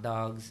and hot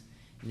dogs,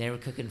 and they were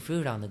cooking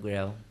food on the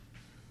grill.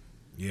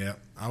 Yeah,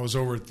 I was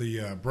over at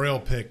the Braille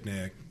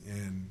picnic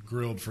and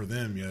grilled for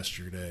them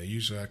yesterday.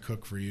 Usually I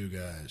cook for you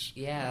guys.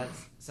 Yeah,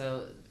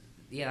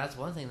 that's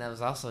one thing that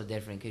was also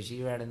different, because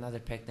you were at another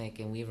picnic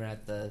and we were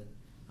at the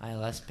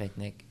ILS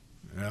picnic.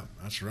 Yeah,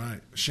 that's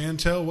right.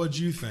 Chantel, what'd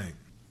you think?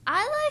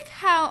 I like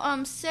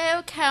how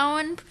Sarah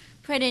Cowan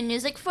played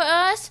music for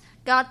us.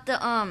 Got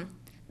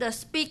the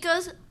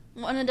speakers,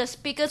 one of the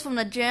speakers from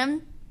the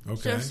gym.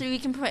 Okay.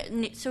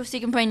 So she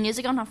can play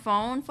music on her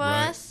phone for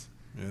us.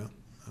 Yeah.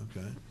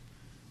 Okay.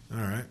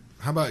 All right.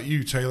 How about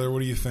you, Taylor? What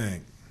do you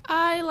think?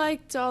 I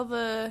liked all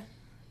the,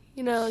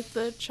 like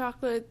the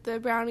chocolate, the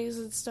brownies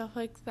and stuff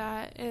like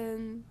that,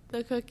 and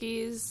the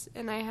cookies,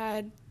 and I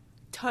had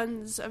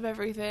tons of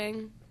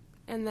everything.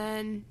 And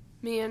then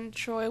me and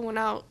Troy went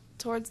out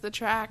towards the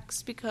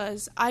tracks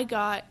because I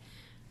got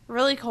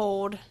really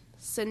cold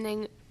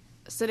sitting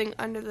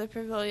under the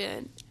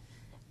pavilion,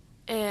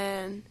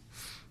 and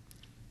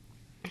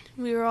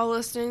we were all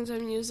listening to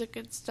music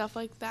and stuff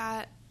like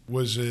that.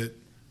 Was it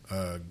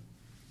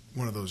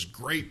one of those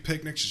great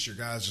picnics? It's your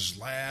guys'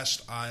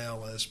 last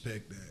ILS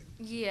picnic.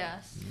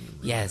 Yes. Right.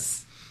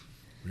 Yes.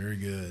 Very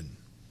good.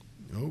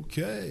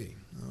 Okay.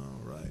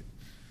 All right.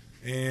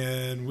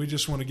 And we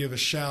just want to give a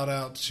shout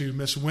out to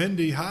Miss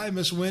Wendy. Hi,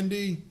 Miss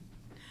Wendy.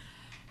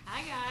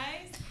 Hi,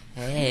 guys.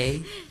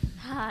 Hey.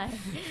 Hi.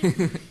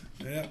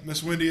 Yeah,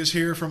 Miss Wendy is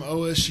here from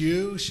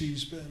OSU.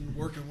 She's been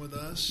working with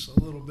us a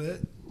little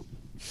bit,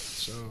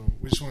 so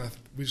we just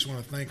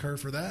want to thank her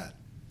for that.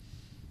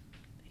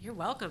 You're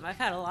welcome. I've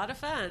had a lot of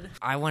fun.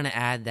 I want to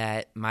add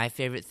that my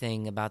favorite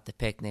thing about the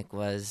picnic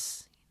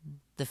was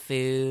the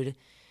food,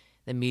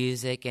 the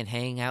music, and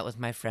hanging out with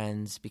my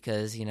friends,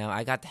 because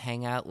I got to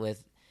hang out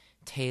with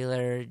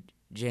Taylor,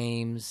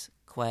 James,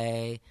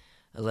 Quay,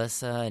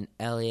 Alyssa, and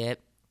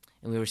Elliot.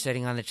 And we were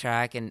sitting on the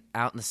track and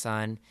out in the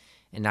sun,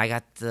 and I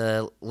got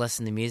to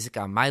listen to music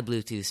on my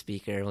Bluetooth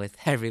speaker with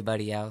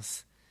everybody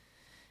else.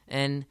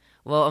 And,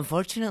 well,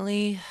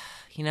 unfortunately,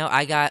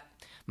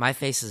 my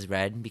face is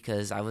red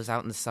because I was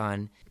out in the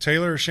sun.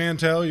 Taylor or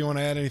Chantel, you want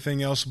to add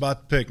anything else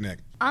about the picnic?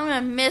 I'm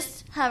gonna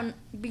miss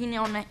being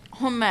on the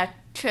home ec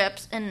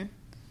trips and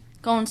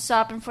going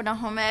shopping for the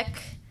home ec.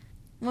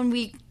 When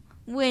we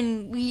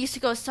used to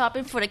go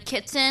shopping for the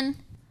kitchen,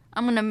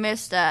 I'm gonna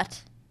miss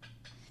that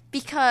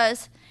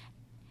because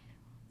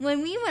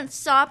when we went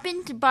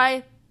shopping to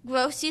buy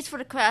groceries for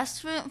the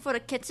classroom for the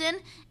kitchen,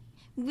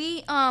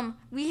 we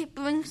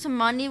bring some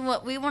money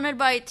what we wanted to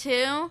buy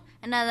too,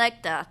 and I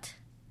like that.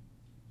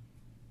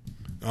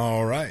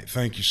 All right,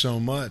 thank you so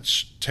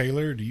much.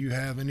 Taylor, do you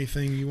have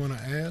anything you want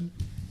to add?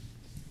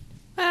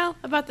 Well,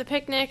 about the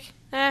picnic,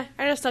 I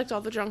just liked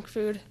all the junk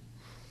food.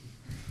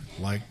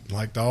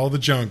 Liked all the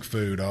junk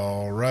food.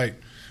 All right.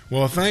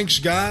 Well, thanks,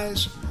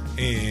 guys,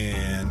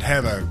 and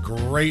have a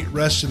great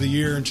rest of the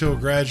year until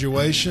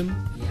graduation.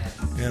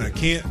 Yes. And I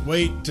can't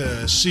wait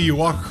to see you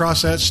walk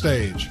across that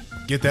stage.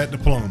 Get that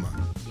diploma.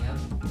 Yep.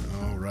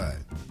 All right.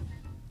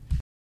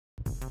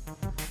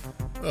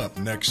 Up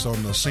next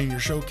on the Senior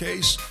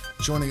Showcase,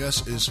 joining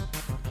us is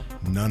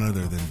none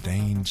other than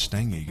Dane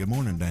Stange. Good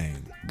morning,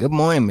 Dane. Good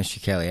morning,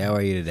 Mr. Kelly. How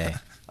are you today?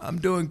 I'm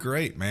doing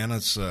great, man.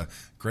 It's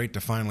great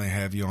to finally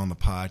have you on the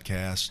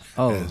podcast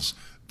Oh. as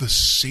the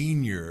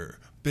senior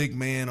big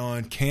man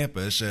on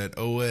campus at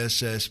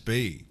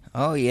OSSB.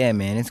 Oh, yeah,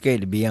 man. It's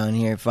great to be on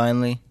here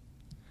finally.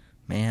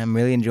 Man, I'm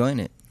really enjoying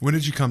it. When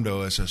did you come to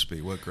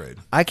OSSB? What grade?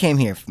 I came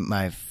here for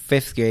my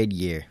 5th grade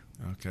year.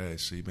 Okay,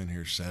 so you've been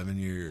here 7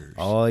 years.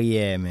 Oh,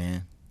 yeah,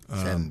 man.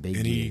 7 big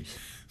any years.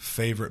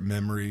 favorite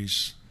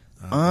memories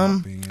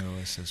being at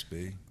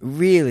OSSB?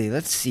 Really,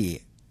 let's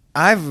see.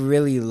 I've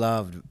really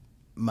loved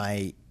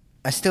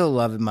I still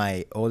love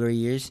my older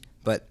years,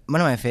 but one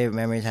of my favorite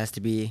memories has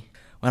to be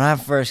when I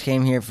first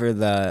came here for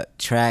the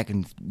track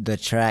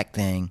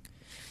thing.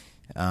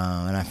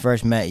 When I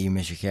first met you,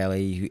 Mr.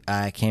 Kelly,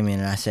 I came in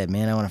and I said,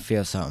 man, I want to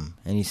feel something.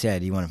 And you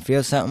said, you want to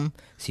feel something?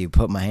 So you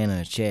put my hand on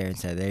a chair and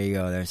said, there you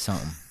go, there's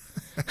something.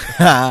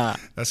 That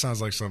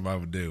sounds like something I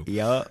would do.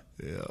 Yup.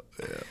 Yeah.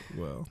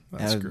 Well,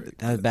 that's great.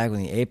 That was back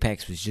when the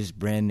Apex was just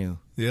brand new.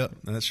 Yep,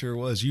 that sure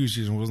was. You was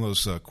using one of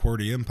those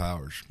QWERTY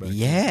Empowers. Back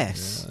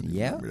Yes. then.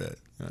 Yeah. Remember that.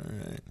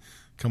 All right.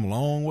 Come a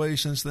long way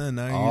since then.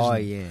 Now Oh, now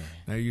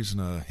you're using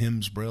a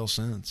HIMS Braille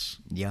Sense.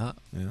 Yeah.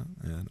 Yeah,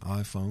 and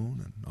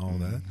iPhone and all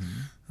Mhm.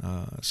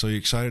 that. So you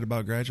excited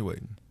about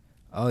graduating?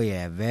 Oh,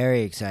 yeah,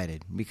 very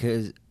excited.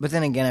 But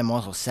then again, I'm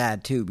also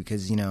sad, too,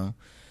 because,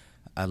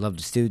 I love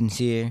the students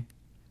here.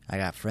 I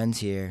got friends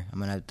here. I'm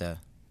going to have to,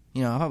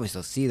 I'll probably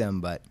still see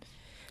them, but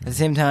at the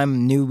same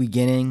time, new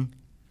beginning,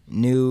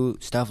 new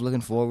stuff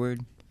looking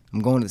forward. I'm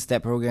going to the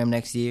STEP program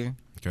next year.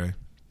 Okay.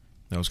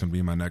 That was going to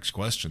be my next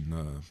question.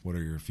 What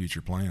are your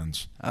future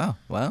plans? Oh,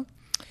 well,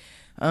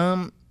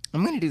 I'm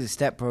going to do the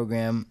STEP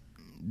program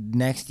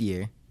next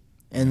year,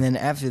 and then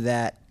after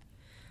that,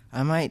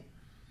 I might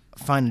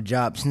find a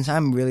job. Since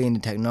I'm really into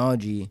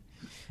technology,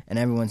 and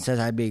everyone says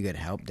I'd be a good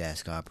help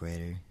desk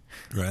operator.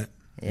 Right.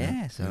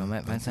 Yeah, so I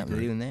might find something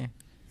to do in there.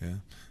 Yeah.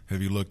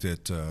 Have you looked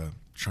at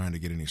trying to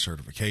get any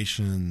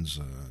certifications,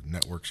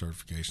 network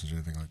certifications, or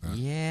anything like that?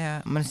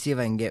 Yeah, I'm going to see if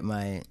I can get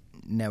my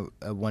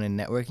one in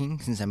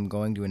networking, since I'm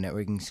going to a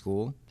networking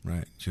school.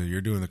 Right. So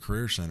you're doing the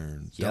Career Center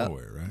in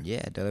Delaware, right?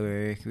 Yeah,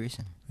 Delaware Career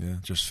Center. Yeah,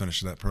 just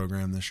finished that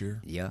program this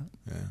year? Yeah.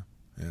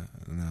 Yeah.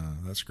 No,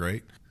 that's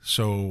great.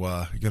 So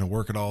you're going to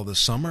work it all this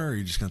summer, or are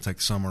you just going to take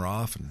the summer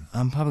off?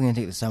 I'm probably going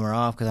to take the summer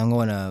off because I'm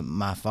going to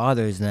my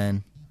father's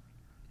then.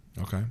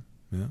 Okay.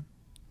 Yeah.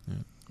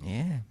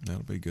 Yeah.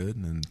 That'll be good.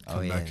 And then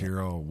come back here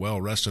all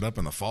well rested up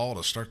in the fall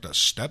to start the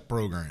STEP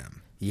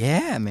program.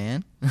 Yeah,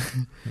 man.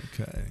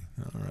 Okay.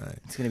 All right.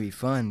 It's going to be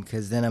fun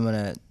because then I'm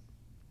going to,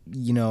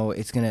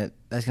 that's going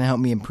to help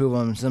me improve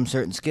on some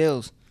certain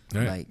skills.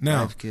 Right. Like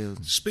now, life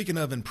skills. Speaking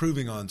of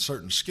improving on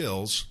certain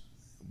skills,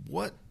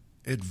 what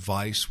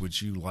advice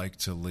would you like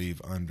to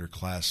leave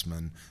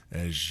underclassmen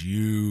as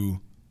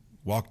you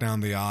walk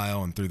down the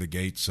aisle and through the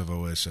gates of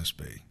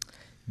OSSB?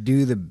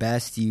 Do the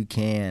best you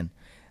can.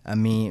 I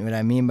mean, what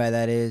I mean by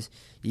that is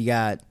you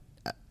got,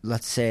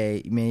 let's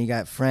say, you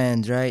got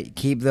friends, right?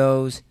 Keep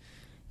those.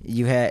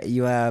 You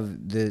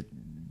have the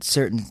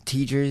certain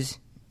teachers.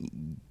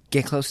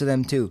 Get close to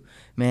them too,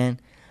 man.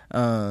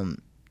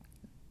 And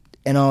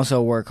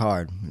also work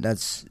hard.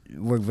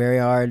 Work very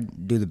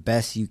hard. Do the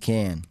best you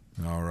can.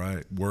 All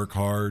right. Work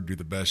hard. Do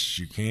the best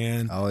you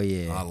can. Oh,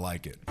 yeah. I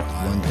like it.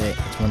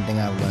 It's one thing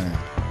I've learned.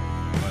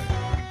 All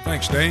right.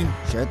 Thanks, Dane.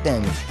 Sure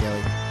thing, Mr.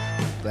 Kelly.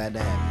 Glad to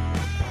have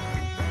you.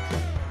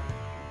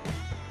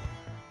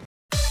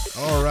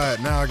 All right,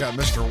 now I got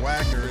Mr.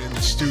 Wagner in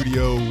the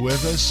studio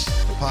with us,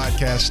 the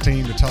podcast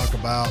team, to talk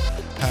about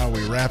how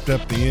we wrapped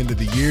up the end of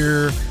the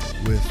year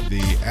with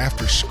the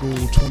after-school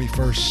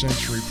 21st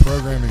century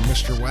programming.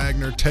 Mr.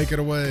 Wagner, take it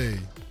away.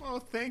 Well,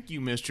 thank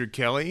you, Mr.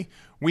 Kelly.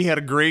 We had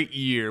a great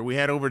year. We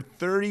had over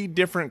 30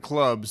 different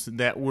clubs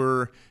that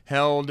were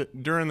held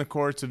during the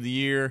course of the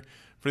year,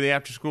 for the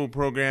after-school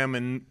program,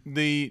 and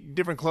the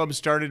different clubs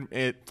started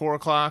at 4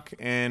 o'clock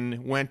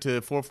and went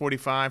to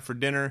 4:45 for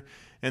dinner,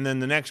 and then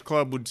the next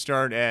club would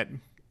start at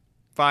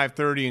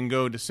 5:30 and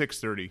go to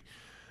 6:30.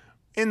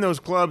 In those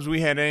clubs,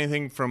 we had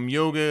anything from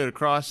yoga to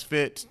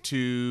CrossFit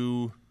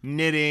to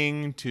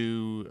knitting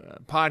to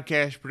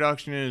podcast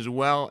production, as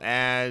well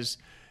as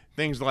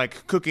things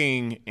like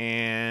cooking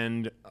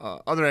and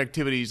other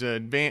activities,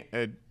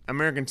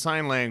 American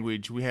Sign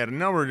Language. We had a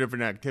number of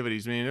different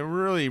activities. I mean, it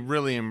really,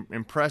 really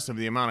impressive,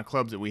 the amount of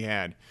clubs that we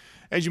had.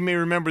 As you may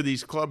remember,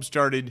 these clubs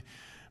started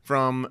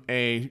from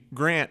a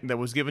grant that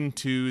was given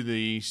to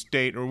the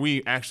state, or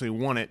we actually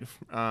won it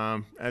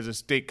as a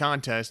state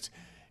contest,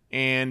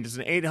 and it's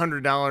an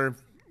 $800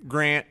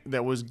 grant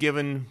that was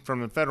given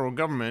from the federal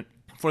government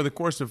for the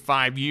course of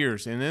 5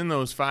 years. And in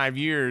those 5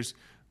 years,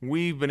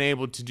 we've been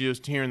able to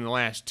just, here in the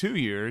last 2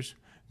 years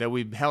that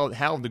we've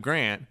held the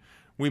grant,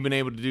 we've been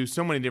able to do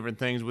so many different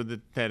things with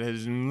it that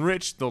has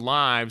enriched the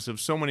lives of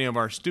so many of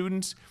our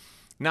students,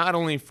 not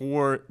only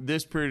for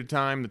this period of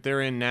time that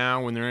they're in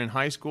now when they're in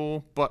high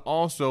school, but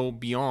also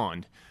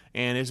beyond.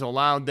 And it's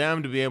allowed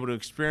them to be able to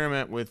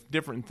experiment with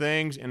different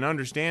things and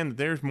understand that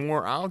there's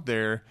more out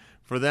there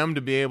for them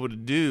to be able to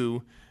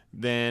do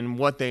than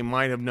what they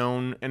might have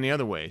known any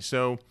other way.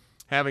 So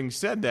having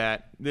said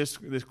that, this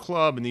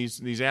club and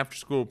these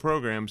after-school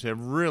programs have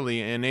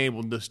really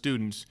enabled the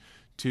students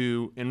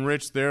to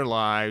enrich their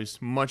lives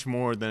much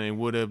more than they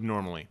would have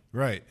normally.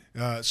 Right.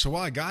 So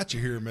while I got you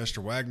here, Mr.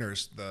 Wagner,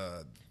 it's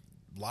a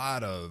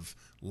lot of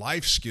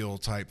life skill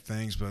type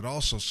things, but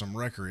also some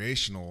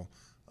recreational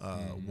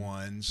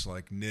ones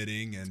like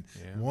knitting. And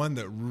one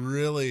that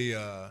really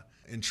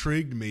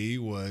intrigued me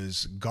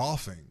was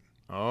golfing.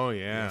 Oh,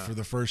 yeah. For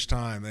the first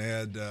time. They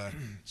had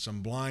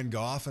some blind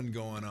golfing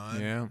going on.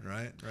 Yeah.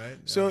 Right?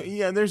 So,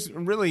 there's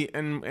really,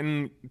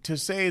 and to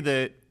say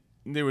that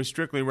there was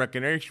strictly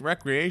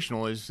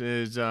recreational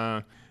is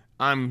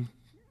I'm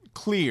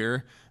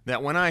clear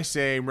that when I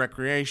say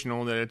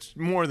recreational, that it's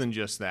more than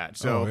just that.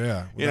 So,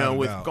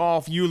 with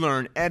golf, you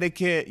learn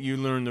etiquette, you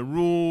learn the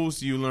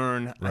rules, you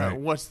learn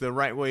what's the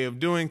right way of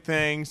doing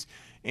things,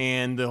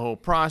 and the whole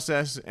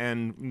process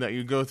and that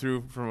you go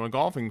through from a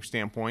golfing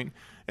standpoint,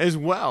 as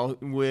well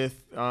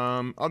with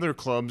other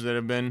clubs that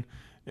have been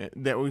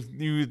that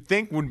you would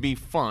think would be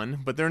fun,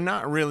 but they're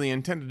not really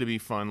intended to be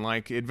fun,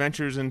 like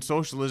adventures and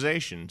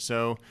socialization.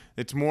 So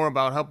it's more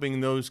about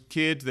helping those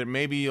kids that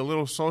may be a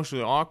little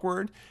socially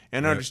awkward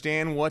and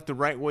understand what the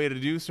right way to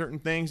do certain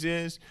things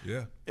is.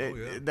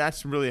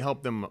 That's really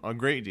helped them a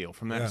great deal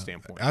from that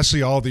standpoint. I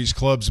see all these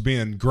clubs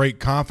being great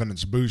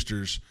confidence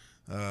boosters,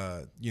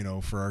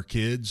 for our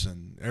kids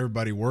and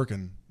everybody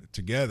working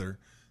together.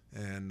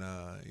 And,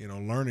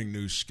 learning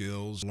new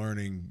skills,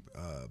 learning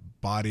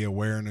body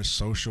awareness,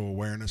 social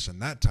awareness,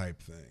 and that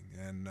type thing.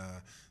 And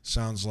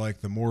sounds like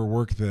the more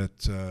work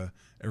that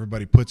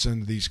everybody puts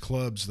into these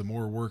clubs, the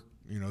more work,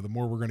 the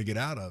more we're going to get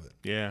out of it.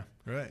 Yeah.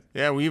 Right.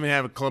 Yeah, we even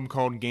have a club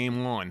called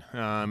Game On.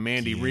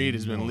 Mandy Reed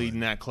has been leading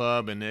that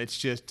club, and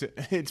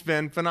it's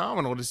been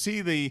phenomenal to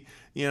see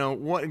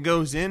what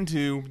goes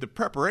into the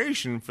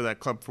preparation for that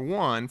club, for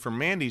one, from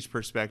Mandy's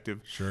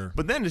perspective. Sure.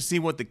 But then to see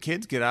what the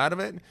kids get out of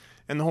it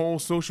and the whole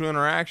social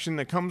interaction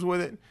that comes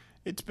with it,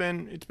 it's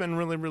been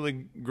really, really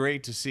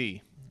great to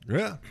see.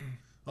 Yeah.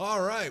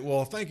 All right.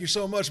 Well, thank you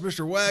so much,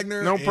 Mr.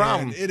 Wagner. No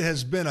problem. And it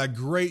has been a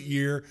great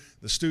year.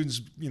 The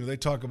students, they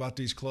talk about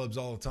these clubs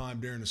all the time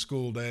during the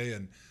school day,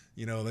 and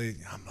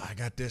I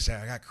got this,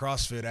 I got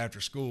CrossFit after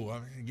school.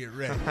 I'm going to get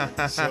ready.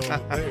 So,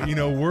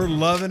 we're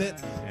loving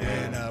it,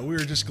 and we're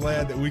just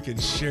glad that we can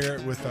share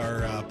it with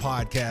our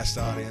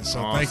podcast audience. So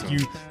awesome.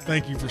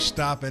 Thank you for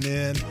stopping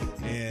in,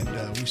 and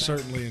we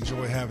certainly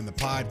enjoy having the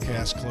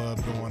podcast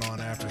club going on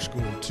after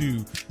school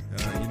too.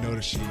 You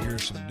notice you hear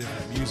some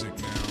different music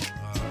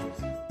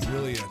now.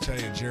 Really, I tell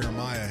you,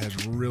 Jeremiah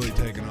has really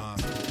taken off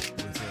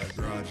with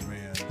Garage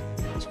Band.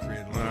 He's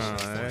created a lot of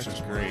stuff.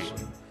 That's great.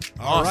 So.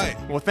 All right.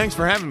 Well, thanks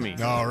for having me.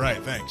 All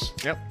right. Thanks.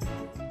 Yep.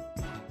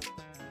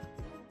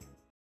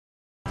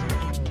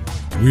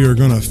 We are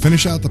going to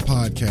finish out the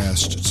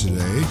podcast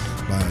today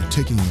by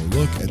taking a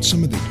look at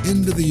some of the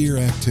end-of-the-year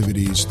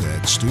activities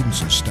that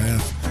students and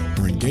staff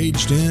were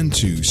engaged in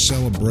to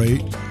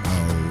celebrate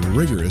our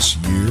rigorous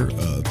year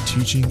of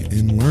teaching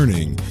and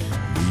learning.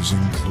 These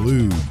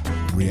include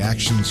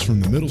reactions from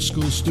the middle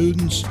school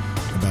students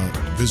about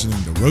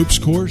visiting the ropes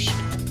course.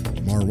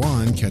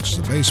 Marwan catches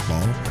a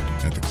baseball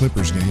at the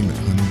Clippers game at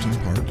Huntington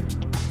Park.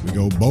 We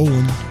go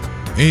bowling,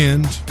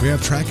 and we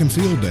have track and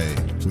field day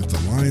with the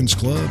Lions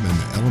Club and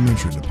the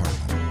elementary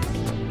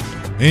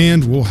department.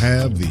 And we'll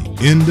have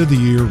the end of the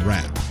year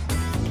wrap.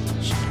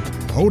 So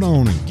hold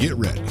on and get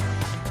ready.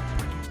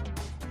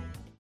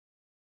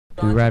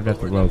 We arrived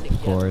at the ropes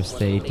course.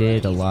 They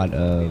did a lot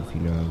of,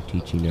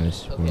 teaching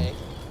us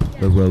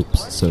the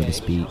ropes, so to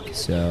speak.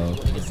 So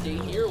they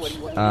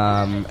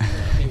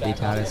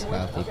taught us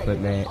about the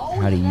equipment,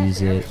 how to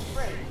use it.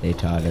 They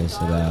taught us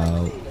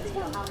about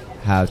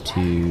how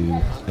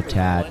to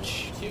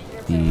attach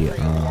the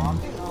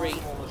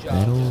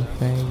metal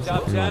things, I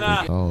don't know what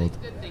they're called.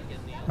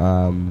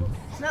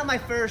 not my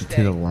first day.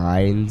 to the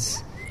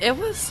lines. It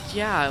was,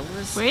 it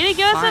was Way to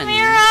go, fun,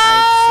 Samira!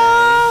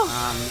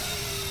 I'd say.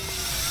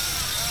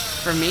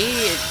 For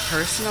me,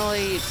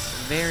 personally, it's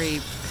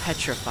very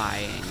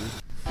petrifying.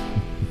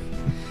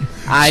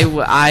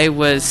 I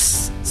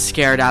was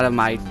scared out of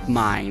my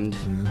mind.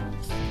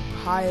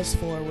 Highest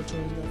floor, which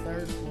was the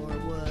third floor,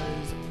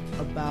 was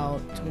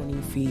about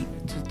 20 feet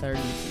to 30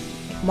 feet.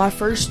 My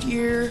first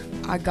year,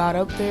 I got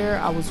up there,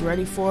 I was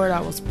ready for it, I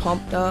was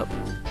pumped up,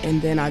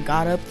 and then I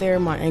got up there,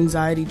 my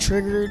anxiety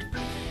triggered,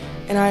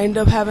 and I ended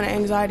up having an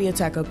anxiety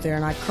attack up there,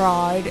 and I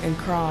cried,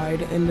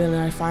 and then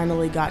I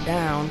finally got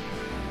down.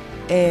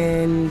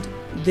 And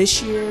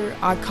this year,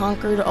 I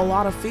conquered a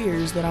lot of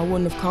fears that I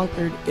wouldn't have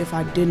conquered if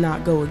I did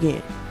not go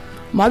again.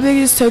 My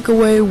biggest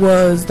takeaway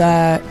was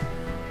that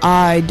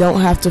I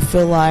don't have to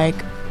feel like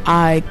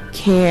I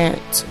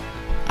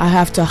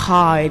have to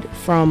hide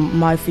from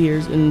my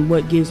fears and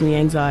what gives me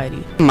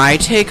anxiety. My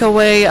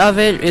takeaway of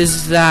it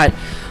is that,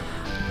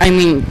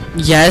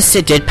 yes,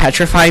 it did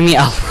petrify me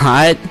a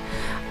lot,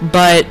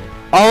 but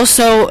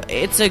also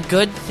it's a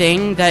good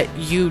thing that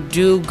you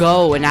do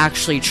go and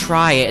actually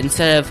try it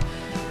instead of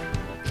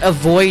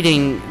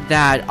avoiding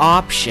that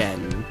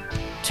option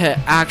to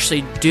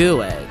actually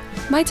do it.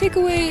 My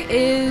takeaway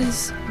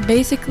is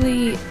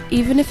basically,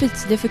 even if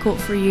it's difficult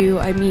for you,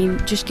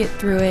 just get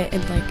through it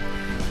and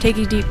take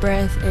a deep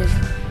breath,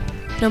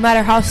 and no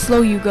matter how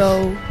slow you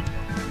go,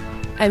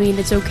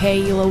 it's okay,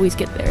 you'll always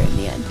get there in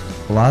the end.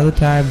 A lot of the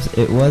times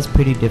it was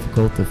pretty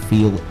difficult to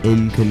feel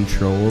in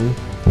control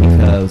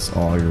because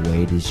all your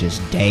weight is just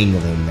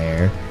dangling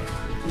there.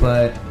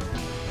 But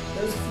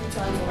there was a few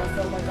times when I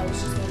felt like I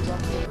was just going to drop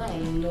to the ground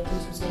and no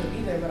police was going to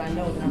be there, but I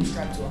know that I'm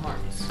strapped to a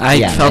harness.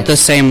 I felt the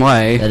same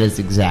way. That is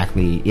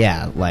exactly,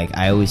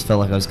 I always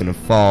felt like I was going to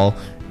fall.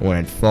 When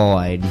I'd fall,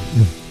 I'd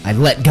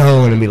let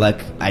go and I'd be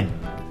like, I'd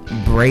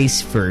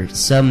brace for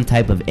some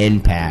type of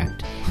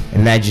impact,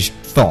 and I'd just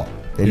fall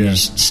and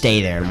just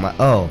stay there. I'm like,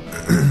 oh,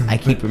 I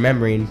keep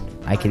remembering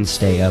I can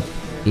stay up.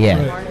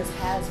 Yeah. The harness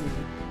has me.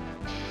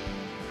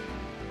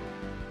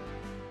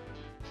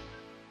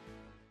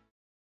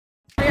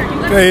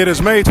 Okay, it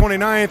is May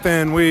 29th,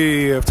 and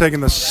we have taken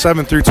the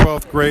 7th through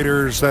 12th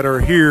graders that are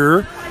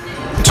here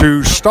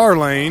to Star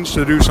Lanes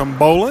to do some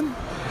bowling.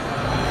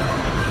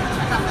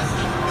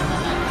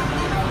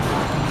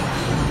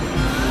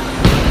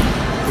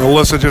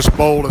 Alyssa just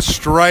bowled a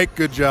strike.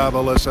 Good job,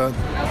 Alyssa.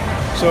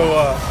 So,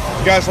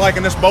 you guys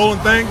liking this bowling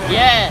thing?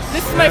 Yes.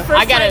 This is my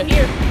first time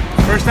here.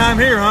 First time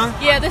here, huh?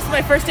 Yeah, this is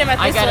my first time at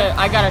this one.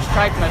 I got to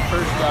strike my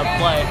first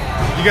play.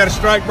 You got a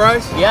strike,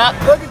 Bryce?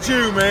 Yep. Look at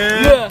you,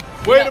 man.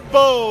 Yeah. Way to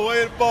bowl,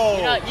 way to bowl.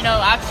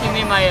 Actually, me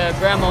and my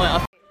grandma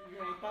went.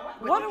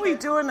 What are we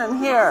doing in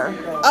here?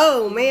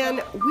 Oh,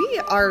 man, we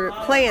are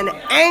playing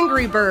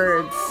Angry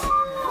Birds.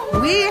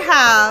 We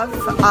have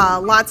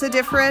lots of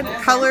different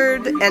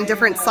colored and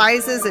different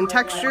sizes and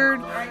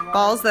textured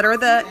balls that are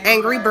the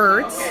Angry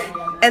Birds.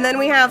 And then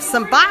we have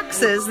some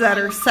boxes that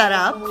are set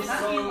up.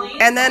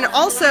 And then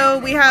also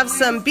we have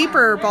some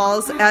beeper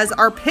balls as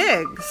our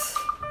pigs.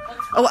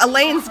 Oh,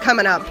 Elaine's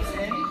coming up.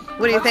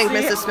 What do you think,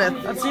 Mrs. Smith?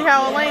 Let's see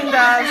how Elaine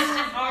does.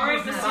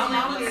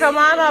 Come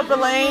on up,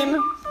 Elaine.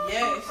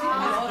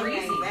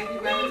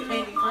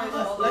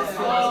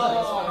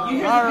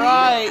 All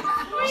right.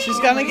 She's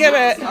going to get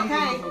it.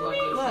 Okay.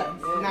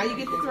 Look, now you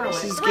get to throw it.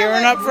 She's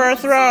gearing up for a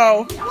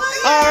throw. All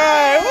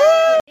right.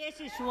 Woo!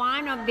 This is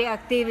one of the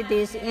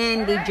activities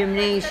in the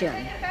gymnasium.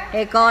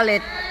 They call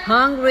it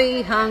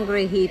Hungry,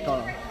 Hungry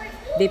Hippo.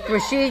 The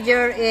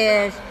procedure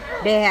is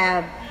they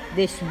have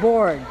this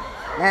board,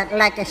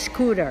 like a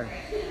scooter.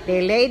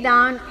 They lay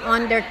down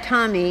on their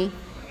tummy,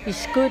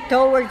 scoot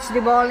towards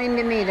the ball in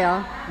the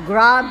middle,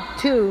 grab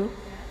two,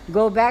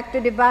 go back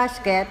to the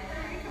basket,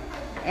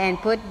 and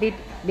put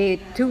the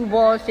two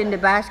balls in the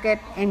basket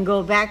and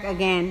go back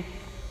again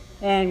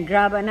and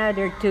grab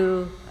another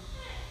two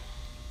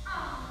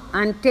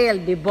until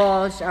the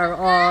balls are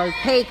all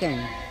taken.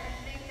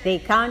 They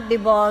count the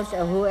balls,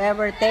 and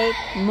whoever take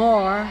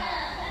more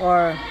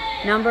or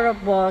number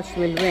of balls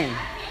will win.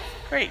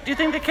 Great. Do you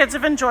think the kids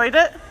have enjoyed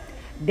it?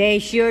 They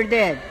sure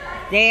did.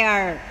 They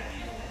are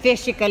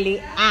physically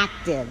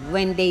active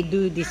when they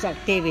do these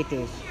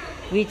activities,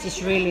 which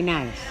is really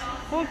nice.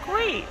 Well,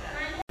 great.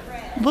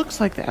 Looks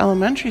like the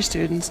elementary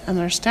students and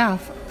their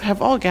staff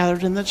have all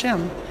gathered in the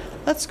gym.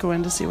 Let's go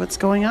in to see what's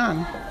going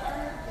on.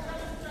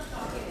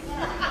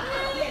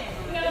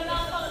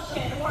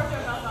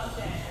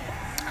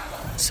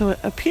 So it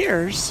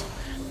appears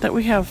that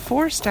we have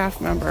 4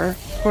 staff members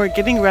who are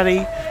getting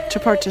ready to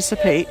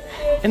participate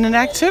in an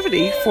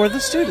activity for the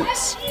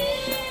students.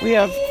 We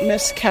have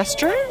Miss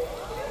Kester,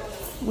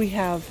 we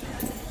have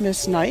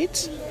Miss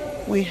Knight,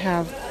 we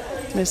have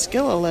Miss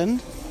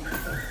Gilliland,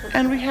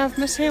 and we have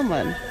Miss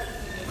Hamlin.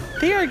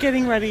 They are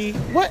getting ready.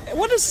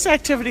 What is this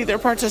activity they're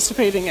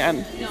participating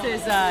in? This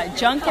is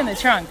junk in the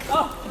trunk.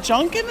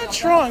 Junk in the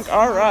trunk.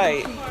 All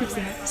right.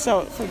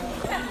 So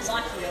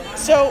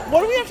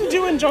what do we have to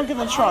do in junk in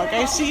the trunk?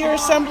 I see you're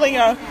assembling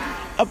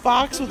a a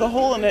box with a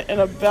hole in it and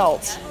a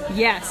belt.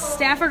 Yes,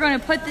 staff are going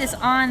to put this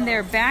on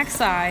their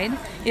backside.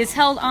 It's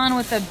held on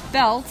with a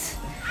belt,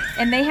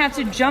 and they have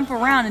to jump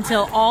around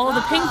until all of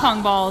the ping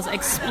pong balls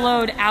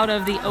explode out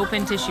of the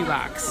open tissue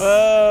box.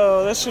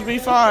 Oh, this should be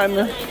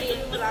fun.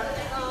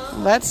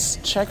 Let's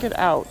check it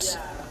out.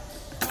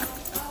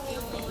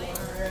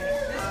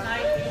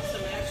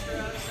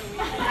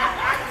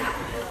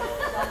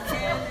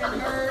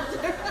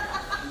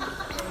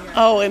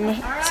 Oh,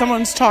 and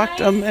someone's talked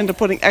them into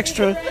putting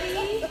extra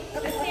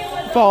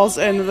balls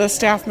in the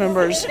staff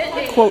members'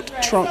 quote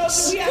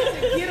trunks.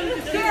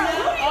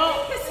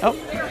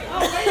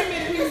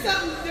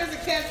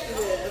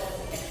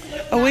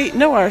 Oh wait,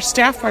 no, our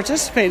staff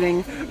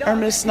participating are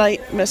Miss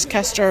Knight, Miss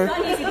Kester,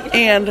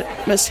 and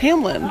Miss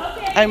Hamlin.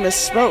 I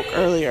misspoke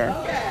earlier.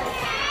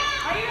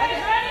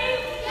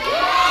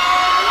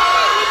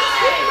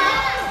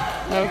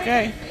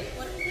 Okay,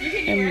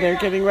 and they're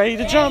getting ready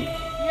to jump.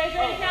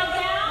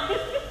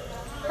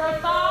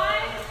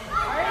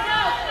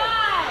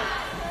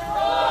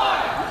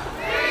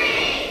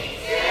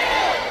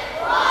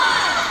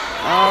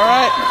 All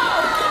right.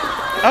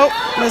 Oh,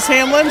 Miss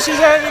Hamlin, she's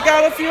already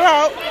got a few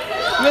out.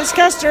 Miss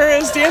Kester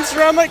is dancing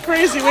around like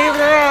crazy, waving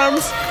her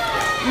arms.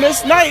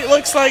 Miss Knight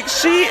looks like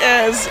she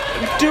is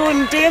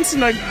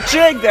dancing a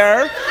jig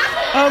there.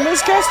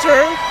 Miss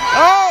Kester.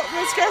 Oh,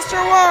 Miss Kester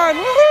won.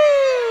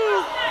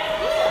 Woohoo!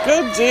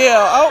 Good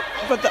deal. Oh,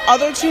 but the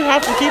other two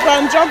have to keep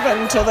on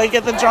jumping until they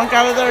get the junk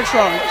out of their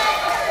trunk.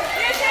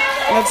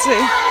 Let's see.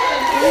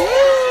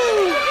 Woo-hoo!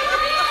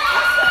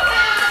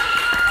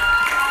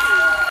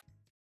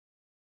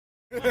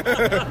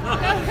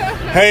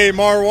 Hey,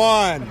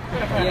 Marwan,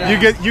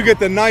 you get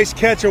the nice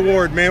catch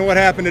award, man. What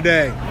happened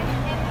today?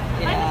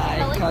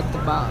 Yeah, I caught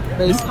the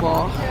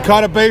baseball.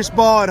 Caught a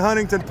baseball at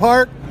Huntington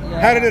Park?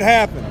 Yeah. How did it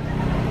happen?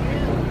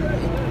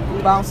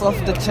 It bounced off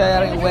the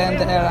chair and went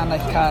there and I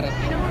caught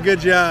it. Good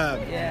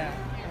job. Yeah.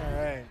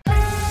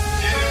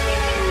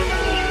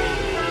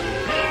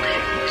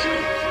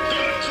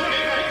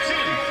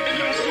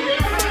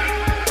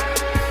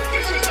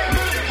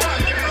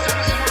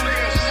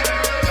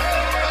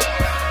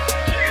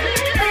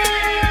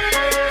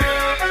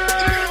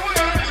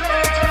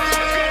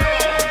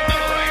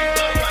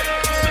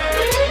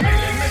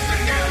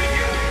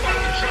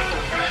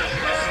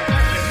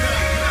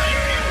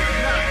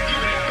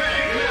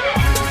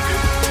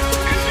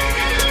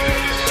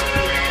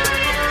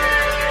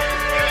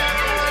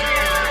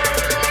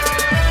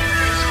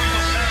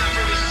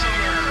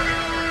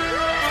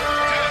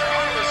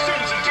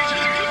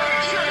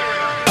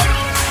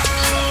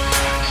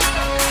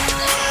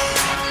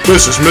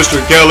 This is Mr.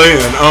 Kelly,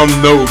 and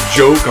I'm no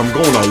joke. I'm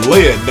gonna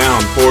lay it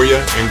down for you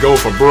and go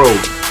for broke.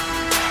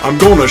 I'm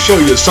gonna show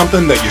you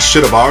something that you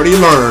should have already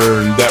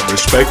learned. That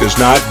respect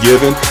is not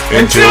given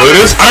until it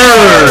is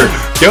earned.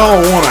 Y'all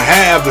wanna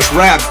have this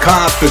rap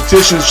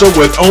competition, so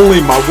with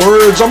only my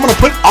words, I'm gonna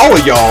put all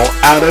of y'all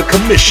out of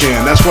commission.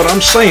 That's what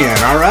I'm saying,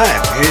 alright?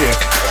 Yeah.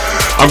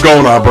 I'm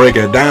gonna break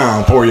it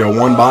down for you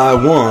one by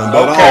one,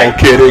 but all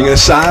kidding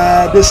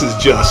aside, this is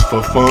just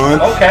for fun.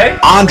 Okay.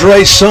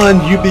 Andre,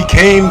 son, you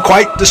became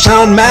quite the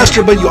sound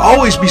master, but you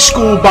always be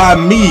schooled by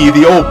me,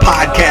 the old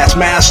podcast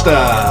master.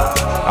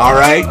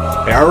 Alright?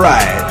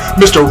 Alright.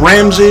 Mr.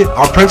 Ransey,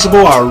 our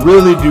principal, I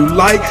really do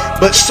like,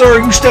 but sir,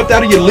 you stepped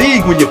out of your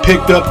league when you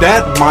picked up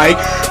that mic.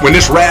 When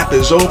this rap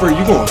is over,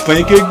 you gonna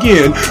think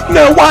again.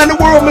 Now, why in the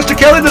world, Mr.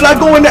 Kelly, did I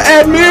go into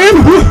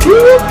admin?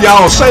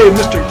 Y'all say,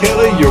 Mr.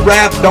 Kelly, your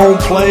rap don't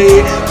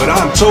play, but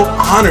I'm so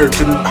honored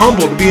and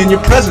humbled to be in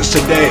your presence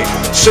today.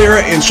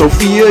 Sarah and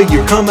Sophia,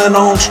 you're coming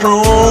on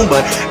strong,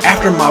 but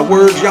after my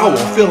words, y'all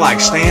will feel like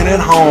staying at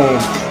home.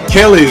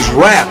 Kelly's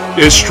rap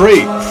is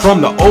straight from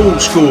the old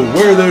school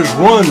where there's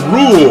one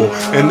rule,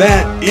 and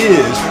that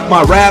is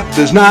my rap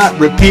does not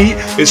repeat.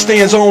 It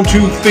stands on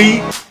 2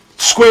 feet,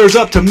 squares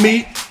up to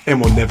meet,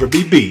 and will never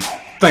be beat.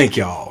 Thank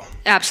y'all.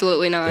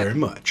 Absolutely not. Very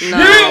much.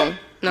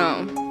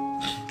 No.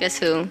 Guess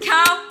who?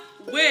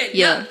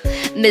 Yeah.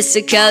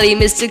 Mr.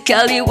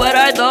 Kelly, what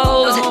are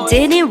those?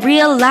 Didn't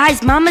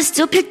realize mama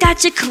still picked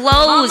out your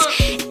clothes.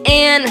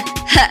 And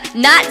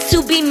not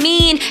to be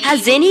mean,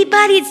 has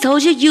anybody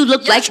told you you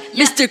look like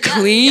Mr.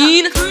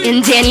 Clean?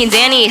 And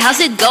Danny, how's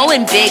it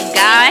going, big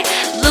guy?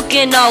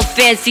 Looking all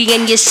fancy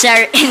in your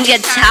shirt and your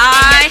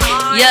tie.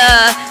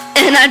 Yeah,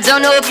 and I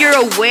don't know if you're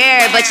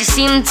aware, but you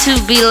seem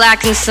to be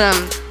lacking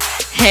some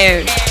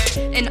hair.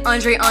 And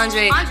Andre,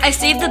 I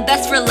saved the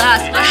best for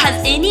last. But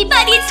has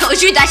anybody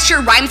told you that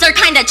your rhymes are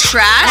kinda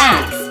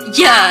trash?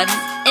 Yeah,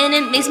 and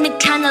it makes me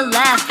kinda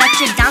laugh that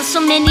you're down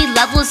so many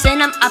levels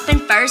and I'm up in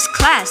first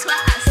class.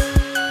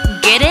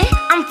 Get it?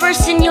 I'm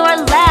first and you're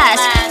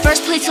last.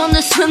 First place on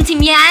the swim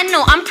team, yeah, I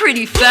know I'm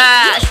pretty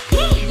fast.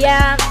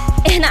 Yeah,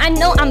 And I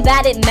know I'm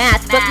bad at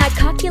math, but my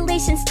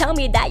calculations tell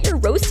me that you're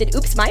roasted.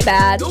 Oops, my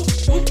bad.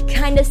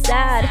 Kinda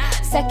sad.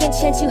 Second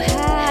chance you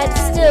had,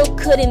 still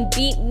couldn't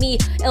beat me.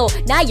 Oh,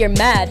 now you're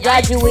mad.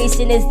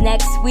 Graduation is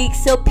next week,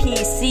 so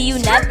peace. See you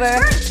never.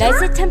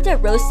 Nice attempt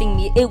at roasting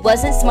me. It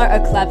wasn't smart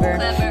or clever.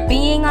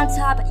 Being on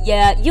top,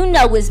 yeah, you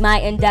know is my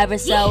endeavor.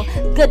 So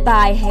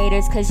goodbye,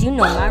 haters, cause you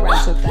know my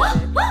rhymes are better.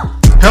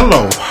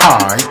 Hello,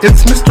 hi,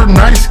 it's Mr.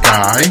 Nice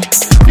Guy.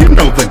 You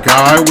know the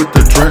guy with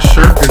the dress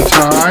shirt and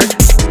tie.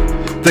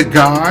 The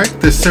guy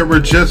that Sarah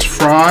just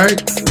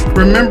fried.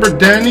 Remember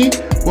Danny?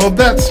 Well,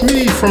 that's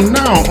me from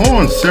now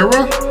on,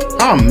 Sarah.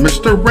 I'm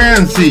Mr.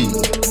 Ransey.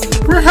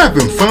 We're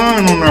having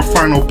fun on our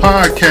final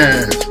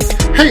podcast.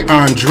 Hey,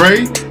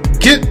 Andre,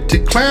 get to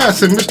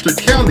class, and Mr.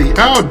 Kelly,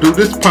 I'll do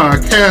this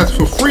podcast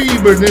for free,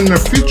 but in the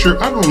future,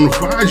 I don't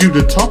advise you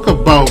to talk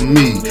about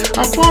me.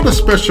 I brought a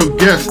special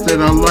guest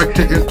that I'd like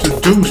to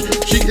introduce.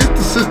 She is the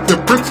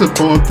assistant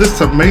principal of this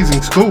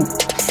amazing school.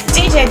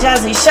 DJ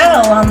Jazzy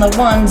Show on the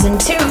ones and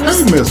twos.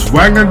 Hey, Miss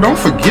Wagner, don't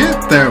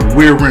forget that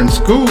we're in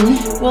school.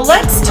 Well,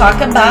 let's talk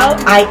about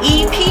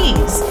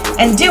IEPs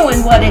and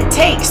doing what it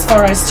takes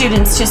for our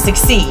students to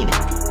succeed.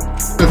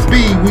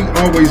 OSSB, we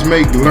always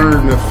make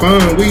learning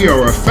fun. We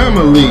are a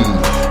family.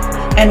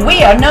 And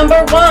we are number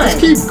one. Let's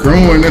keep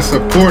growing and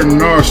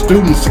supporting our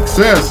student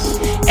success.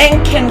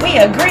 And can we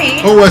agree?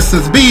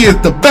 OSSB is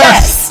the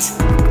best.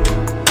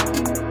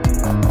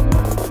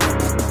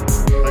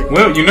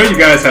 Well, you know you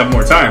guys have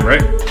more time,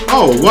 right?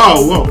 Oh,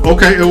 wow.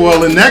 Okay,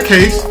 well, in that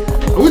case,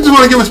 we just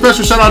want to give a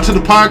special shout out to the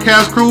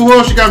podcast crew. Who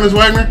else you got, Miss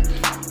Wagner?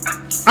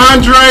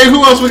 Andre,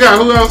 who else we got?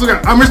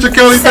 I'm Mr.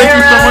 Kelly. Sarah.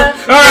 Thank you so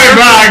much. All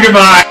right,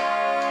 goodbye.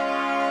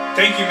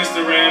 Thank you,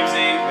 Mr.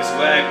 Ramsey, Ms.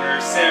 Wagner,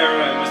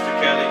 Sarah, and Mr.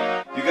 Kelly.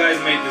 You guys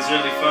made this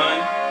really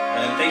fun,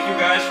 and thank you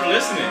guys for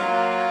listening.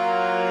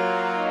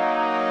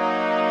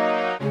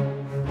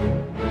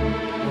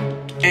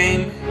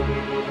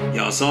 And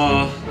y'all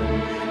saw,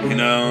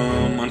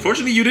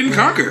 unfortunately you didn't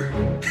conquer.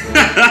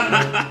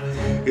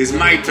 It's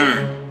my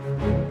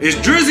turn. It's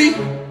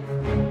Drizzy.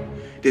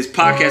 This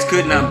podcast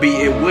could not be,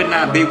 it would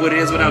not be what it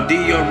is without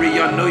D.R.E.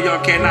 Y'all know y'all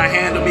cannot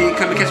handle me.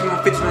 Come and catch me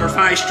on 15 North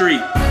High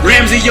Street.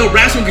 Ramsey, yo,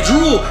 raps from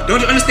drool.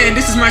 Don't you understand?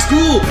 This is my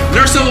school.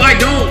 Nurse, so I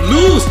don't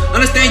lose.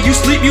 Understand? You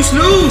sleep, you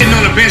snooze. Sitting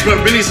on the bench, but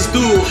really it's a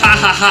stool. Ha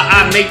ha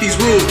ha, I make these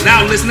rules.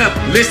 Now listen up,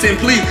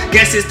 listen please.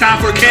 Guess it's time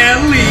for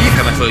Kelly.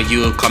 Coming for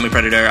you, call me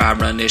Predator. I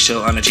run this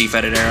show on the chief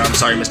editor. I'm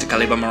sorry, Mr.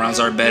 Kelly, but my rounds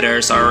are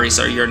better. Sorry,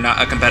 sir, you're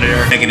not a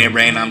competitor. Making it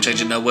rain, I'm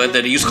changing the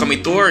weather. They used to call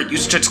me Thor,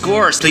 used to check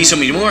scores. Please show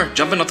me more.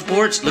 Jumping off the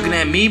porch, looking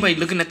at me, but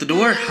looking at the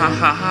door. Ha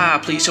ha ha,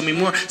 please show me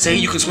more. Say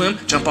you can swim,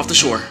 jump off the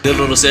shore.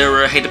 Little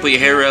Sarah, hate to put your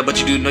hair up, but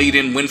you do know you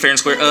didn't win fair and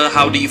square.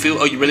 How do you feel?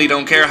 Oh, you really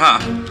don't care, huh?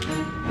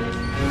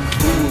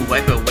 Ooh,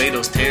 wipe away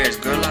those tears.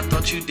 Girl, I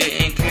thought you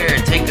didn't care.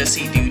 Take a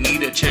seat, do you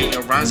need a chair?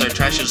 Your rhymes are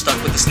trash, you're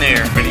stuck with the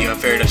snare. Pretty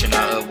unfair that you're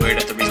not aware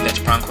that the reason that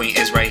your prom queen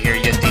is right here.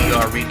 Yes,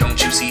 D.R.E.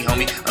 Don't you see,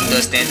 homie?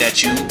 Understand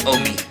that you owe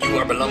me. You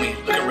are below me,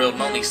 looking real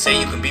lonely. Say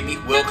you can beat me,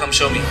 well, come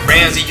show me.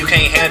 Ramsey, you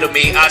can't handle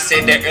me. I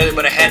said that earlier,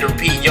 but I had to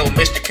repeat. Yo,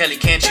 Mr. Kelly,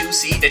 can't you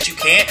see that you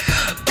can't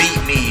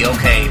beat me?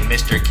 Okay,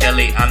 Mr.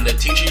 Kelly, I'm the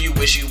teacher you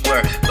wish you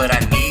were, but I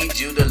need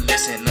you to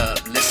listen up.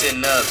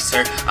 Listen up,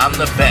 sir, I'm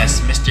the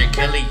best. Mr.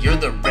 Kelly, you're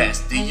the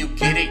rest. Do you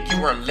get it?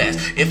 You are less.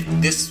 If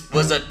this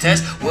was a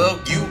test,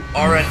 well, you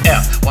are an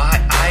F.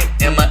 Why, I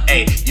am an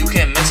A. You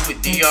can't mess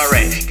with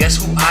D.R.A.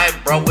 Guess who I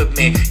brought with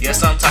me?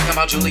 Yes, I'm talking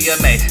about Julia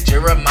May.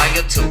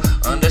 Jeremiah too.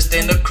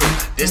 Understand the crew.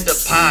 This the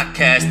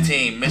podcast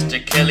team.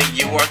 Mr. Kelly,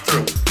 you are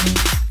through.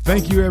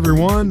 Thank you,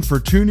 everyone, for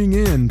tuning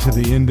in to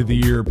the End of the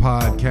Year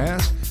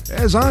podcast.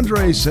 As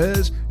Andre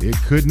says, it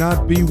could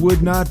not be,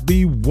 would not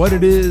be what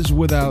it is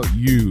without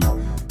you.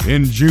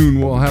 In June,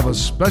 we'll have a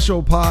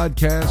special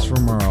podcast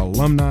from our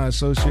Alumni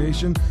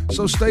Association,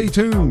 so stay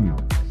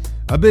tuned.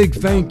 A big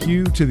thank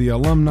you to the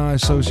Alumni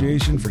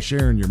Association for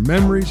sharing your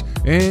memories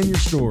and your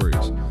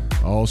stories.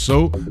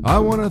 Also, I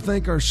want to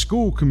thank our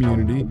school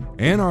community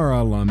and our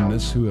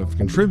alumnus who have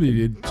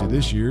contributed to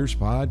this year's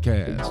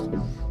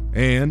podcast.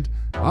 And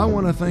I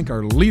want to thank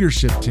our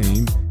leadership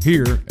team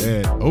here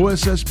at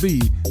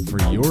OSSB for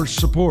your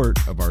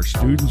support of our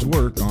students'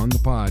 work on the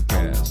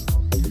podcast.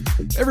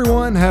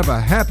 Everyone have a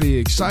happy,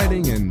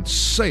 exciting, and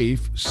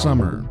safe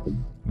summer.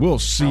 We'll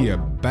see you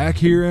back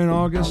here in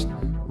August,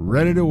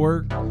 ready to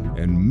work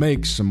and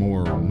make some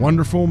more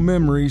wonderful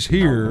memories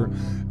here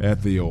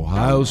at the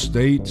Ohio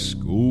State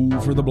School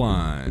for the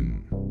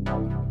Blind.